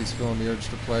 Bone Junkie's feeling the urge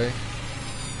to play.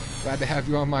 Glad to have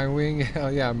you on my wing.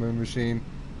 Hell yeah, Moon Machine.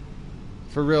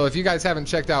 For real, if you guys haven't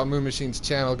checked out Moon Machine's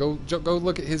channel, go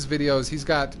look at his videos. He's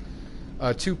got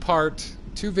two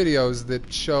videos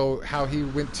that show how he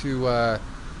went to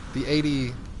the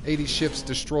 80 ships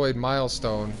destroyed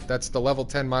milestone. That's the level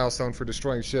 10 milestone for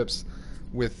destroying ships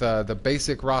with the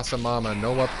basic Rasa Mama,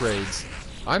 no upgrades.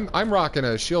 I'm rocking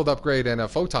a shield upgrade and a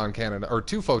photon cannon, or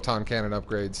 2 photon cannon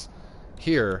upgrades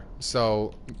here.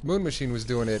 So Moon Machine was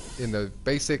doing it in the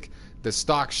basic, the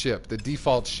stock ship, the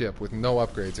default ship with no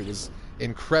upgrades. It was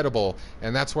incredible,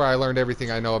 and that's where I learned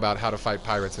everything I know about how to fight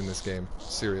pirates in this game.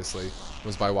 Seriously,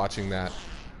 was by watching that.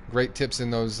 Great tips in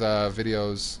those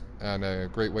videos, and a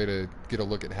great way to get a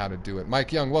look at how to do it.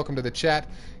 Mike Young, welcome to the chat.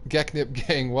 Geknip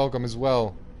Gang, welcome as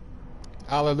well.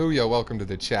 Hallelujah, welcome to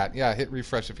the chat. Yeah, hit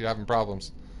refresh if you're having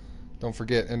problems. Don't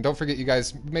forget. And don't forget, you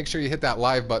guys, make sure you hit that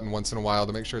live button once in a while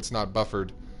to make sure it's not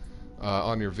buffered.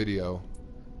 on your video.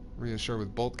 Reassure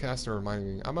with Boltcaster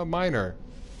reminding me. I'm a miner.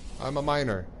 I'm a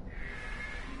miner.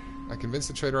 I convinced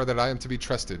the trader that I am to be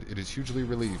trusted. It is hugely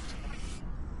relieved.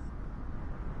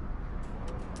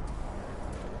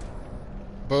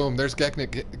 Boom, there's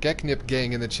Geknip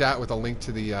Gang in the chat with a link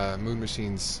to the Moon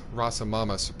Machine's Rasa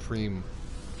Mama Supreme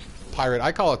Pirate.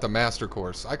 I call it the Master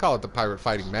Course. I call it the Pirate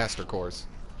Fighting Master Course.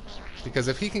 Because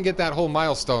if he can get that whole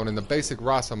milestone in the basic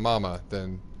Rasa Mama,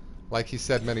 then, like he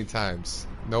said many times,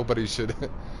 nobody should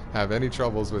have any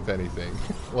troubles with anything.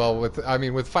 Well,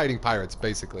 with fighting pirates,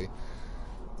 basically.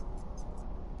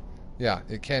 Yeah,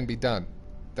 it can be done.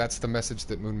 That's the message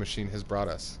that Moon Machine has brought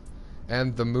us.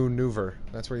 And the Moon Maneuver.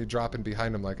 That's where you drop in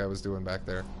behind him like I was doing back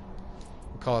there.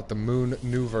 We call it the Moon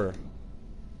Maneuver.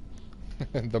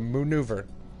 The Maneuver.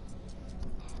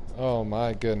 Oh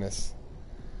my goodness.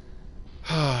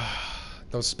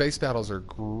 Those space battles are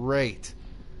great.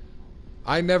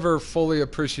 I never fully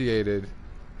appreciated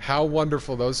how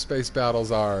wonderful those space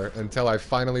battles are until I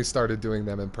finally started doing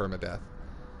them in Permadeath.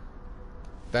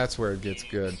 That's where it gets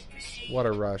good. What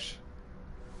a rush.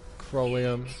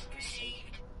 Rubeum.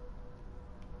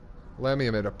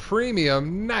 Lemmium at a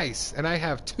premium. Nice. And I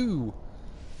have 2.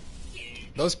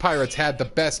 Those pirates had the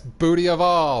best booty of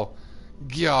all.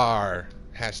 Gyar.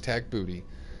 Hashtag booty.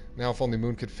 Now if only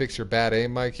Moon could fix your bad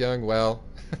aim, Mike Young. Well,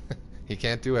 he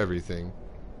can't do everything.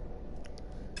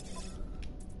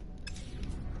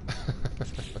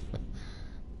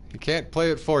 He can't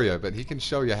play it for you, but he can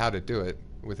show you how to do it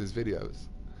with his videos.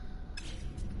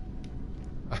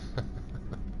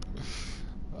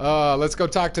 Let's go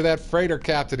talk to that freighter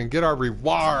captain and get our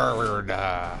reward.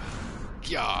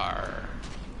 Gyar.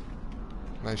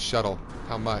 Nice shuttle.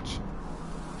 How much?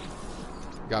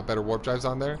 You got better warp drives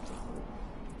on there?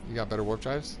 You got better warp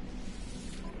drives?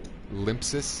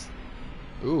 Limpsis.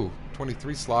 Ooh,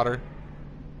 23 slaughter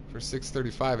for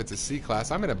 635. It's a C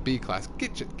class. I'm in a B class.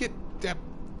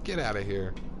 Get out of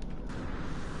here.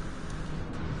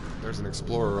 There's an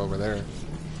explorer over there.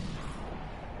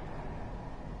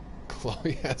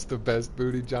 Chloe has the best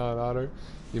booty, John Otter.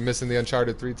 You missing the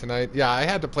Uncharted 3 tonight? Yeah, I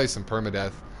had to play some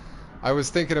Permadeath. I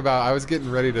was getting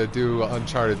ready to do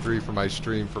Uncharted 3 for my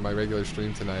stream, for my regular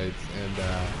stream tonight, and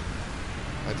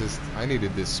I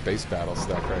needed this space battle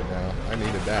stuff right now. I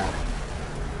needed that.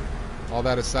 All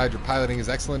that aside, your piloting is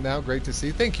excellent now. Great to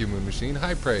see. Thank you, Moon Machine.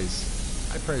 High praise.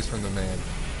 High praise from the man.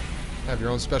 Have your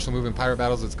own special move in pirate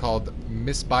battles. It's called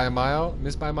Miss by a Mile.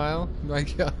 Miss by a Mile?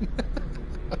 Like, yeah.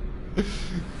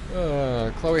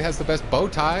 Chloe has the best bow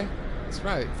tie. That's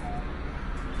right.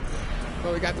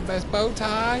 Chloe got the best bow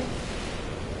tie.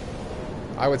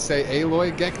 I would say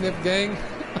Aloy Geknip Gang.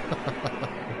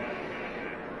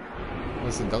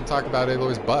 Listen, don't talk about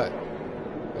Aloy's butt.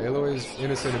 Aloy is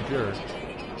innocent and pure.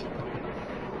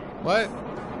 What?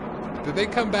 Did they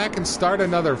come back and start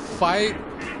another fight?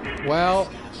 Well...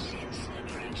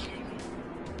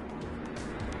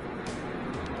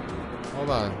 Hold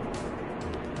on.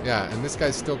 Yeah, and this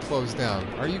guy's still closed down.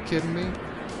 Are you kidding me?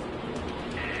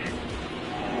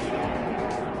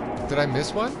 Did I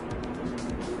miss one?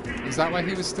 Is that why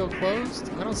he was still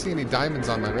closed? I don't see any diamonds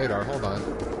on my radar. Hold on.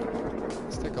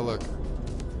 Let's take a look.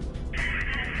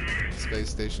 Space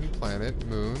station, planet,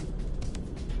 moon.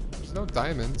 There's no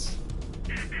diamonds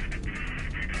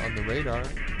on the radar.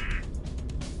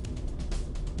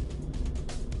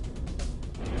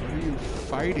 What are you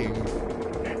fighting?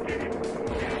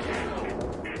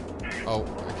 Oh,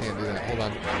 I can't do that. Hold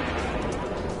on.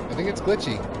 I think it's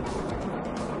glitchy.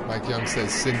 Mike Young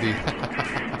says Cindy.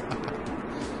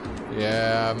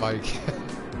 Yeah, Mike.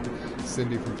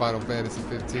 Cindy from Final Fantasy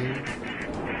 15.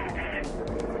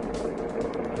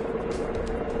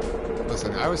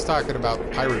 Listen, I was talking about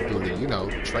pirate booty. You know,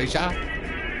 Treasure.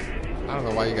 I don't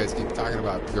know why you guys keep talking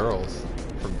about girls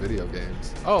from video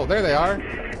games. Oh, there they are.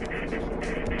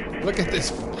 Look at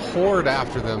this horde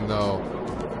after them, though.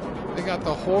 They got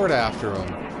the horde after them.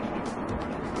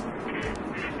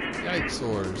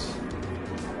 Yikes-ors.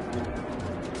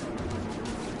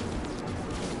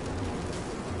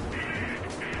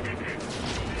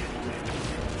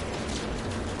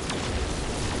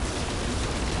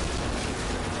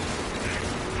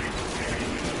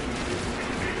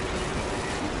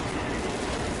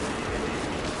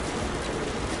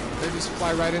 They just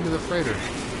fly right into the freighter.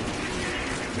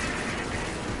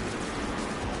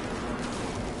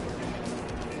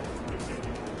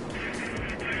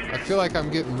 I feel like I'm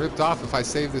getting ripped off. If I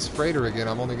save this freighter again,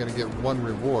 I'm only going to get one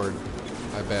reward,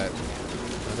 I bet.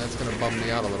 And that's going to bum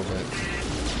me out a little bit.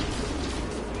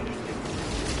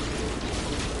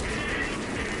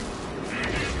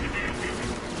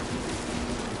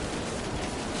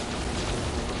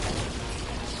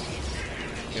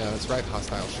 Yeah, that's right.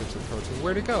 Hostile ships approaching.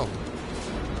 Where'd it go?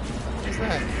 What's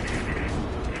that?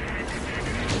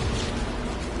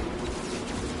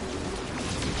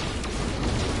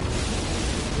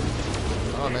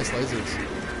 Oh, nice lasers.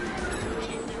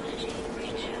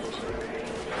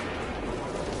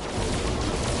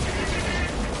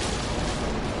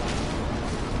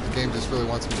 The game just really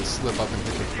wants me to slip up and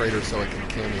hit the freighter so it can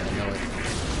kill me. I know it.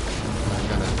 I'm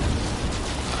gonna.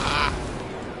 Ah!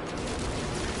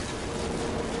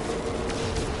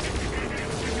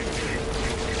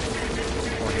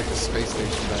 Oh, I hit the space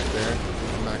station back there.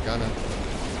 I'm not gonna.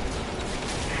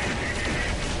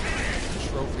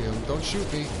 Rubeum, don't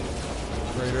shoot me.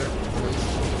 Freighter, please.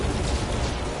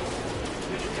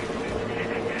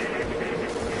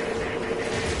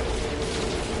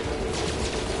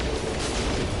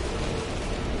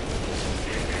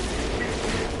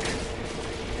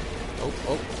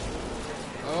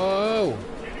 Oh!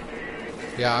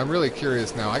 Yeah, I'm really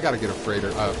curious now. I gotta get a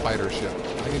fighter ship.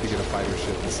 I need to get a fighter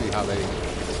ship and see how they...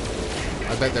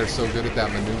 I bet they're so good at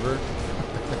that maneuver.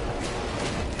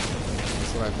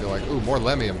 That's what I feel like. Ooh, more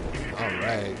Lemmium.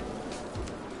 Alright.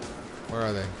 Where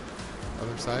are they?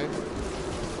 Other side?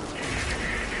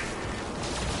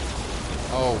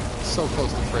 Oh, so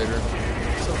close to freighter.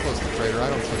 So close to freighter. I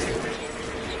don't trust it. I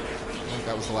think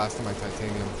that was the last of my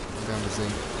titanium. I'm down to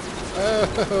zinc.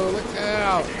 Oh, look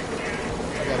out!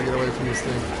 I gotta get away from this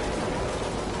thing.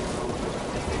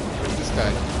 Where's this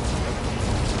guy?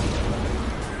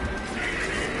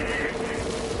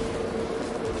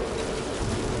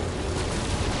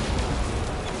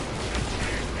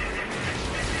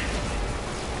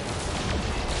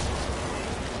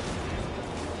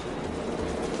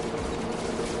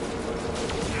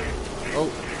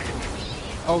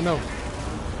 Oh no.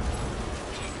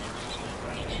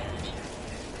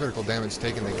 Critical damage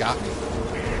taken, they got me.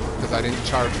 Because I didn't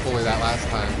charge fully that last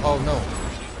time. Oh no.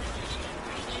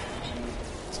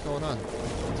 What's going on?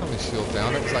 Tell me shield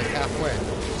down, it was like halfway.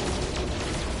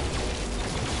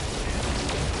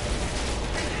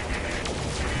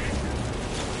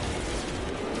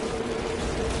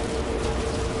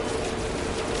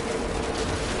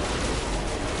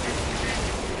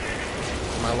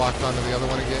 Am I locked onto the other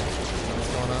one again? What's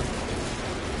going on?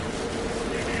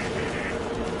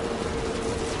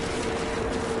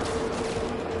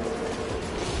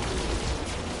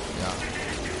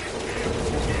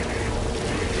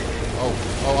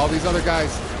 Oh, all these other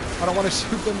guys. I don't want to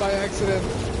shoot them by accident.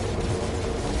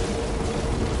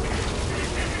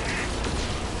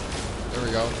 There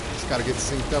we go. Just got to get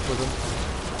synced up with him.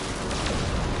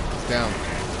 He's down.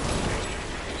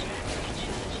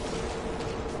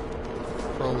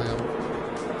 Petroleum.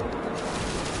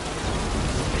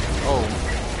 Oh.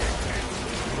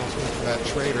 Almost went for that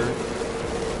trader.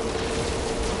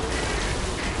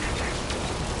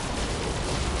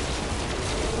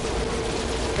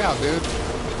 Cow, dude.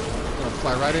 I'm gonna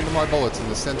fly right into my bullets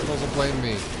and the sentinels will blame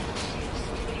me.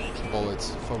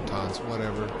 Bullets, photons,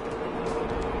 whatever.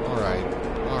 Alright,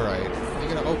 alright. You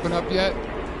gonna open up yet?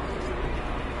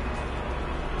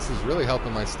 This is really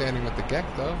helping my standing with the Gek,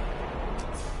 though.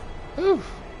 Whew.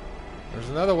 There's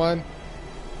another one.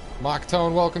 Mock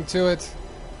Tone, welcome to it.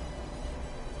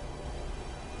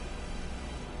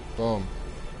 Boom.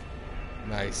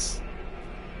 Nice.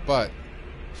 But,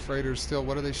 freighters still,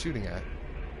 what are they shooting at?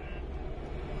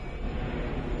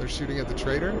 They're shooting at the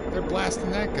trader? They're blasting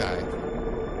that guy.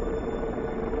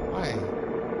 Why?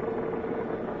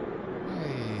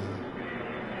 Hey.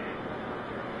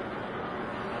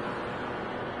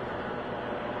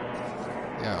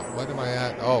 Yeah, what am I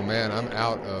at? Oh man, I'm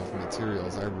out of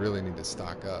materials. I really need to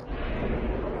stock up.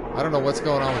 I don't know what's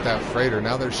going on with that freighter.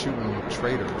 Now they're shooting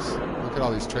traders. Look at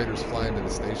all these traders flying to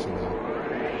the station though.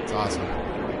 It's awesome.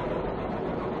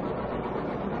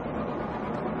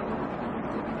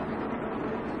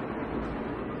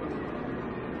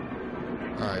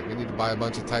 Alright, we need to buy a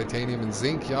bunch of titanium and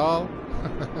zinc, y'all.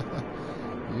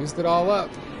 Used it all up.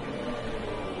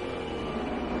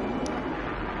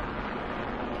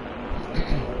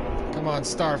 Come on,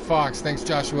 Star Fox. Thanks,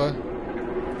 Joshua.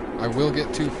 I will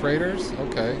get 2 freighters.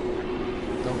 Okay.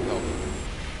 Don't help.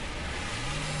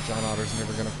 John Otter's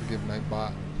never going to forgive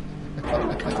Nightbot.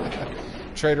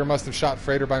 Trader must have shot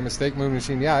freighter by mistake. Moon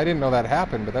Machine. Yeah, I didn't know that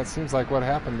happened, but that seems like what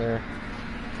happened there.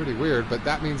 Pretty weird, but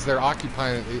that means they're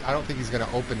occupying it. I don't think he's going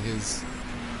to open his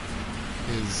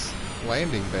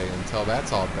landing bay until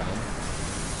that's all done.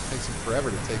 It takes him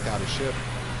forever to take out a ship.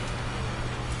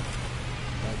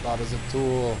 Nightbot is a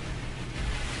tool.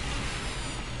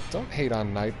 Don't hate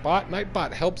on Nightbot.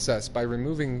 Nightbot helps us by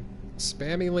removing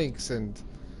spammy links and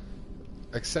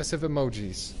excessive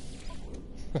emojis.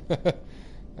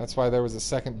 That's why there was a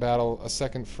second battle, a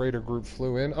second freighter group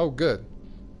flew in. Oh, good.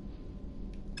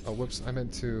 Oh, whoops, I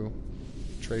meant to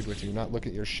trade with you, not look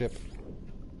at your ship.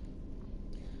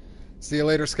 See you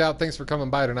later, Scout. Thanks for coming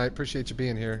by tonight. Appreciate you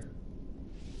being here.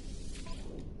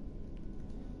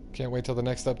 Can't wait till the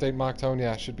next update, Mocktone.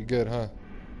 Yeah, should be good, huh?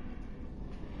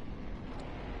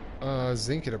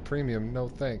 Zinc at a premium. No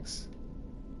thanks.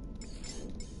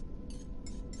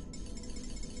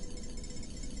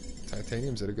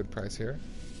 Titanium's at a good price here.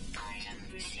 Item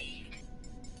received.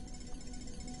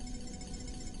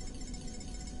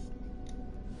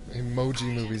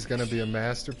 Emoji Movie's gonna be a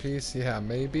masterpiece? Yeah,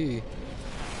 maybe.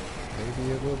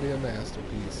 Maybe it will be a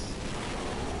masterpiece.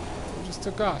 We just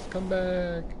took off. Come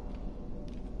back.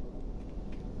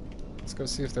 Let's go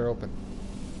see if they're open.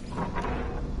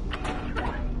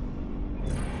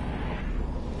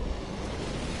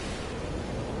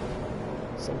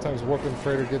 Sometimes Warping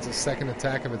Freighter gets a second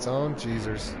attack of its own.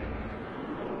 Jeezers.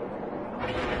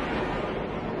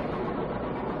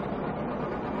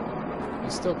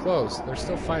 He's still close. They're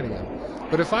still fighting him.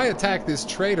 But if I attack this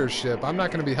trader ship, I'm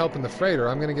not going to be helping the freighter.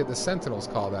 I'm going to get the Sentinels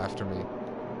called after me.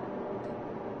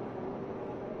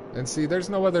 And see, there's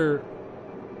no other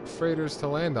freighters to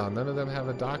land on. None of them have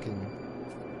a docking.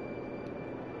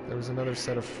 There was another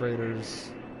set of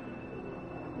freighters.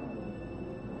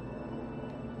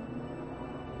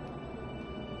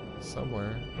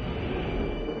 Somewhere.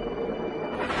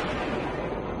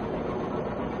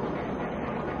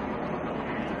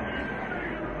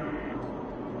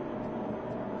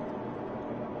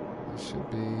 It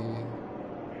should be.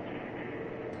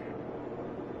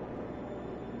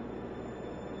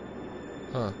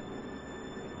 Huh.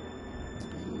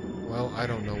 Well, I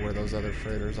don't know where those other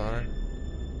freighters are.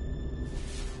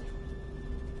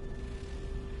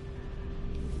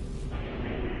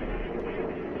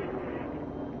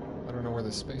 I don't know where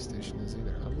the space station is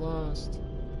either. I'm lost.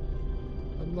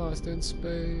 I'm lost in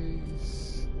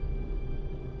space.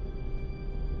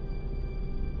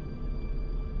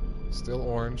 Still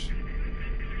orange.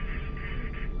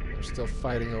 They're still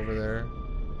fighting over there.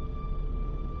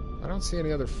 I don't see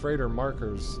any other freighter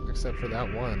markers except for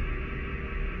that one.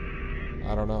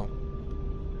 I don't know.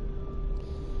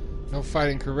 No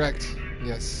fighting, correct.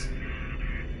 Yes.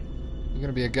 You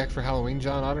gonna be a Gek for Halloween,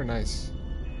 John Otter? Nice.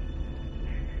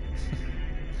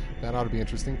 That ought to be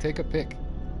interesting. Take a pic.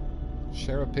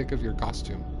 Share a pic of your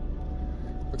costume.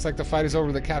 Looks like the fight is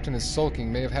over. The captain is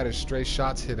sulking. May have had his stray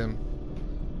shots hit him.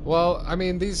 Well, I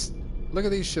mean, these... Look at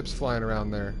these ships flying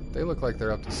around there. They look like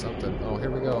they're up to something. Oh,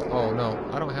 here we go. Oh, no.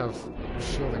 I don't have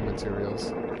shielding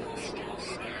materials.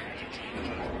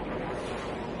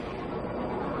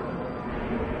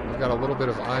 I've got a little bit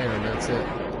of iron. That's it.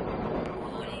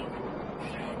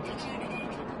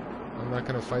 I'm not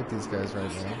going to fight these guys right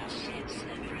now.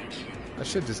 I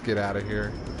should just get out of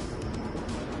here.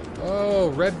 Oh,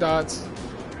 red dots.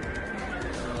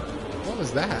 What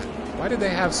was that? Why did they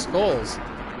have skulls?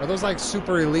 Are those like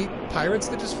super elite pirates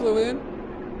that just flew in?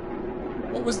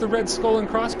 What was the red skull and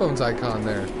crossbones icon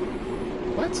there?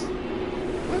 What?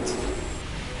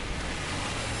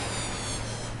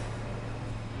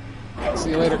 What?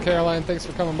 See you later, Caroline. Thanks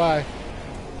for coming by.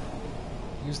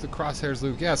 Use the crosshairs,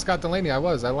 Luke. Yeah, Scott Delaney, I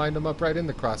lined them up right in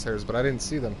the crosshairs, but I didn't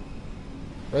see them.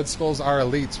 Red skulls are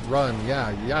elites. Run.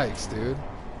 Yeah, yikes, dude.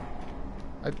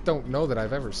 I don't know that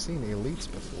I've ever seen elites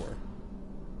before.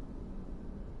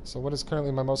 So what is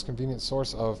currently my most convenient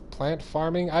source of plant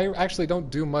farming? I actually don't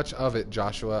do much of it,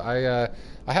 Joshua.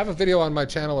 I have a video on my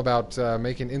channel about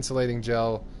making insulating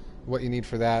gel, what you need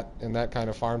for that, and that kind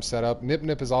of farm setup.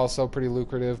 Nip is also pretty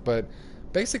lucrative, but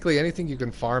basically anything you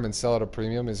can farm and sell at a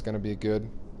premium is going to be good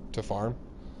to farm.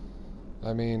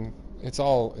 I mean, it's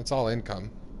all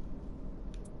income.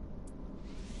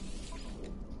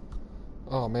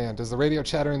 Oh man, does the radio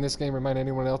chatter in this game remind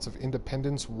anyone else of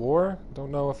Independence War?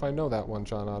 Don't know if I know that one,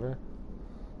 John Otter.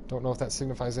 Don't know if that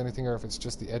signifies anything or if it's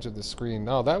just the edge of the screen.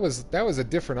 No, that was a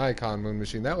different icon, Moon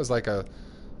Machine. That was like a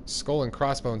skull and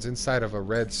crossbones inside of a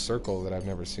red circle that I've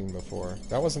never seen before.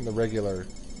 That wasn't the regular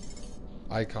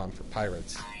icon for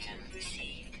pirates.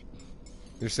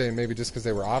 You're saying maybe just because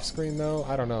they were off screen though?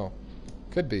 I don't know.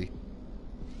 Could be.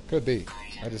 Could be.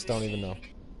 I just don't even know.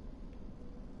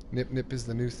 Nip is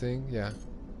the new thing, yeah.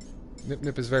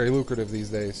 Nip is very lucrative these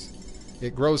days.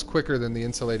 It grows quicker than the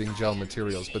insulating gel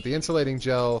materials, but the insulating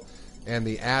gel and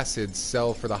the acids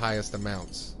sell for the highest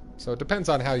amounts. So it depends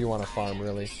on how you want to farm,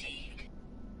 really.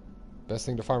 Best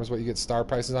thing to farm is what you get star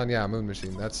prices on? Yeah, Moon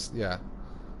Machine. That's, yeah.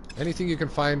 Anything you can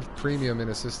find premium in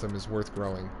a system is worth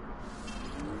growing.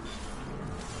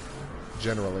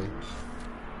 Generally.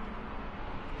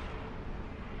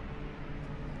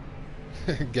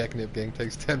 Geknip Gang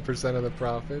takes 10% of the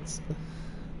profits.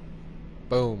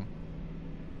 Boom.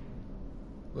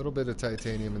 A little bit of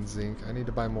titanium and zinc. I need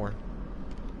to buy more.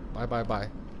 Buy, buy, buy.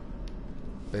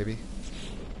 Baby.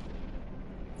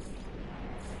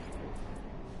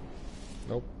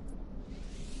 Nope.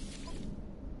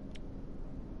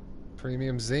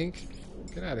 Premium zinc?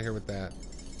 Get out of here with that.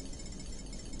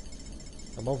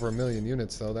 I'm over 1 million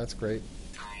units though, that's great.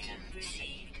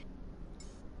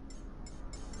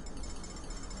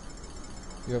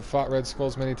 You have fought red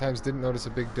skulls many times, didn't notice a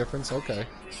big difference? Okay.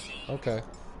 Okay.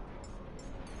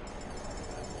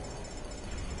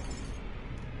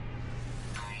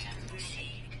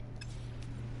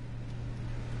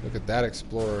 Look at that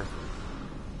explorer.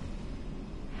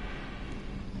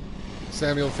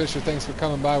 Samuel Fisher, thanks for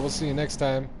coming by. We'll see you next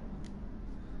time.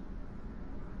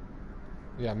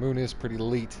 Yeah, Moon is pretty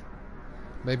elite.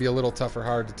 Maybe a little tougher,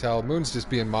 hard to tell. Moon's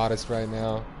just being modest right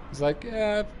now. He's like,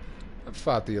 yeah, I've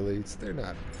fought the elites. They're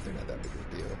not that big of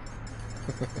a deal.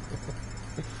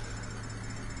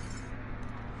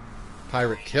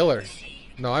 Pirate killer.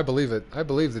 No, I believe it. I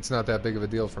believe it's not that big of a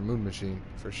deal for Moon Machine,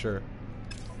 for sure.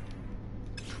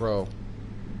 Pro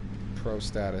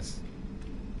status.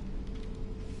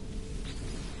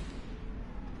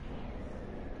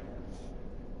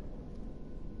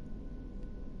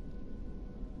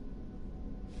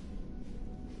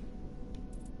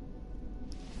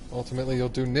 Ultimately, you'll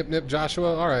do Nip Nip,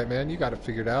 Joshua? Alright, man, you got it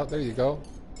figured out. There you go.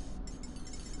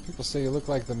 People say you look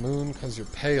like the moon because you're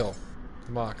pale.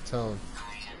 Mock tone.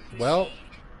 Well,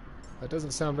 that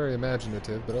doesn't sound very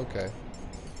imaginative, but okay.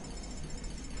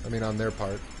 I mean, on their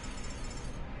part.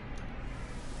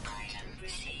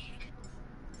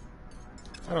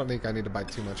 I don't think I need to buy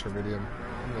too much Viridium.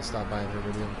 I'm going to stop buying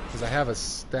Viridium. Because I have a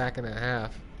stack and a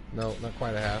half. No, not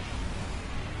quite a half.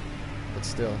 But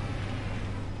still.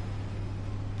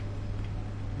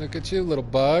 Look at you, little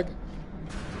bug.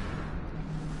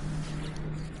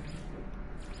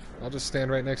 I'll just stand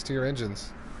right next to your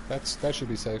engines. That should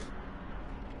be safe.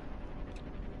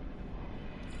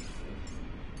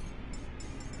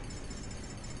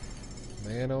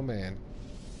 Man, oh man.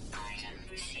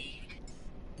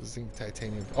 Zinc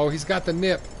titanium. Oh, he's got the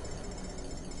nip.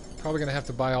 Probably gonna have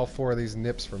to buy all 4 of these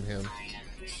nips from him.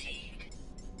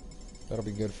 That'll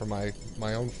be good for my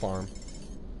own farm.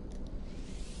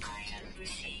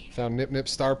 Found Nip Nip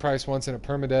star price once in a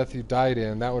permadeath you died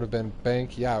in. That would have been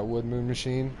bank. Yeah, it would. Moon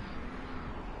Machine.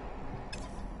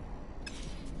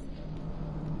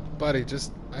 Buddy,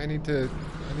 just I need to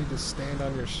stand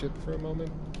on your ship for a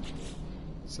moment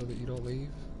so that you don't leave.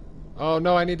 Oh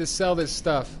no, I need to sell this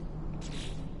stuff.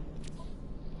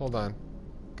 Hold on.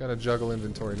 Gotta juggle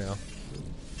inventory now.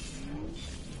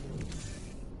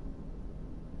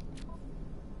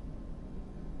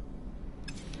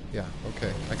 Yeah,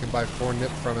 okay. I can buy 4 nip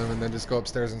from him and then just go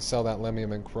upstairs and sell that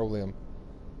Lemmium and Chromium.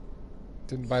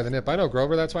 Didn't buy the nip. I know,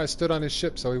 Grover. That's why I stood on his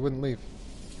ship so he wouldn't leave.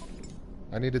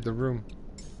 I needed the room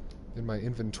in my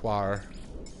inventoire.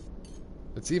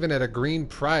 It's even at a green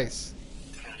price.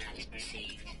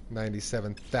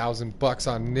 97,000 bucks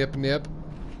on Nip Nip.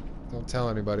 Don't tell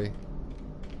anybody.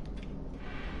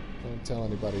 Don't tell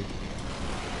anybody.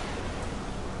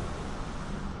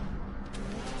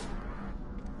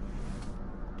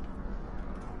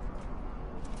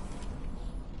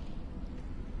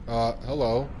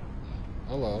 Hello.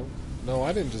 Hello. No,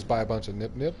 I didn't just buy a bunch of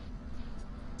Nip Nip.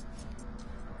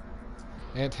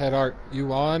 Ant Head Art,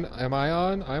 you on? Am I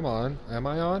on? I'm on. Am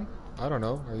I on? I don't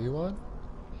know. Are you on?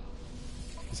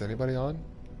 Is anybody on?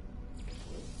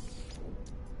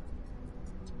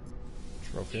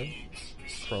 Trophium.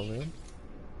 Chromium.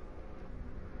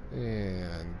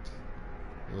 And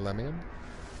Lemmium.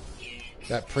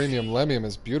 That premium Lemmium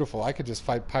is beautiful. I could just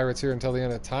fight pirates here until the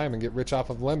end of time and get rich off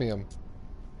of Lemmium.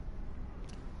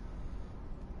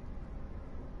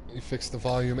 You fixed the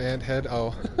volume, Ant Head?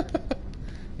 Oh.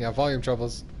 Yeah, volume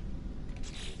troubles.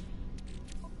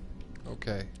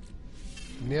 Okay.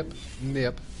 Nip,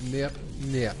 nip, nip,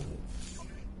 nip.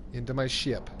 Into my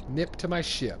ship. Nip to my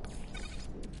ship.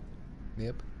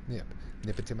 Nip, nip.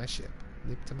 Nip it to my ship.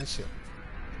 Nip to my ship.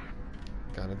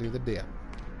 Gonna do the dip.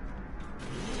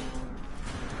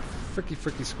 Fricky,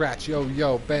 fricky, scratch. Yo,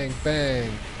 yo, bang, bang.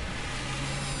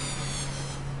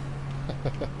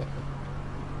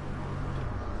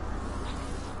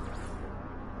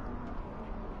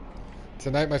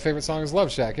 Tonight, my favorite song is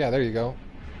Love Shack. Yeah, there you go.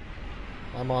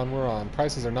 I'm on, we're on.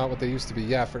 Prices are not what they used to be.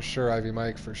 Yeah, for sure, Ivy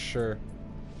Mike, for sure.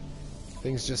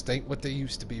 Things just ain't what they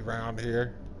used to be around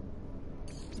here.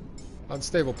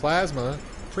 Unstable plasma.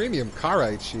 Premium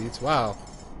carite sheets. Wow.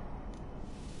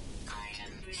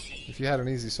 If you had an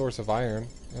easy source of iron,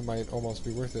 it might almost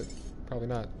be worth it. Probably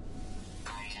not.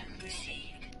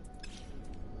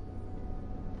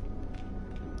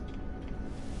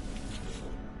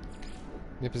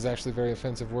 Nip is actually a very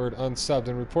offensive word. Unsubbed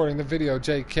and reporting the video.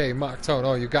 JK, mock tone.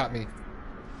 Oh, you got me.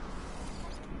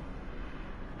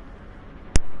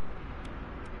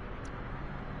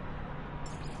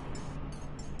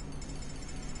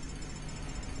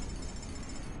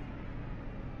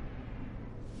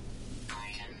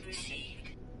 Item received.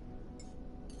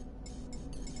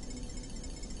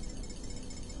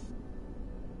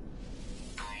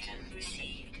 Item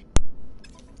received.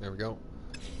 There we go.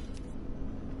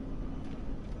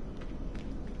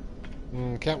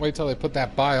 Can't wait till they put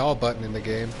that buy all button in the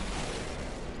game.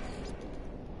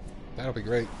 That'll be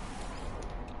great.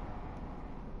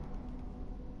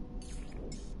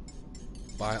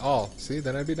 Buy all. See,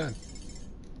 then I'd be done.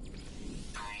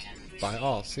 Buy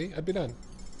all. See, I'd be done.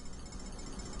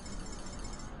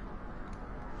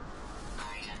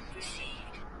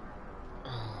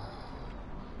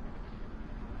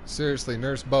 Seriously,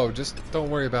 Nurse Bo, just don't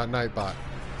worry about Nightbot.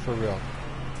 For real.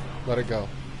 Let it go.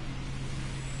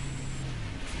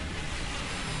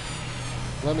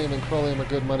 Lemmium and Crolium are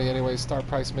good money anyway. Star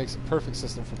Price makes a perfect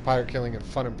system for pirate killing and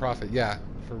fun and profit. Yeah,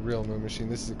 for real, Moon Machine.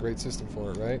 This is a great system for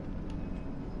it, right?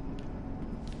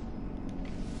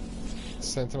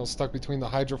 Sentinel stuck between the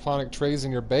hydrophonic trays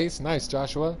in your base. Nice,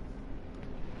 Joshua.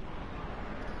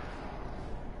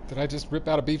 Did I just rip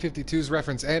out a B-52's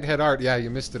reference and head art? Yeah,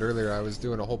 you missed it earlier. I was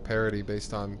doing a whole parody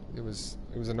based on... It was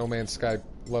a No Man's Sky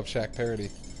Love Shack parody.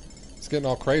 It's getting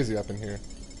all crazy up in here.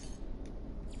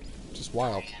 Just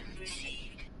wild.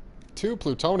 2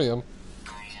 plutonium.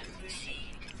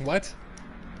 What?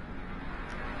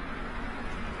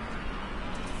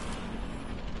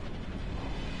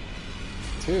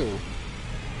 Two.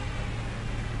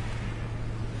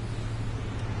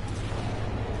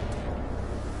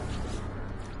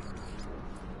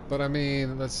 But I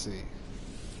mean, let's see.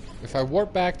 If I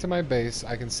warp back to my base,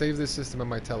 I can save this system on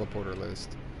my teleporter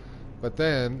list. But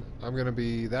then, I'm going to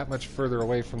be that much further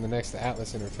away from the next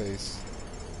Atlas interface,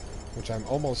 which I'm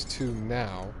almost to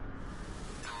now.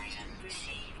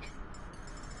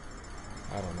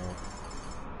 I don't know.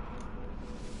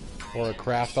 Or a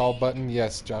craft all button?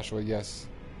 Yes, Joshua, yes.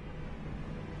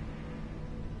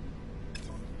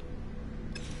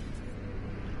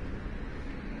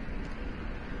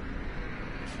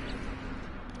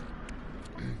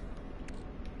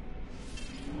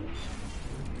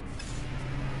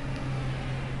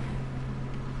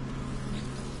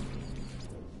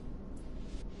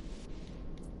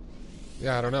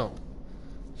 Yeah, I don't know.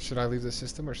 Should I leave the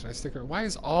system or should I stick around? Why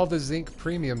is all the zinc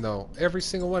premium though? Every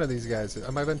single one of these guys.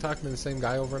 Have I been talking to the same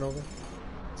guy over and over?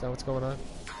 Is that what's going on?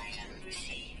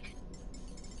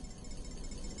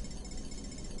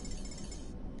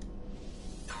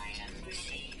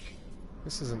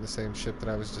 This isn't the same ship that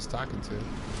I was just talking to.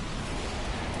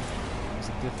 It's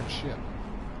a different ship.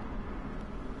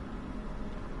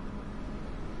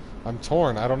 I'm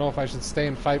torn. I don't know if I should stay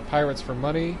and fight pirates for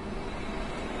money.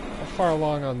 How far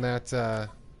along on that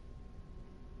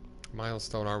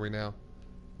milestone are we now?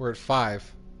 We're at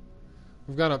 5.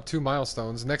 We've gone up 2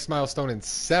 milestones. Next milestone in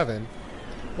 7.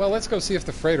 Well, let's go see if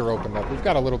the freighter opened up. We've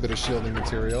got a little bit of shielding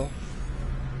material.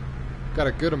 Got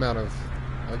a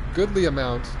goodly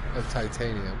amount of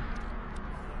titanium.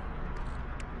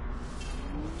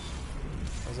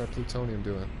 How's our plutonium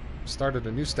doing? Started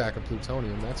a new stack of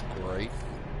plutonium. That's great.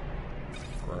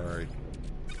 Great.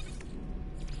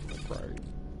 Great.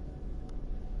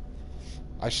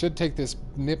 I should take this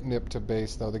Nip to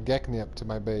base, though. The Geknip to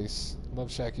my base.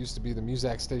 Love Shack used to be the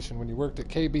Muzak station when you worked at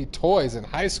KB Toys in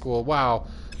high school. Wow.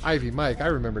 Ivy Mike, I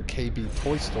remember KB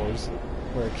Toy Stores,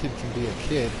 where a kid can be a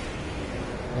kid.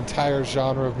 Entire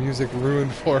genre of music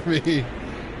ruined for me.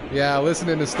 Yeah,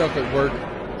 listening to stuff at work,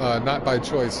 not by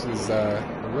choice, is a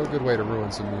real good way to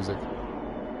ruin some music.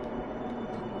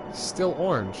 Still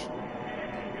orange.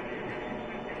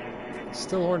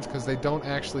 Still orange because they don't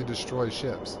actually destroy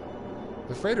ships.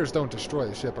 The freighters don't destroy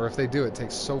the ship, or if they do, it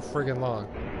takes so friggin' long.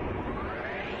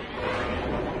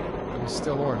 And it's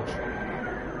still orange.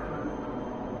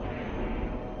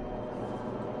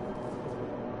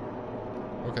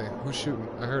 Okay, who's shooting?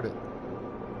 I heard it.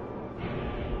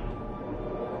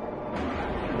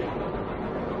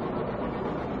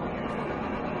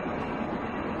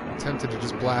 I'm tempted to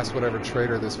just blast whatever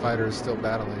traitor this fighter is still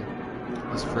battling.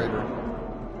 This freighter.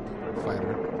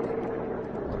 Fighter.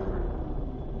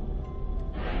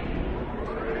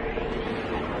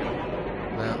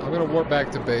 I'm going to warp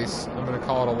back to base. I'm going to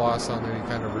call it a loss on any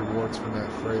kind of rewards from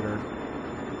that freighter.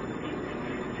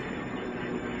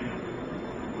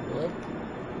 Whoop.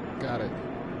 Got it.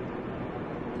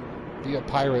 Be a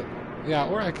pirate. Yeah,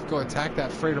 or I could go attack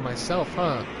that freighter myself,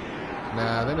 huh?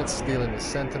 Nah, then it's stealing the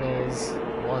sentinels,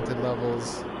 wanted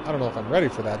levels. I don't know if I'm ready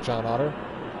for that, John Otter.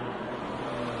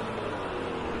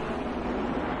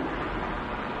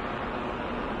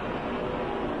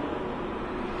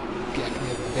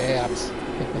 Dabs.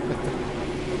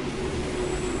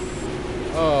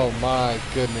 Oh my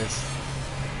goodness.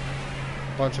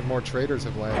 A bunch of more traders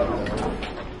have landed though.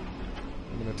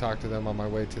 I'm gonna talk to them on my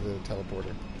way to the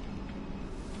teleporter.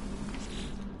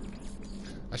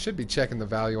 I should be checking the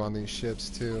value on these ships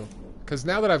too. Because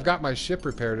now that I've got my ship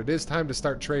repaired, it is time to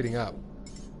start trading up.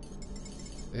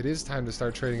 It is time to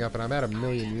start trading up, and I'm at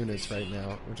 1,000,000 units right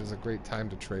now, which is a great time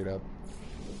to trade up.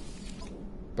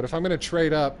 But if I'm going to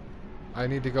trade up, I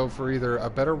need to go for either a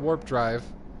better warp drive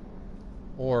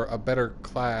or a better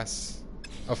class,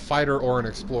 a fighter or an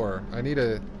explorer. I need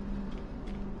to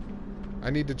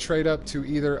trade up to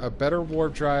either a better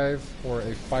warp drive or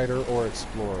a fighter or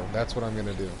explorer. That's what I'm going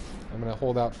to do. I'm going to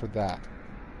hold out for that.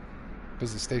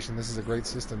 Business station, this is a great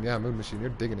system. Yeah, Moon Machine, you're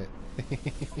digging it.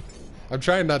 I'm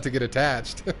trying not to get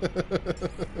attached.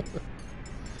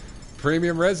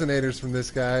 Premium resonators from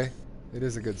this guy. It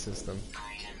is a good system.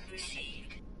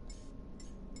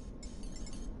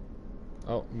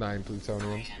 Oh, 9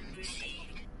 plutonium.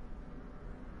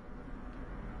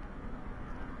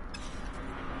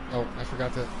 Oh, I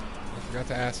forgot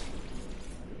to ask.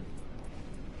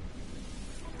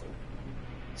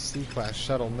 C-class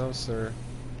shuttle, no sir.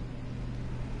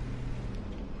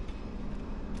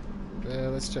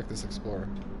 Let's check this explorer.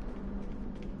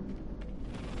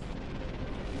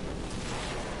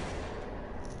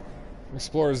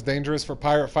 Explorer is dangerous for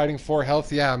pirate fighting. 4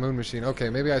 health. Yeah, Moon Machine. Okay,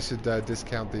 maybe I should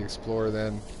discount the explorer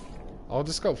then. I'll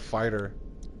just go fighter.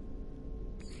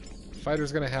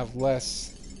 Fighter's gonna have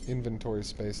less inventory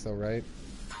space though, right?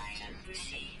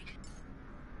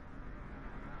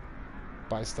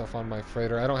 Buy stuff on my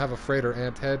freighter. I don't have a freighter,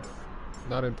 Ant Head.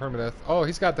 Not in Permadeath. Oh,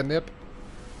 he's got the nip.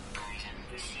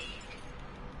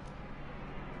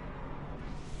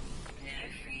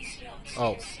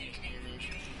 Oh.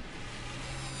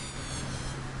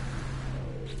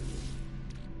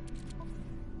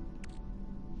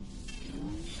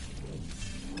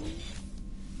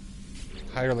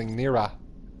 Hireling Nira.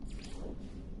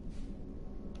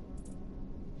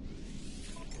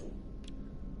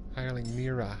 Hireling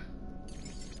Nira.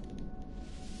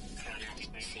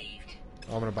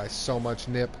 Oh, I'm gonna buy so much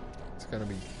nip. It's gonna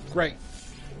be great.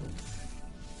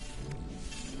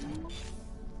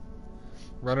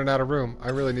 Running out of room.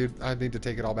 I need to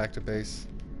take it all back to base.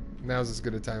 Now's as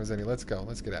good a time as any. Let's go.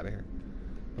 Let's get out of here.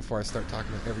 Before I start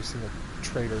talking to every single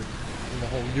trader in the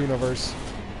whole universe.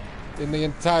 In the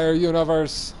entire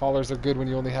universe. Haulers are good when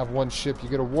you only have one ship. You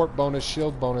get a warp bonus,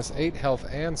 shield bonus, 8 health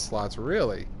and slots.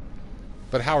 Really?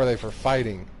 But how are they for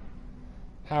fighting?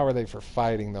 How are they for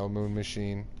fighting though, Moon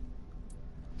Machine?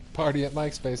 Party at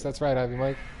Mike's base. That's right, Ivy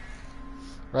Mike.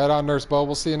 Right on, Nurse Bo.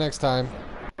 We'll see you next time.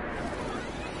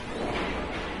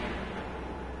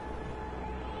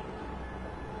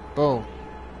 Boom.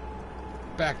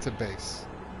 Back to base.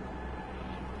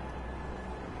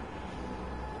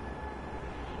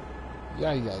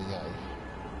 Yay, yay, yay.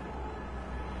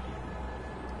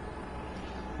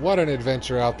 What an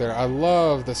adventure out there. I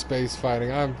love the space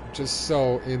fighting. I'm just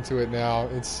so into it now.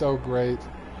 It's so great.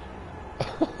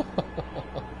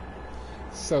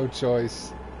 So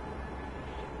choice.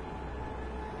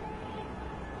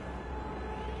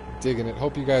 Digging it.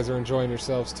 Hope you guys are enjoying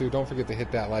yourselves too. Don't forget to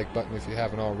hit that like button if you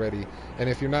haven't already. And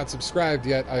if you're not subscribed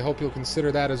yet, I hope you'll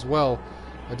consider that as well.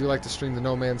 I do like to stream the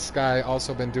No Man's Sky.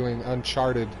 Also been doing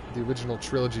Uncharted, the original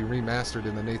trilogy remastered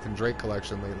in the Nathan Drake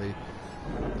collection lately.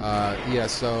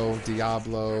 ESO,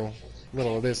 Diablo,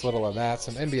 little of this, little of that.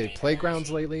 Some NBA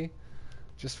Playgrounds lately,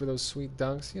 just for those sweet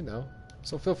dunks, you know.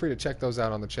 So feel free to check those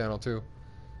out on the channel too.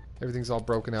 Everything's all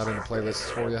broken out into playlists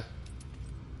for you.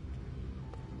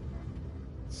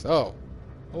 So,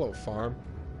 hello farm.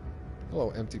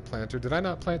 Hello empty planter. Did I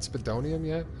not plant Spodonium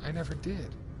yet? I never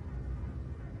did.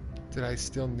 Did I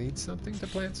still need something to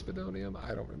plant Spodonium?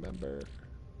 I don't remember.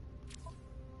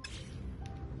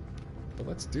 But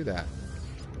let's do that.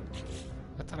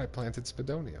 I thought I planted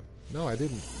Spodonium. No, I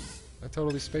didn't. I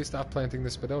totally spaced off planting the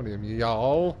Spodonium,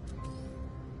 y'all.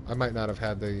 I might not have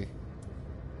had the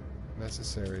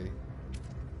necessary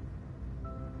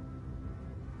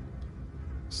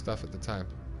stuff at the time.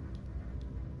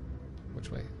 Which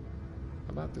way?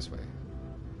 How about this way?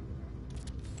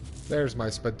 There's my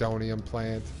Spodonium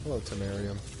plant. Hello,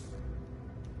 Temerium.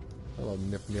 Hello,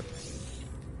 Nip Nip.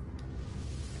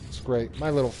 It's great. My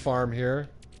little farm here.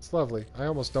 It's lovely. I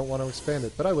almost don't want to expand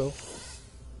it, but I will.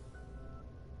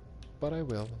 But I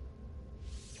will.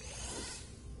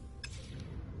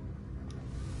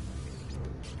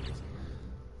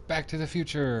 Back to the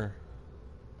future.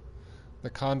 The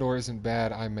Condor isn't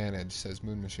bad, I manage, says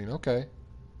Moon Machine. Okay.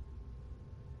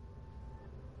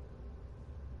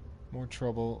 More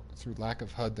trouble through lack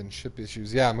of HUD than ship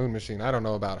issues. Yeah, Moon Machine. I don't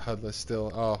know about HUDless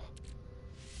still. Oh.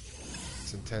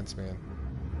 It's intense, man.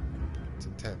 It's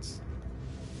intense.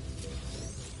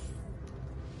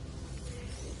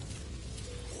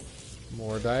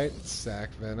 Mordite, Sac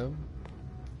Venom,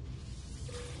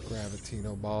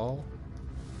 Gravitino Ball.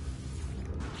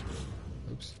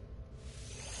 Oops.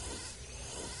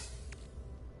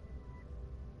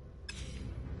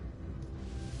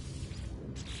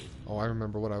 Oh, I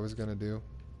remember what I was gonna do.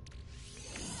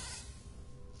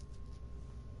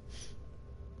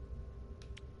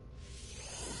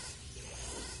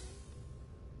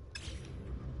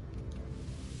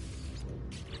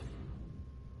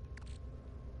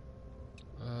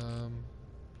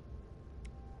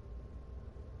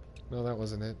 No, that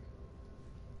wasn't it.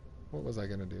 What was I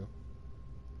gonna do?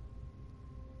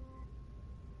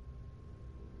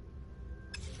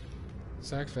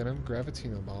 Sac Venom,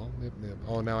 Gravitino Ball, Nip Nip.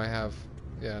 Oh, now I have...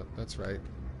 Yeah, that's right.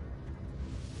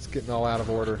 It's getting all out of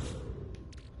order.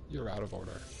 You're out of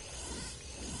order.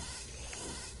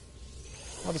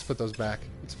 I'll just put those back.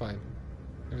 It's fine.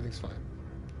 Everything's fine.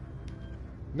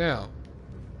 Now,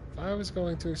 if I was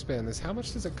going to expand this, how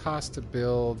much does it cost to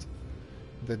build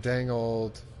the dang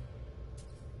old...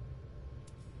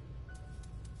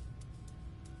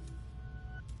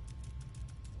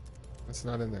 It's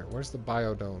not in there. Where's the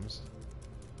biodomes?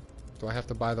 Do I have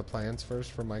to buy the plants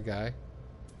first for my guy?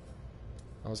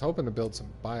 I was hoping to build some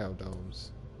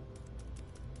biodomes.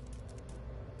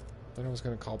 Then I was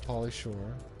going to call Pauly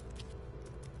Shore.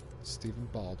 Stephen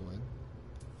Baldwin.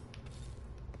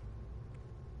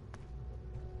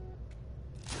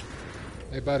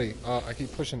 Hey, buddy. I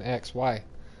keep pushing X. Why?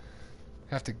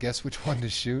 Have to guess which one to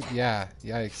shoot? Yeah.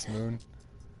 Yikes, Moon.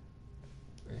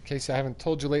 In case I haven't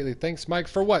told you lately, thanks, Mike,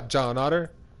 for what, John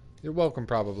Otter? You're welcome,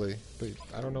 probably. But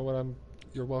I don't know what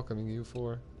you're welcoming you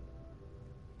for.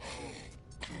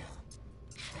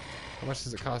 How much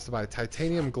does it cost to buy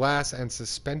titanium glass and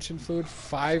suspension fluid?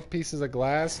 5 pieces of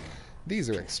glass? These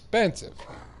are expensive.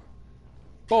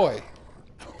 Boy.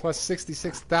 Plus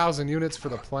 66,000 units for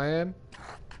the plan?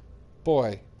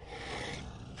 Boy.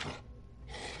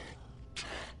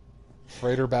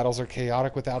 Freighter battles are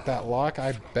chaotic without that lock?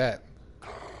 I bet.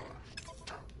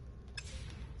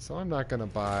 So I'm not gonna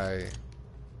buy...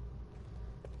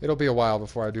 It'll be a while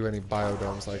before I do any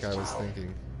biodomes like I was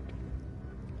thinking.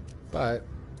 But...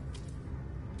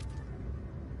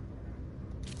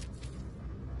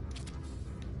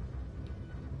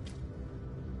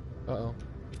 Uh-oh.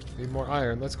 Need more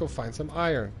iron. Let's go find some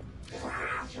iron.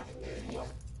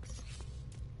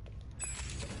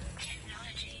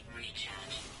 Technology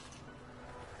recharge.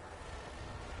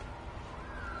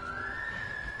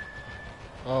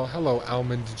 Oh, hello,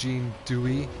 Almond Gene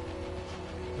Dewey.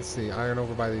 Let's see, iron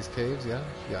over by these caves, yeah?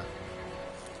 Yeah.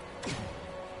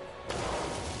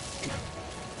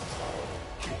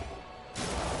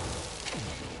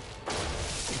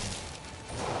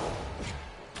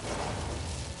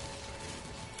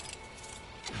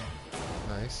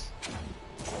 Nice.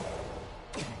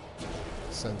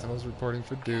 Sentinels reporting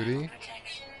for duty.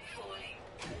 Protection falling.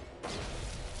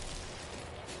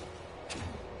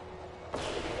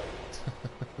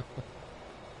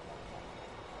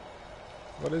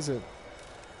 What is it?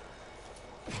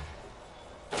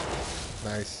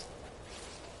 Nice.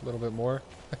 A little bit more.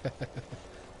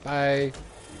 Bye.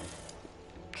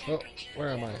 Oh, where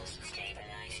am I?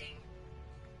 Stabilizing.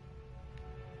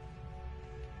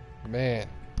 Man.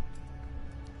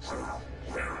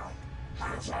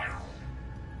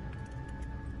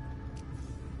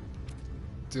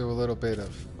 Do a little bit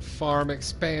of farm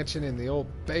expansion in the old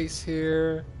base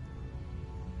here.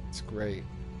 It's great.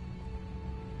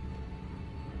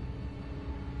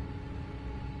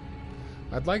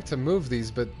 I'd like to move these,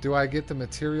 but do I get the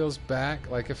materials back?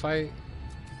 Like if I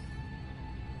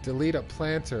delete a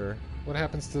planter, what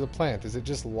happens to the plant? Is it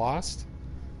just lost?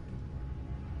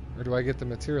 Or do I get the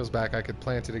materials back? I could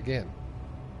plant it again.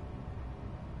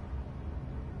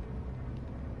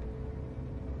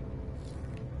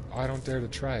 Oh, I don't dare to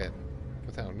try it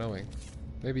without knowing.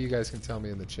 Maybe you guys can tell me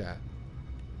in the chat.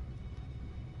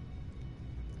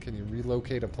 Can you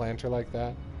relocate a planter like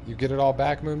that? You get it all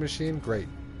back, Moon Machine? Great.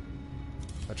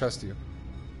 I trust you.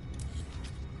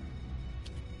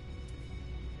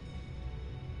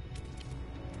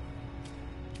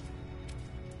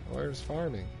 Where's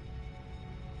farming?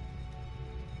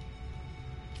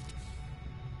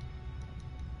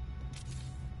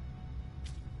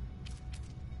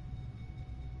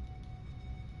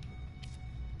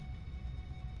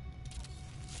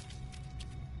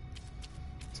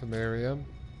 Temerium.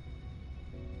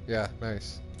 Yeah,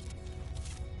 nice.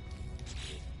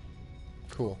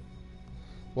 Cool.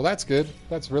 Well, that's good.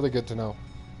 That's really good to know.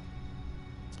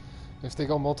 If they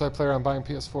go multiplayer, I'm buying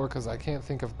PS4 because I can't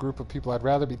think of a group of people I'd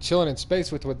rather be chilling in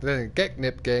space with the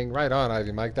Geknip gang. Right on,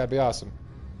 Ivy Mike. That'd be awesome.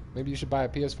 Maybe you should buy a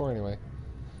PS4 anyway.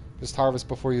 Just harvest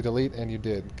before you delete, and you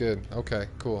did. Good. Okay,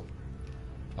 cool.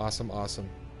 Awesome, awesome.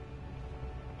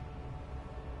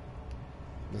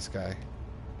 This guy.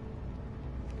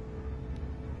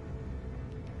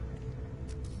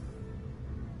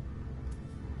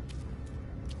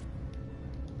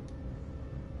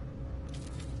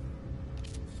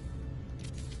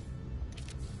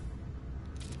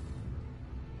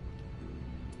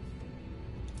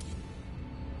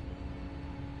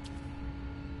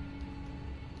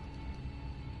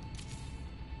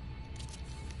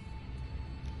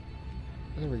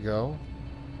 There we go.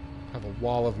 Have a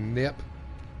wall of nip.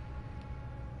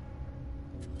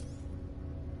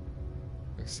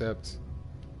 Except,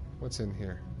 what's in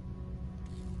here?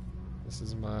 This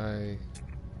is my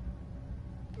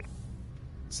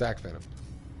sac venom.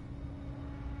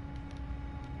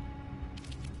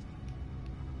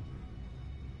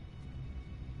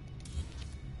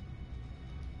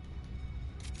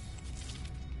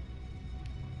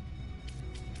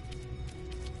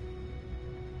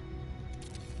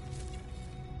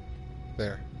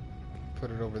 There.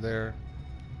 Put it over there.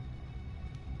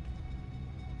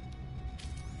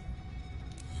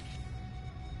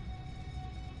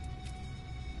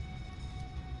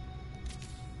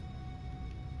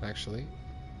 Actually,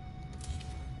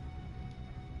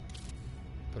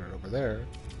 put it over there.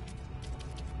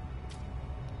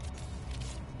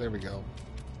 There we go.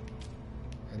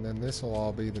 And then this will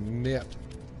all be the nip.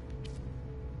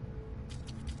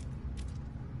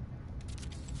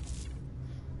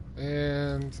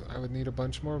 And I would need a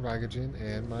bunch more Rygogen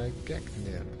and my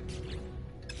Geknip.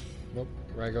 Nope,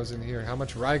 Rygo's in here. How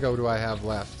much Rygo do I have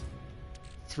left?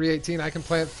 318. I can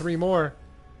plant 3 more.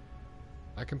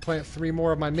 I can plant 3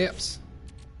 more of my nips.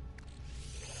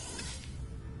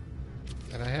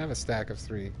 And I have a stack of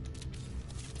 3.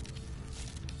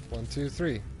 1, 2,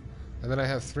 3. And then I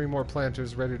have 3 more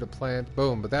planters ready to plant.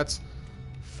 Boom. But that's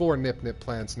 4 nip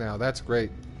plants now. That's great.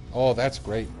 Oh, that's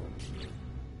great.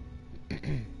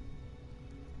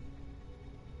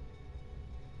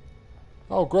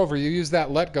 Oh, Grover, you use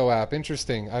that Let Go app.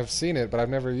 Interesting. I've seen it, but I've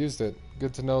never used it.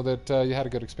 Good to know that you had a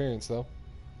good experience, though.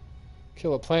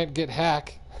 Kill a plant, get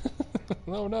hack.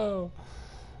 Oh, no.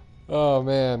 Oh,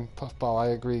 man. Puffball, I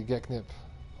agree. Geknip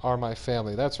are my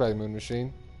family. That's right, Moon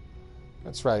Machine.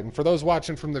 That's right. And for those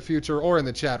watching from the future or in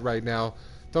the chat right now,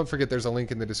 don't forget there's a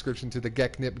link in the description to the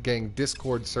Geknip Gang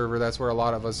Discord server. That's where a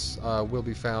lot of us will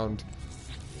be found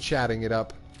chatting it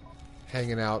up,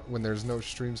 hanging out when there's no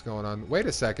streams going on. Wait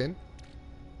a second.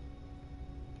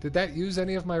 Did that use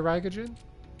any of my Rygogen?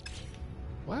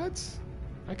 What?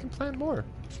 I can plant more.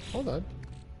 Hold on.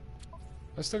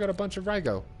 I still got a bunch of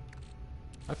Rygo.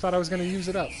 I thought I was going to use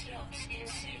it up.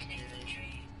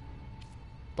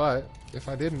 But, if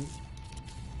I didn't...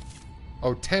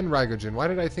 Oh, 10 Rygogen. Why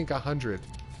did I think 100?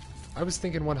 I was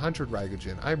thinking 100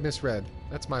 Rygogen. I misread.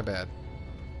 That's my bad.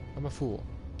 I'm a fool.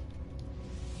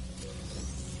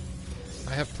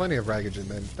 I have plenty of Rygogen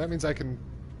then. That means I can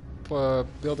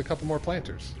build a couple more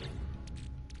planters.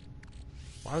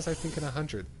 Why was I thinking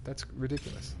 100? That's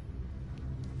ridiculous.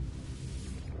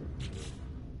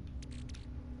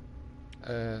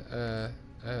 Oh,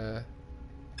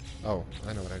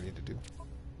 I know what I need to do.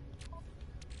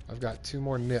 I've got 2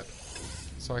 more nip,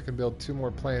 so I can build 2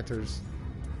 more planters.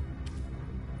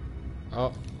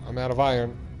 Oh, I'm out of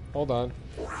iron. Hold on.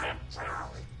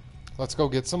 Let's go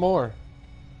get some more.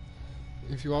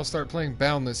 If you all start playing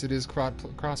Boundless, it is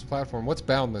cross-platform. What's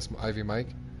Boundless, Ivy Mike?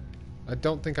 I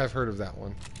don't think I've heard of that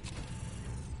one.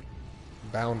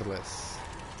 Boundless.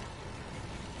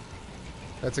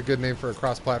 That's a good name for a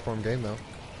cross-platform game, though.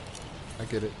 I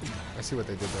get it. I see what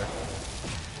they did there.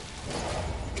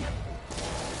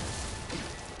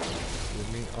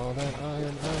 Give me all that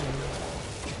iron.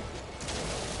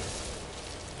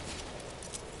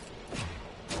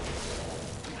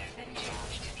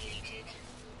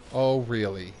 Oh,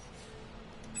 really?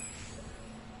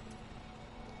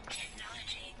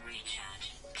 Technology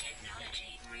recharge.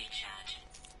 Technology recharge.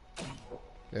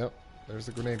 Yep, there's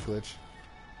the grenade glitch.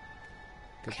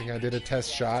 Good thing I did a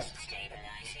test shot.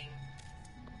 Stabilizing.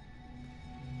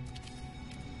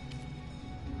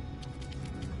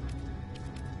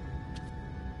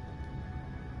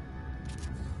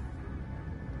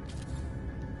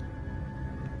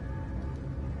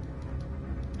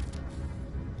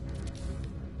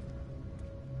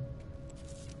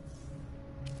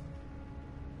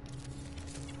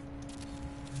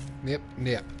 Nip,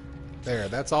 nip. There,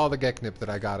 that's all the Geknip that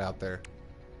I got out there.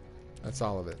 That's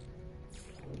all of it.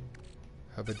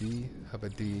 Hubba-dee,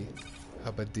 hubba-dee,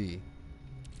 hubba-dee.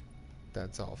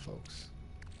 That's all, folks.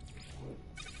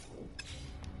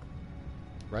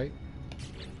 Right?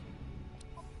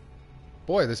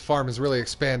 Boy, this farm has really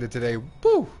expanded today.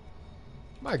 Woo!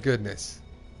 My goodness.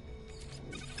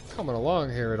 Coming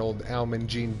along here at old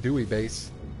Almangene Dewey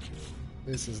base.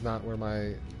 This is not where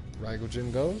my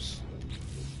Rygojin goes.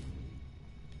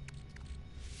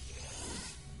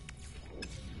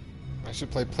 I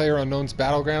should play PlayerUnknown's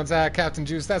Battlegrounds. Ah, Captain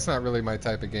Juice, that's not really my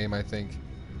type of game, I think.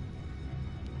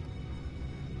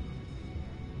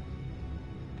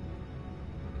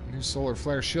 New solar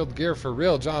flare shield gear for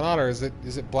real. John Otter, is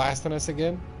it blasting us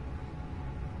again?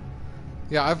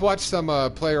 Yeah, I've watched some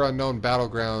PlayerUnknown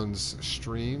Battlegrounds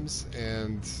streams,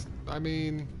 and I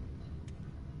mean,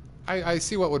 I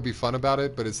see what would be fun about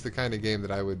it, but it's the kind of game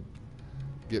that I would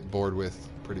get bored with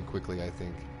pretty quickly, I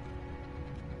think.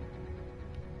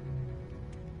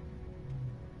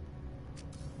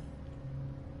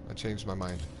 I changed my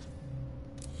mind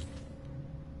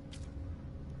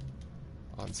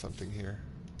on something here.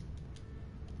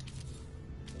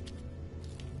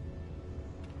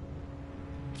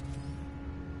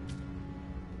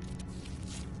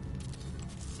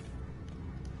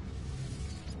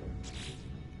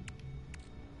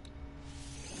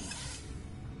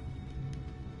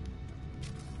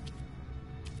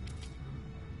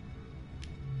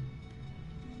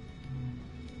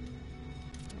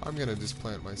 I'm gonna just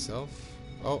plant myself.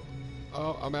 Oh,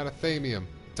 I'm out of thamium.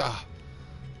 Duh.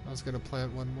 I was gonna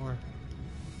plant one more.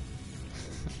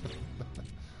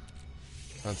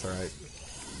 That's alright.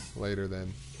 Later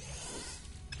then.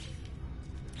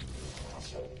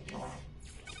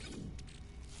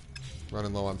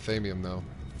 Running low on thamium though.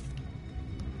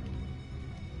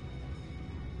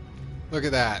 Look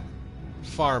at that.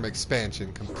 Farm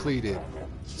expansion completed.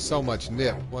 So much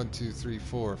nip. 1, 2, 3,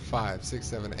 4, 5, 6,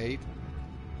 7, 8.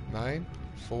 9,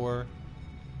 4,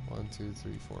 1, 2,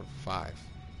 3, 4, 5.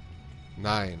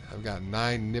 9. I've got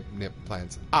 9 nip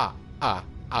plants. Ah.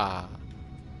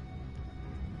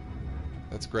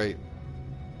 That's great.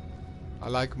 I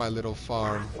like my little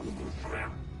farm.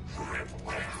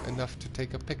 Enough to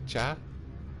take a picture.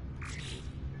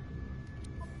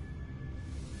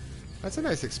 That's a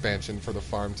nice expansion for the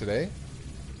farm today.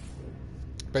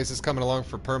 Base is coming along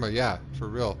for perma. Yeah, for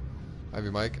real. Ivy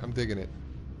Mike, I'm digging it.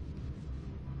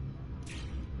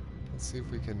 Let's see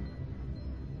if we can...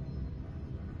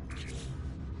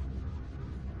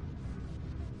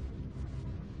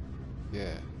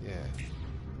 Yeah.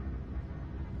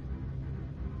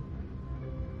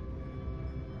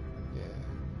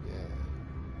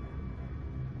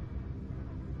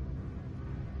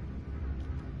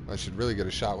 I should really get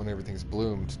a shot when everything's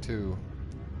bloomed, too.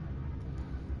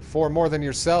 4 more than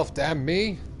yourself, damn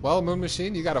me! Well, Moon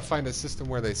Machine, you gotta find a system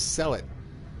where they sell it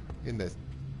in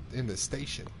the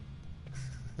station.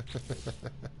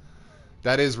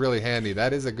 That is really handy.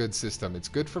 That is a good system. It's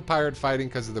good for pirate fighting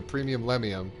because of the premium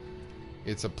Lemmium.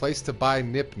 It's a place to buy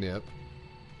nip,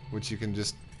 which you can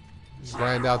just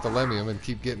grind out the Lemmium and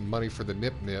keep getting money for the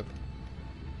nip.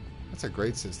 That's a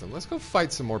great system. Let's go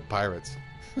fight some more pirates.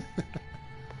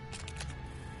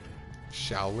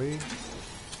 Shall we?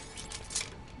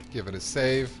 Give it a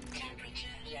save. Temperature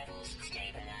levels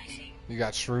stabilizing. You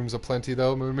got shrooms aplenty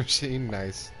though, Moon Machine.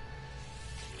 Nice.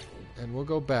 And we'll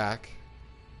go back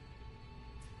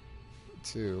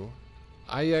to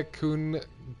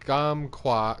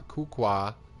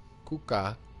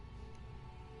Iecungamquka.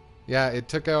 Yeah, it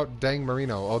took out Dang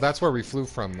Marino. Oh, that's where we flew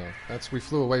from, though. We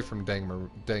flew away from Dang.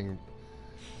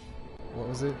 What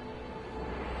was it?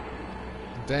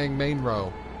 Dang Main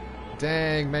Row.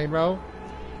 Dang Main Row.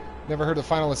 Never heard the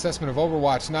final assessment of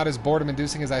Overwatch. Not as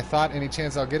boredom-inducing as I thought. Any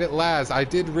chance I'll get it? Laz, I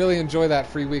did really enjoy that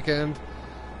free weekend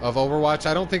of Overwatch.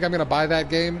 I don't think I'm going to buy that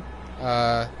game.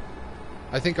 I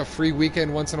think a free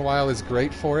weekend once in a while is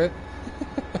great for it.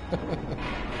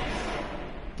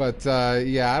 But,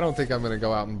 yeah, I don't think I'm going to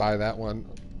go out and buy that one.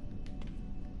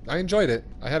 I enjoyed it.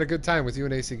 I had a good time with you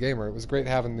and AC Gamer. It was great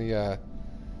having the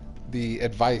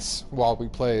advice while we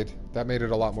played. That made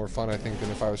it a lot more fun, I think, than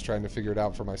if I was trying to figure it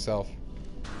out for myself.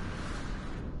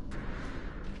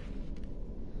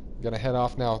 Gonna head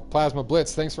off now. Plasma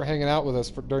Blitz, thanks for hanging out with us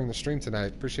during the stream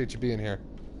tonight. Appreciate you being here.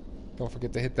 Don't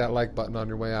forget to hit that like button on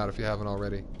your way out if you haven't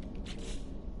already.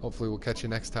 Hopefully we'll catch you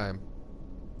next time.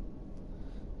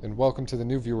 And welcome to the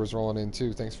new viewers rolling in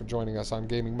too. Thanks for joining us on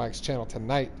Gaming Mike's channel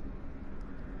tonight.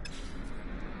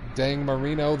 Dang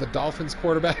Marino, the Dolphins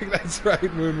quarterback. That's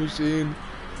right, Moon Machine.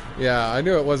 Yeah, I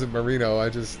knew it wasn't Marino. I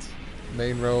just...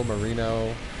 Main Row,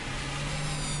 Marino.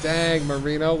 Dang,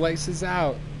 Marino, laces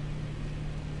out.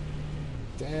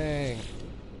 Dang.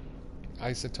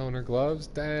 Isotoner gloves?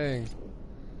 Dang.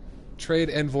 Trade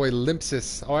envoy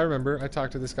Limpsis. Oh, I remember. I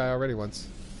talked to this guy already once.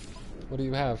 What do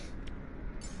you have?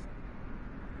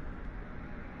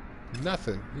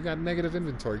 Nothing. You got negative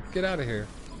inventory. Get out of here.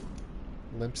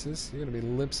 Limpsis? You're gonna be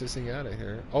limpsising out of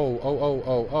here.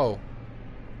 Oh.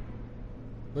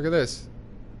 Look at this.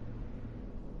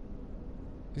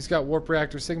 He's got Warp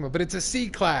Reactor Sigma, but it's a C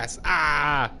class.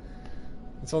 Ah!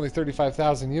 It's only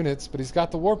 35,000 units, but he's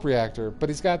got the Warp Reactor. But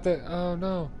he's got the... Oh,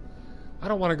 no. I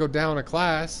don't want to go down a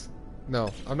class. No,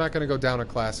 I'm not going to go down a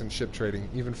class in ship trading,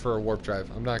 even for a warp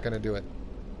drive. I'm not going to do it.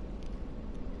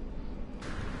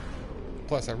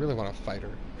 Plus, I really want a fighter.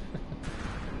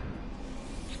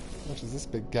 How much is this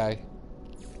big guy?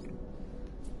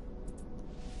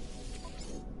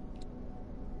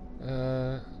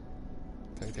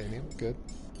 Titanium, good.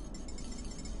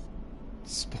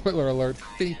 Spoiler alert,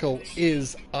 Finkel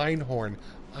is Einhorn.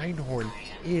 Einhorn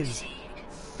is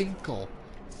Finkel.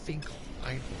 Finkel,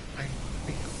 Einhorn,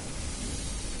 Finkel.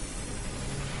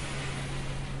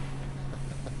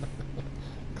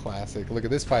 Classic. Look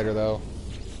at this fighter, though.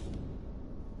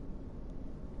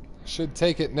 Should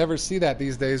take it. Never see that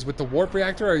these days. With the warp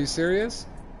reactor, are you serious?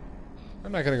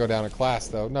 I'm not going to go down a class,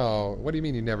 though. No. What do you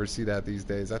mean you never see that these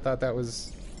days? I thought that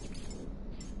was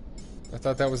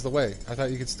the way. I thought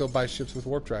you could still buy ships with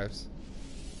warp drives.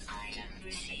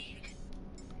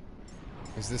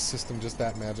 Is this system just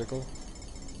that magical?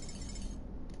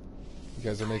 You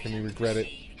guys are making me regret it.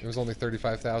 It was only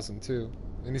 35,000 too.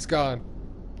 And he's gone.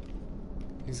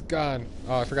 He's gone.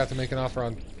 Oh, I forgot to make an offer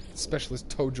on Specialist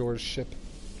Tojor's ship.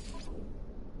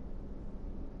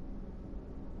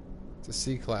 It's a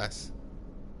C class.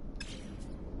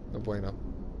 No bueno.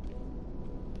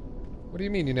 What do you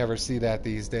mean you never see that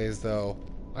these days, though?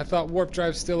 I thought warp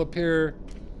drives still appear...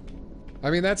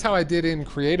 I mean, that's how I did in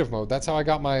creative mode. That's how I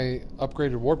got my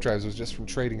upgraded warp drives, was just from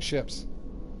trading ships.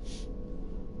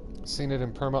 Seen it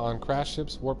in perma on crash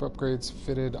ships. Warp upgrades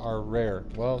fitted are rare.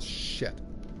 Well, shit.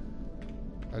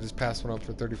 I just passed one up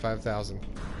for 35,000.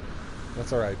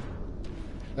 That's alright.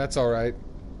 That's alright.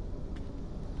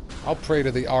 I'll pray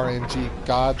to the RNG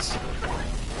gods.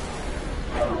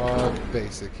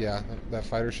 Basic, yeah. That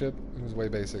fighter ship, it was way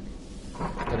basic.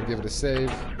 Gotta give it a save.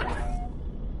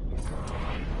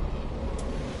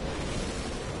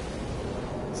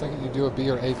 The second you do a B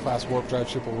or A class warp drive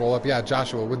ship will roll up. Yeah,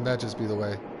 Joshua, wouldn't that just be the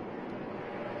way?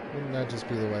 Wouldn't that just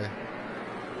be the way?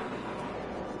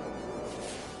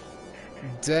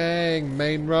 Dang,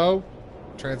 main row.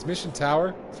 Transmission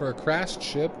tower for a crashed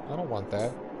ship. I don't want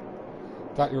that.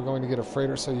 Thought you were going to get a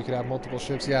freighter so you could have multiple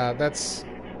ships. Yeah, that's...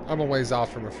 I'm a ways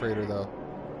off from a freighter, though.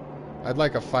 I'd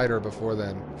like a fighter before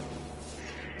then.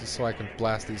 Just so I can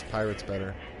blast these pirates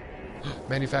better.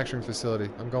 Manufacturing facility.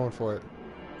 I'm going for it.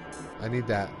 I need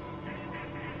that.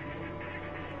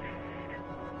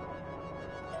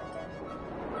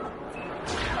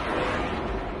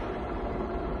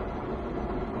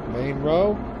 Main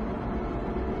row.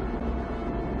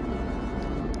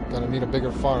 Gonna need a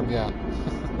bigger farm, yeah.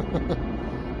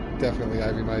 Definitely,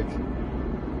 Ivy Mike.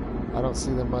 I don't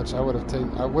see them much. I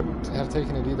wouldn't have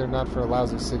taken it either, not for a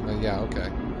lousy Sigma. Yeah,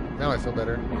 okay. Now I feel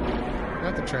better.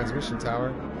 Not the transmission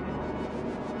tower.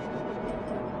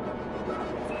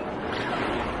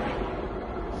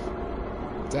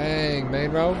 Dang,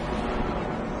 main row.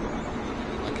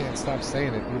 I can't stop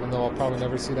saying it, even though I'll probably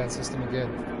never see that system again.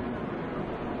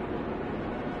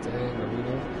 Dang,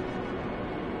 arena.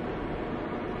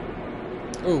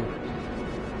 Ooh.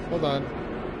 Hold on.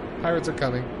 Pirates are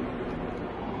coming.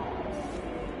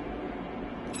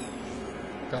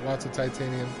 Got lots of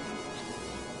titanium.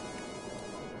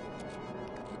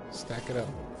 Stack it up.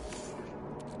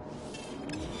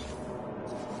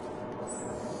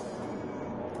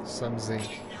 Some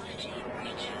zinc.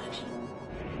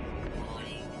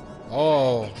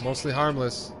 Oh, mostly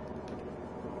harmless.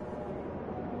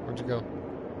 Where'd you go?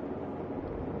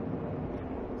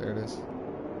 There it is.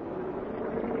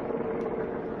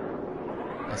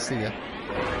 I see ya.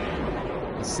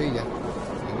 I see ya.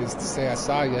 It is to say I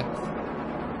saw ya.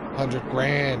 100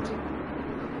 grand.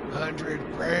 100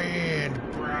 grand,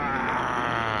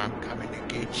 brah. I'm coming to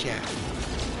get ya.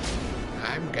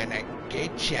 I'm gonna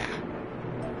get ya.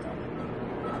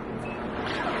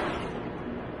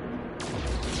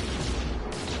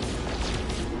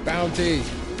 Bounty.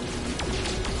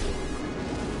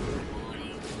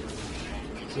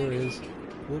 There he is.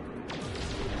 Whoop.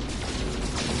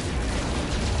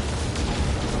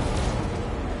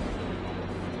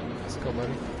 Let's go,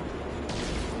 buddy.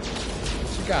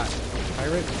 What you got?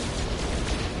 Pirate?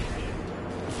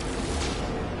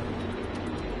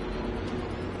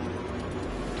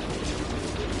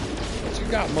 What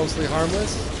you got? Mostly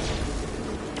harmless?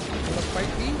 Wanna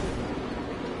fight me?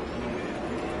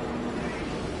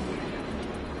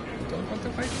 You don't want to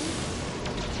fight me?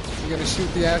 You gonna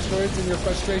shoot the asteroids in your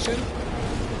frustration?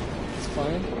 It's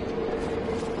fine.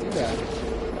 Do that.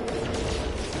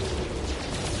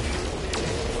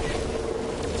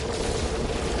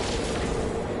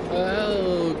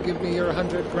 Oh, give me your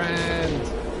 100 grand.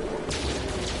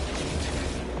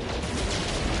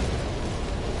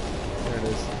 There it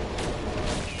is.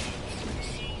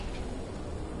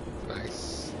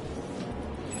 Nice.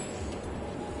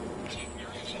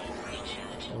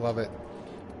 I love it.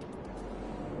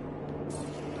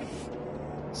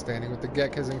 Standing with the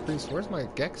Gek has increased. Where's my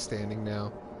Gek standing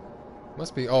now?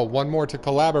 Must be... Oh, one more to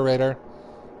collaborator.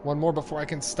 One more before I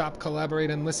can stop, collaborate,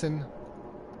 and listen.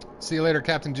 See you later,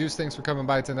 Captain Juice. Thanks for coming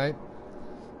by tonight.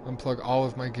 Unplug all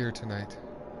of my gear tonight.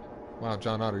 Wow,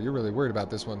 John Otter, you're really worried about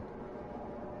this one.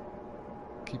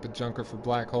 Keep a junker for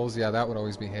black holes. Yeah, that would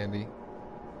always be handy.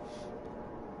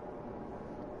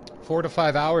 4 to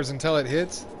 5 hours until it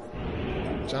hits.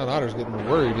 John Otter's getting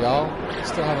worried, y'all.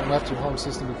 Still haven't left your home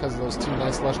system because of those 2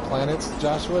 nice lush planets.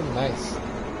 Joshua, nice.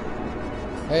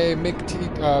 Hey, Mick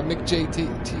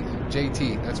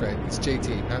JT. That's right. It's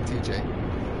JT, not TJ.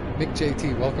 Mick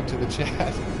JT, welcome to the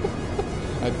chat.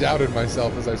 I doubted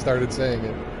myself as I started saying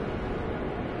it.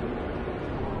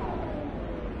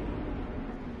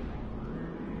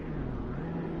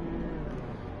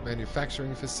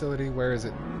 Manufacturing facility, where is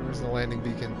it? Where's the landing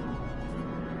beacon?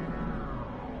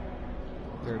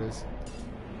 There it is.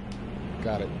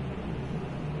 Got it.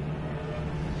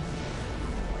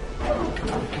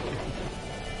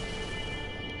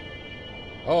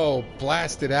 Oh,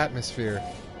 blasted atmosphere.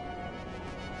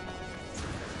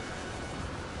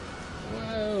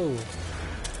 Whoa.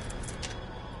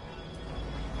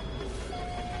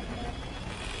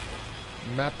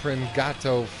 Maprin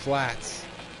Gato Flats.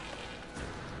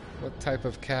 What type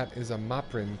of cat is a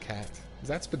Maprin cat? Is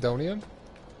that Spidonium?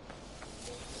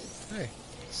 Hey,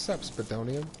 sup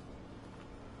Spidonium?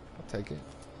 I'll take it.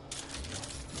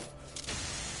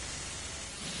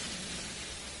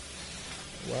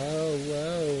 Whoa,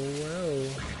 whoa, whoa.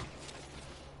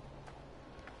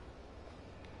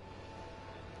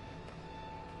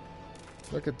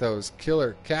 Look at those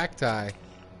killer cacti.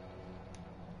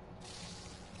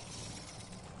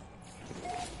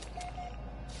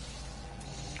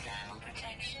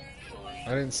 I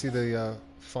didn't see the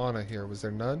fauna here. Was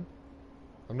there none?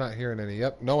 I'm not hearing any.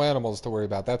 Yep, no animals to worry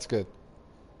about. That's good.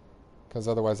 Because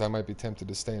otherwise I might be tempted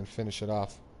to stay and finish it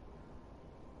off.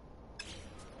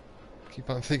 Keep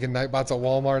on thinking Nightbot's a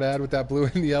Walmart ad with that blue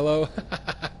and yellow.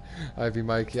 Ivy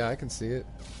Mike, yeah, I can see it.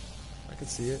 I can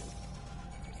see it.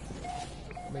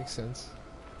 Makes sense.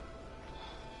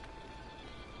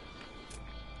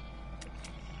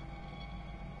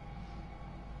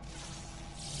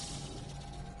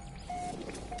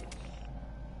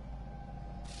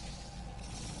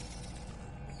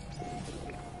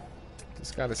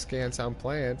 Just gotta scan some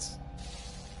plants.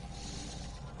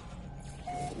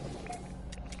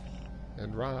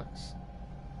 And rocks.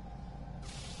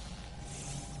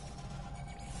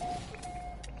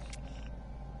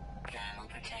 Thermal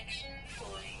protection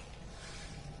fully.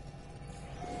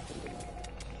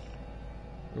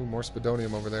 Ooh, more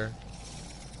Spidonium over there.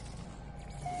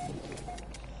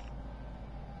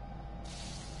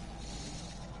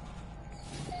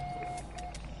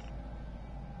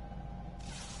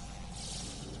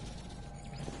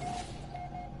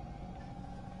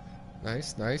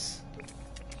 Nice, nice.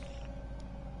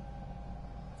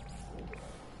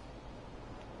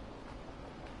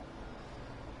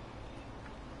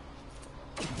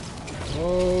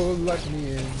 Oh, let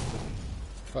me in.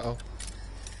 Uh-oh.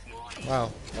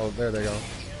 Wow. Oh, there they go.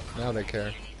 Now they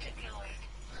care.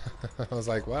 I was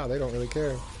like, wow, they don't really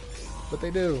care. But they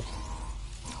do.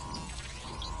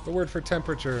 The word for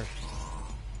temperature.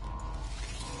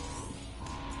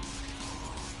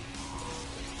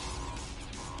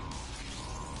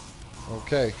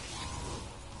 Okay.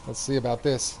 Let's see about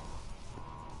this.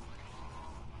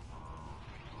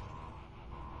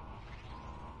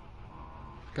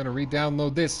 Gonna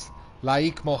re-download this.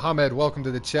 Laik Mohammed, welcome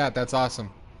to the chat. That's awesome.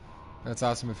 That's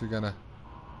awesome if you're gonna...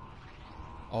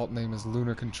 Alt name is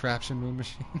Lunar Contraption Moon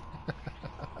Machine.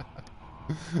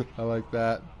 I like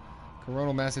that.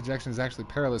 Coronal mass ejection is actually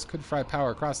perilous. Could fry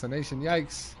power across the nation.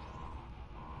 Yikes.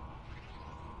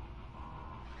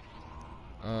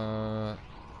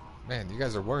 Man, you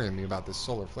guys are worrying me about this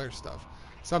solar flare stuff.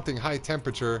 Something high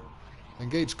temperature.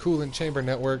 Engage coolant chamber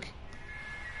network.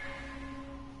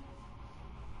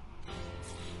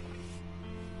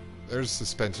 There's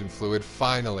suspension fluid,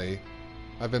 finally.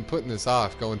 I've been putting this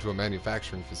off, going to a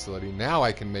manufacturing facility. Now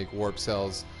I can make warp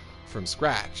cells from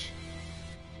scratch.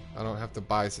 I don't have to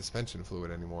buy suspension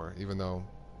fluid anymore, even though...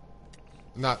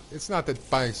 It's not that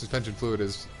buying suspension fluid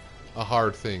is a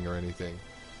hard thing or anything.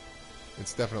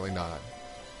 It's definitely not.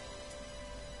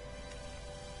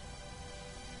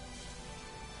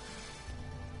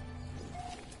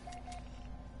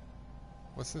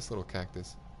 What's this little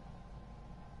cactus?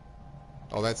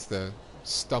 Oh, that's the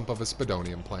stump of a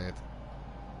spodonium plant.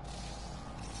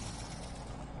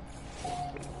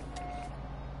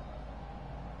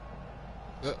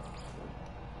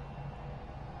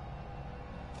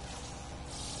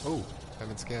 Oh,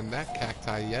 haven't scanned that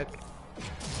cacti yet.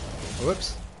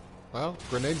 Whoops. Well,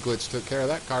 grenade glitch took care of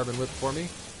that carbon whip for me.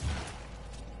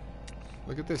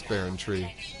 Look at this barren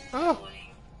tree. Oh!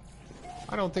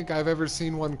 I don't think I've ever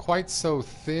seen one quite so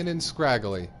thin and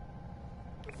scraggly.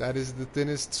 That is the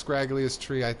thinnest, scraggliest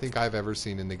tree I think I've ever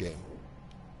seen in the game.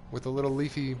 With a little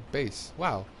leafy base.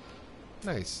 Wow.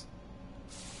 Nice.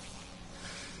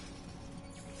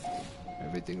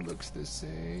 Everything looks the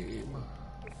same.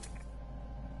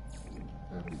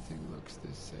 Everything looks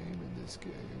the same in this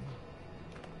game.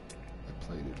 I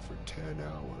played it for 10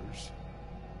 hours.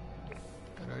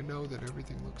 And I know that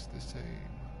everything looks the same.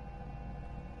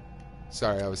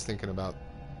 Sorry, I was thinking about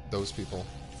those people.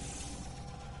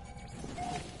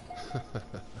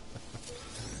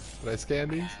 Did I scan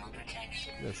these?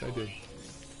 Yes, I did.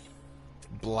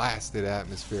 Blasted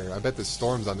atmosphere. I bet the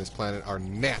storms on this planet are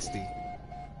nasty.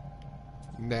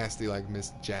 Nasty like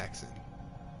Miss Jackson.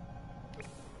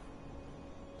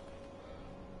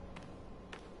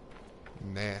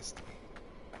 Nasty.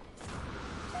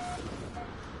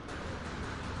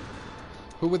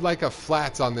 Who would like a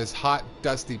flats on this hot,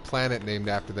 dusty planet named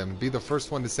after them? Be the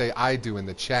first one to say I do in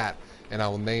the chat, and I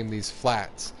will name these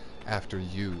flats after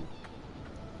you.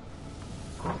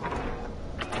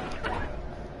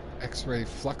 X-ray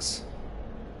flux.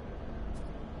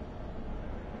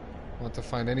 Want to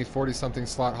find any 40-something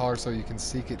slot hauler so you can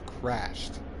seek it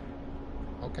crashed.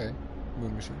 Okay.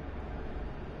 Moon machine.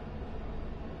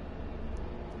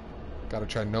 Gotta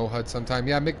try no HUD sometime.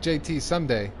 Yeah, Mick JT,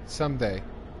 someday. Someday.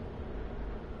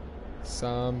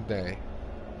 Someday.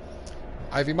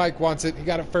 Ivy Mike wants it. He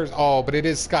got it first. Oh, but it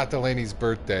is Scott Delaney's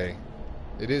birthday.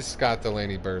 It is Scott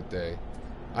Delaney's birthday.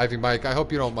 Ivy Mike, I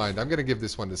hope you don't mind. I'm going to give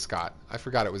this one to Scott. I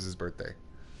forgot it was his birthday.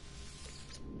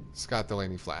 Scott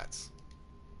Delaney Flats.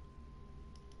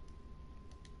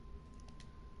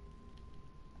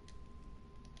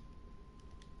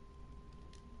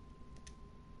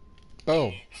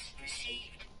 Boom.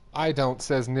 I don't,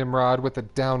 says Nimrod with a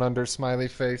down under smiley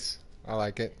face. I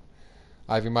like it.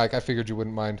 Ivy Mike, I figured you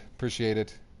wouldn't mind. Appreciate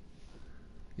it.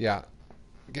 Yeah.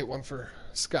 Get one for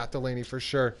Scott Delaney for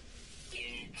sure.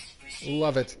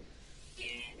 Love it.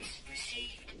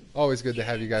 Always good to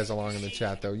have you guys along in the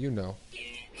chat, though. You know.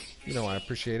 You know I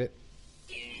appreciate it.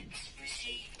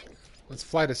 Let's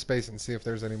fly to space and see if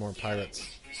there's any more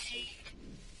pirates.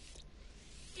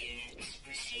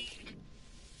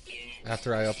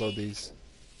 After I upload these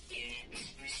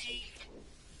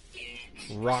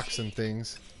rocks and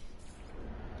things.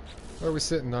 Where are we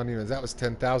sitting on units? That was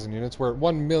 10,000 units. We're at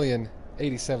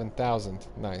 1,087,000.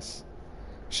 Nice.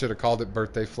 Should have called it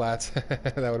Birthday Flats.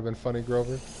 That would have been funny,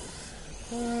 Grover.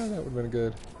 That would have been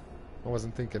good. I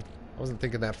wasn't thinking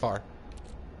that far.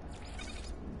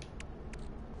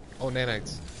 Oh,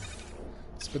 nanites.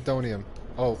 Spodonium.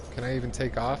 Oh, can I even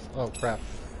take off? Oh, crap.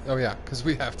 Oh, yeah, because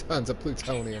we have tons of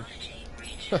plutonium.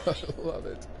 Love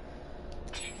it.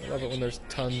 I love it when there's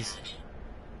tons.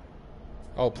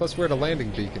 Oh, plus we're at a landing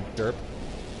beacon, derp.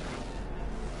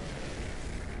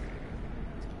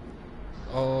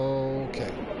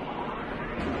 Okay.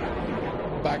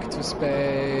 Back to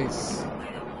space.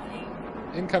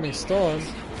 Incoming storm.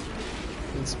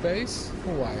 In space?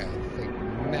 Why, I think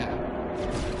not.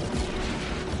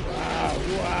 Wow,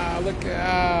 wow, look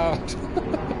out.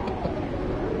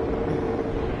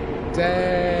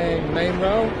 Dang, main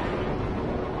row?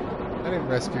 I didn't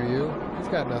rescue you.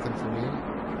 You've got nothing for me.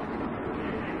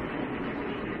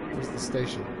 Where's the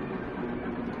station?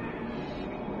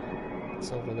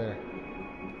 It's over there.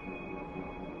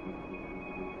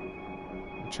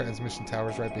 The transmission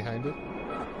tower's right behind it.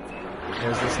 Or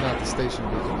is this not the station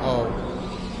beacon? Oh.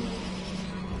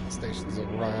 The station's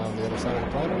around the other side of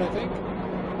the planet, I think.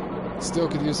 Still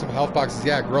could use some health boxes.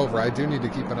 Yeah, Grover, I do need to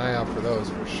keep an eye out for those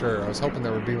for sure. I was hoping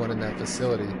there would be one in that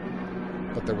facility,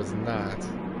 but there was not.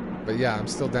 But yeah, I'm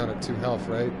still down at 2 health,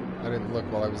 right? I didn't look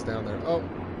while I was down there. Oh,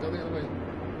 go the other way.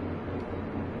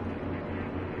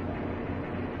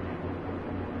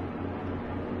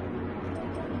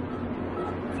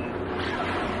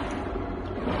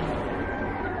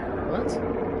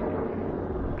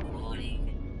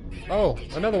 Warning. Oh,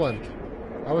 another one.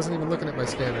 I wasn't even looking at my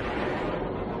scanner.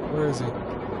 Where is he?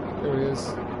 There he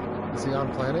is. Is he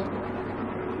on planet?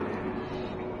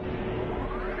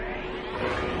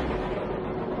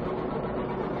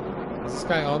 Is this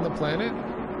guy on the planet?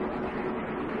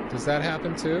 Does that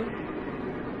happen too?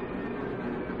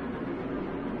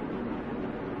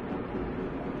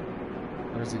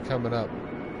 Or is he coming up?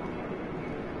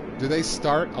 Do they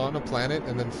start on a planet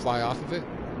and then fly off of it?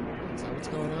 Is that what's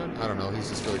going on? I don't know. He's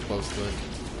just really close to it.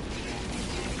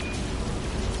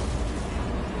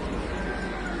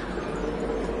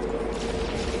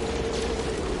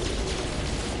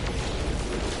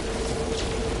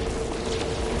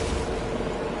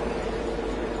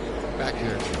 Back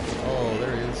here. Oh,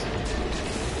 there he is.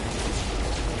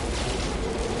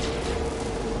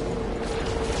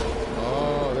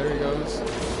 Oh, there he goes.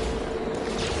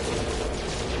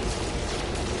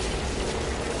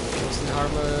 Mostly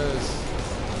harmless.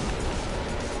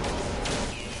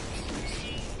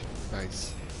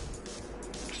 Nice.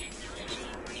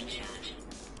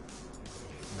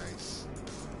 Nice.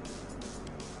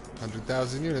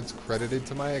 100,000 units credited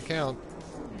to my account.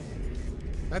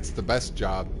 That's the best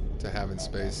job to have in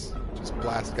space. Just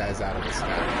blast guys out of the sky.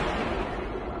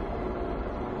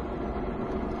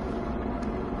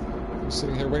 I'm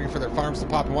sitting here waiting for their farms to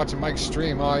pop and watching Mike's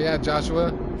stream. Oh yeah,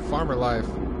 Joshua. Farmer life.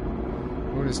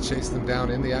 Moon has chased them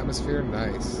down in the atmosphere.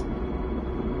 Nice.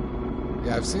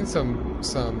 Yeah, I've seen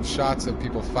some shots of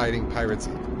people fighting pirates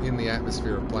in the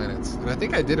atmosphere of planets. And I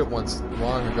think I did it once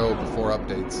long ago before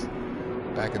updates.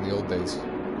 Back in the old days.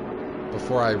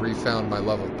 Before I refound my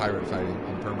love of pirate fighting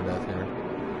on Permadeath here.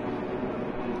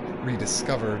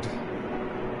 Rediscovered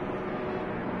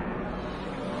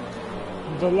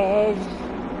the love.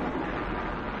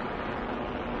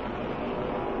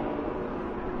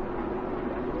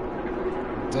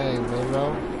 Dang,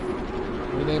 Monroe.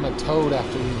 Rename a toad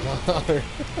after you, John.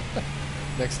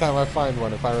 Next time I find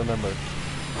one, if I remember.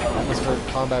 Atmospheric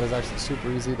combat is actually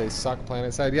super easy. They suck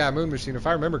planet side. Yeah, Moon Machine, if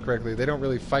I remember correctly, they don't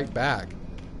really fight back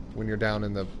when you're down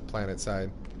in the planet side.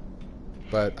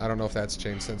 But I don't know if that's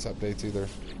changed since updates either.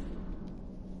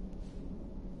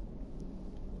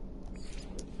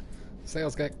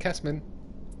 Sales guy Kessman.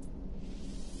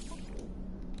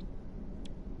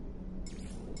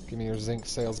 Give me your zinc,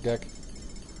 sales geck.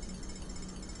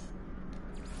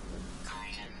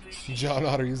 John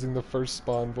Otter using the first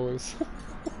spawn voice.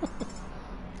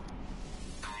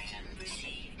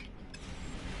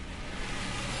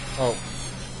 Oh,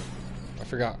 I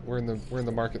forgot. We're in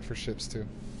the market for ships too.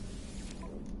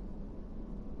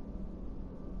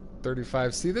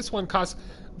 35. See, this one costs.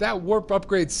 That warp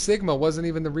upgrade Sigma wasn't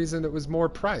even the reason it was more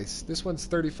price. This one's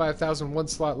 35,000, one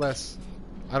slot less.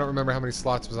 I don't remember how many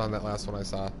slots was on that last one I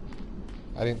saw.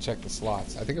 I didn't check the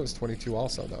slots. I think it was 22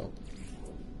 also, though.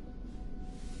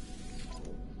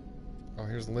 Oh,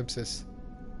 here's Limpsis.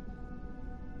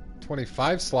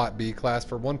 25 slot B class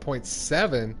for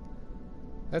 1.7.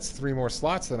 That's 3 more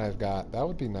slots than I've got. That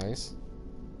would be nice.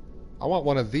 I want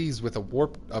one of these with a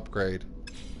warp upgrade.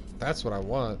 That's what I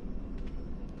want.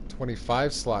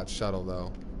 25 slot shuttle,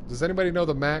 though. Does anybody know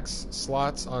the max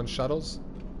slots on shuttles?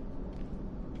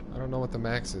 I don't know what the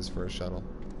max is for a shuttle.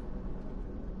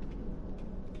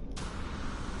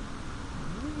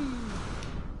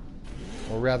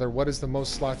 Or rather, what is the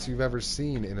most slots you've ever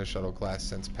seen in a shuttle class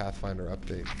since Pathfinder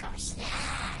update?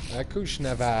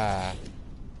 Akushneva.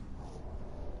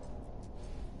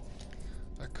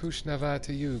 Akushneva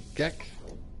to you, Gek.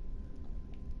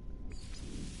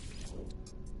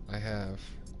 I have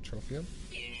Trophium.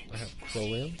 I have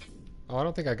Chromium. Oh, I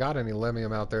don't think I got any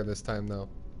Lemmium out there this time, though.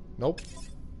 Nope.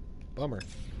 Bummer.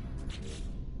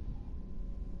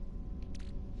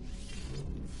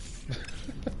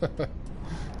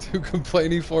 Too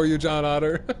complaining for you, John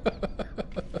Otter.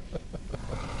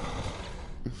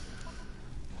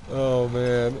 Oh,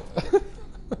 man.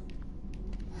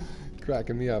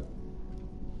 Cracking me up.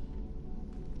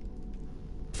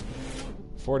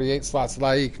 48 slots,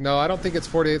 Laik. No, I don't think it's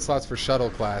 48 slots for shuttle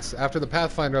class. After the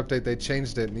Pathfinder update, they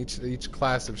changed it, and each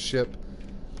class of ship,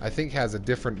 I think, has a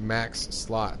different max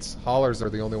slots. Haulers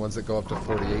are the only ones that go up to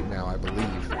 48 now, I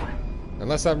believe.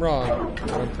 Unless I'm wrong,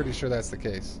 but I'm pretty sure that's the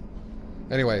case.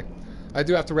 Anyway, I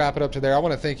do have to wrap it up to there. I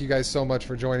want to thank you guys so much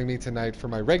for joining me tonight for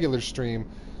my regular stream.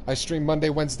 I stream Monday,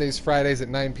 Wednesdays, Fridays at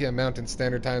 9 p.m. Mountain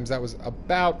Standard Times. That was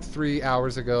about 3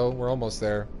 hours ago. We're almost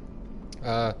there.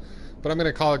 But I'm going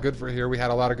to call it good for here. We had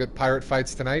a lot of good pirate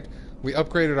fights tonight. We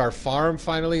upgraded our farm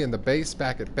finally in the base,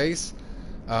 back at base.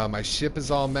 My ship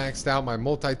is all maxed out. My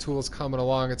multi-tool's coming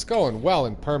along. It's going well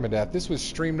in Permadeath. This was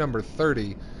stream number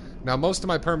 30. Now, most of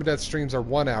my Permadeath streams are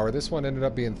 1 hour. This one ended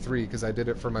up being 3 because I did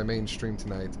it for my main stream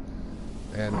tonight.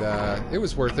 And it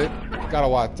was worth it. Got a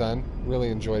lot done. Really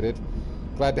enjoyed it.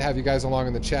 Glad to have you guys along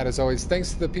in the chat as always.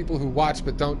 Thanks to the people who watch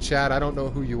but don't chat. I don't know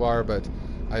who you are, but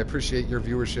I appreciate your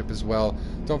viewership as well.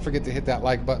 Don't forget to hit that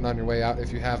like button on your way out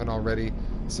if you haven't already.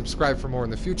 Subscribe for more in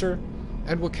the future,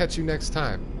 and we'll catch you next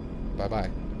time.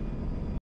 Bye-bye.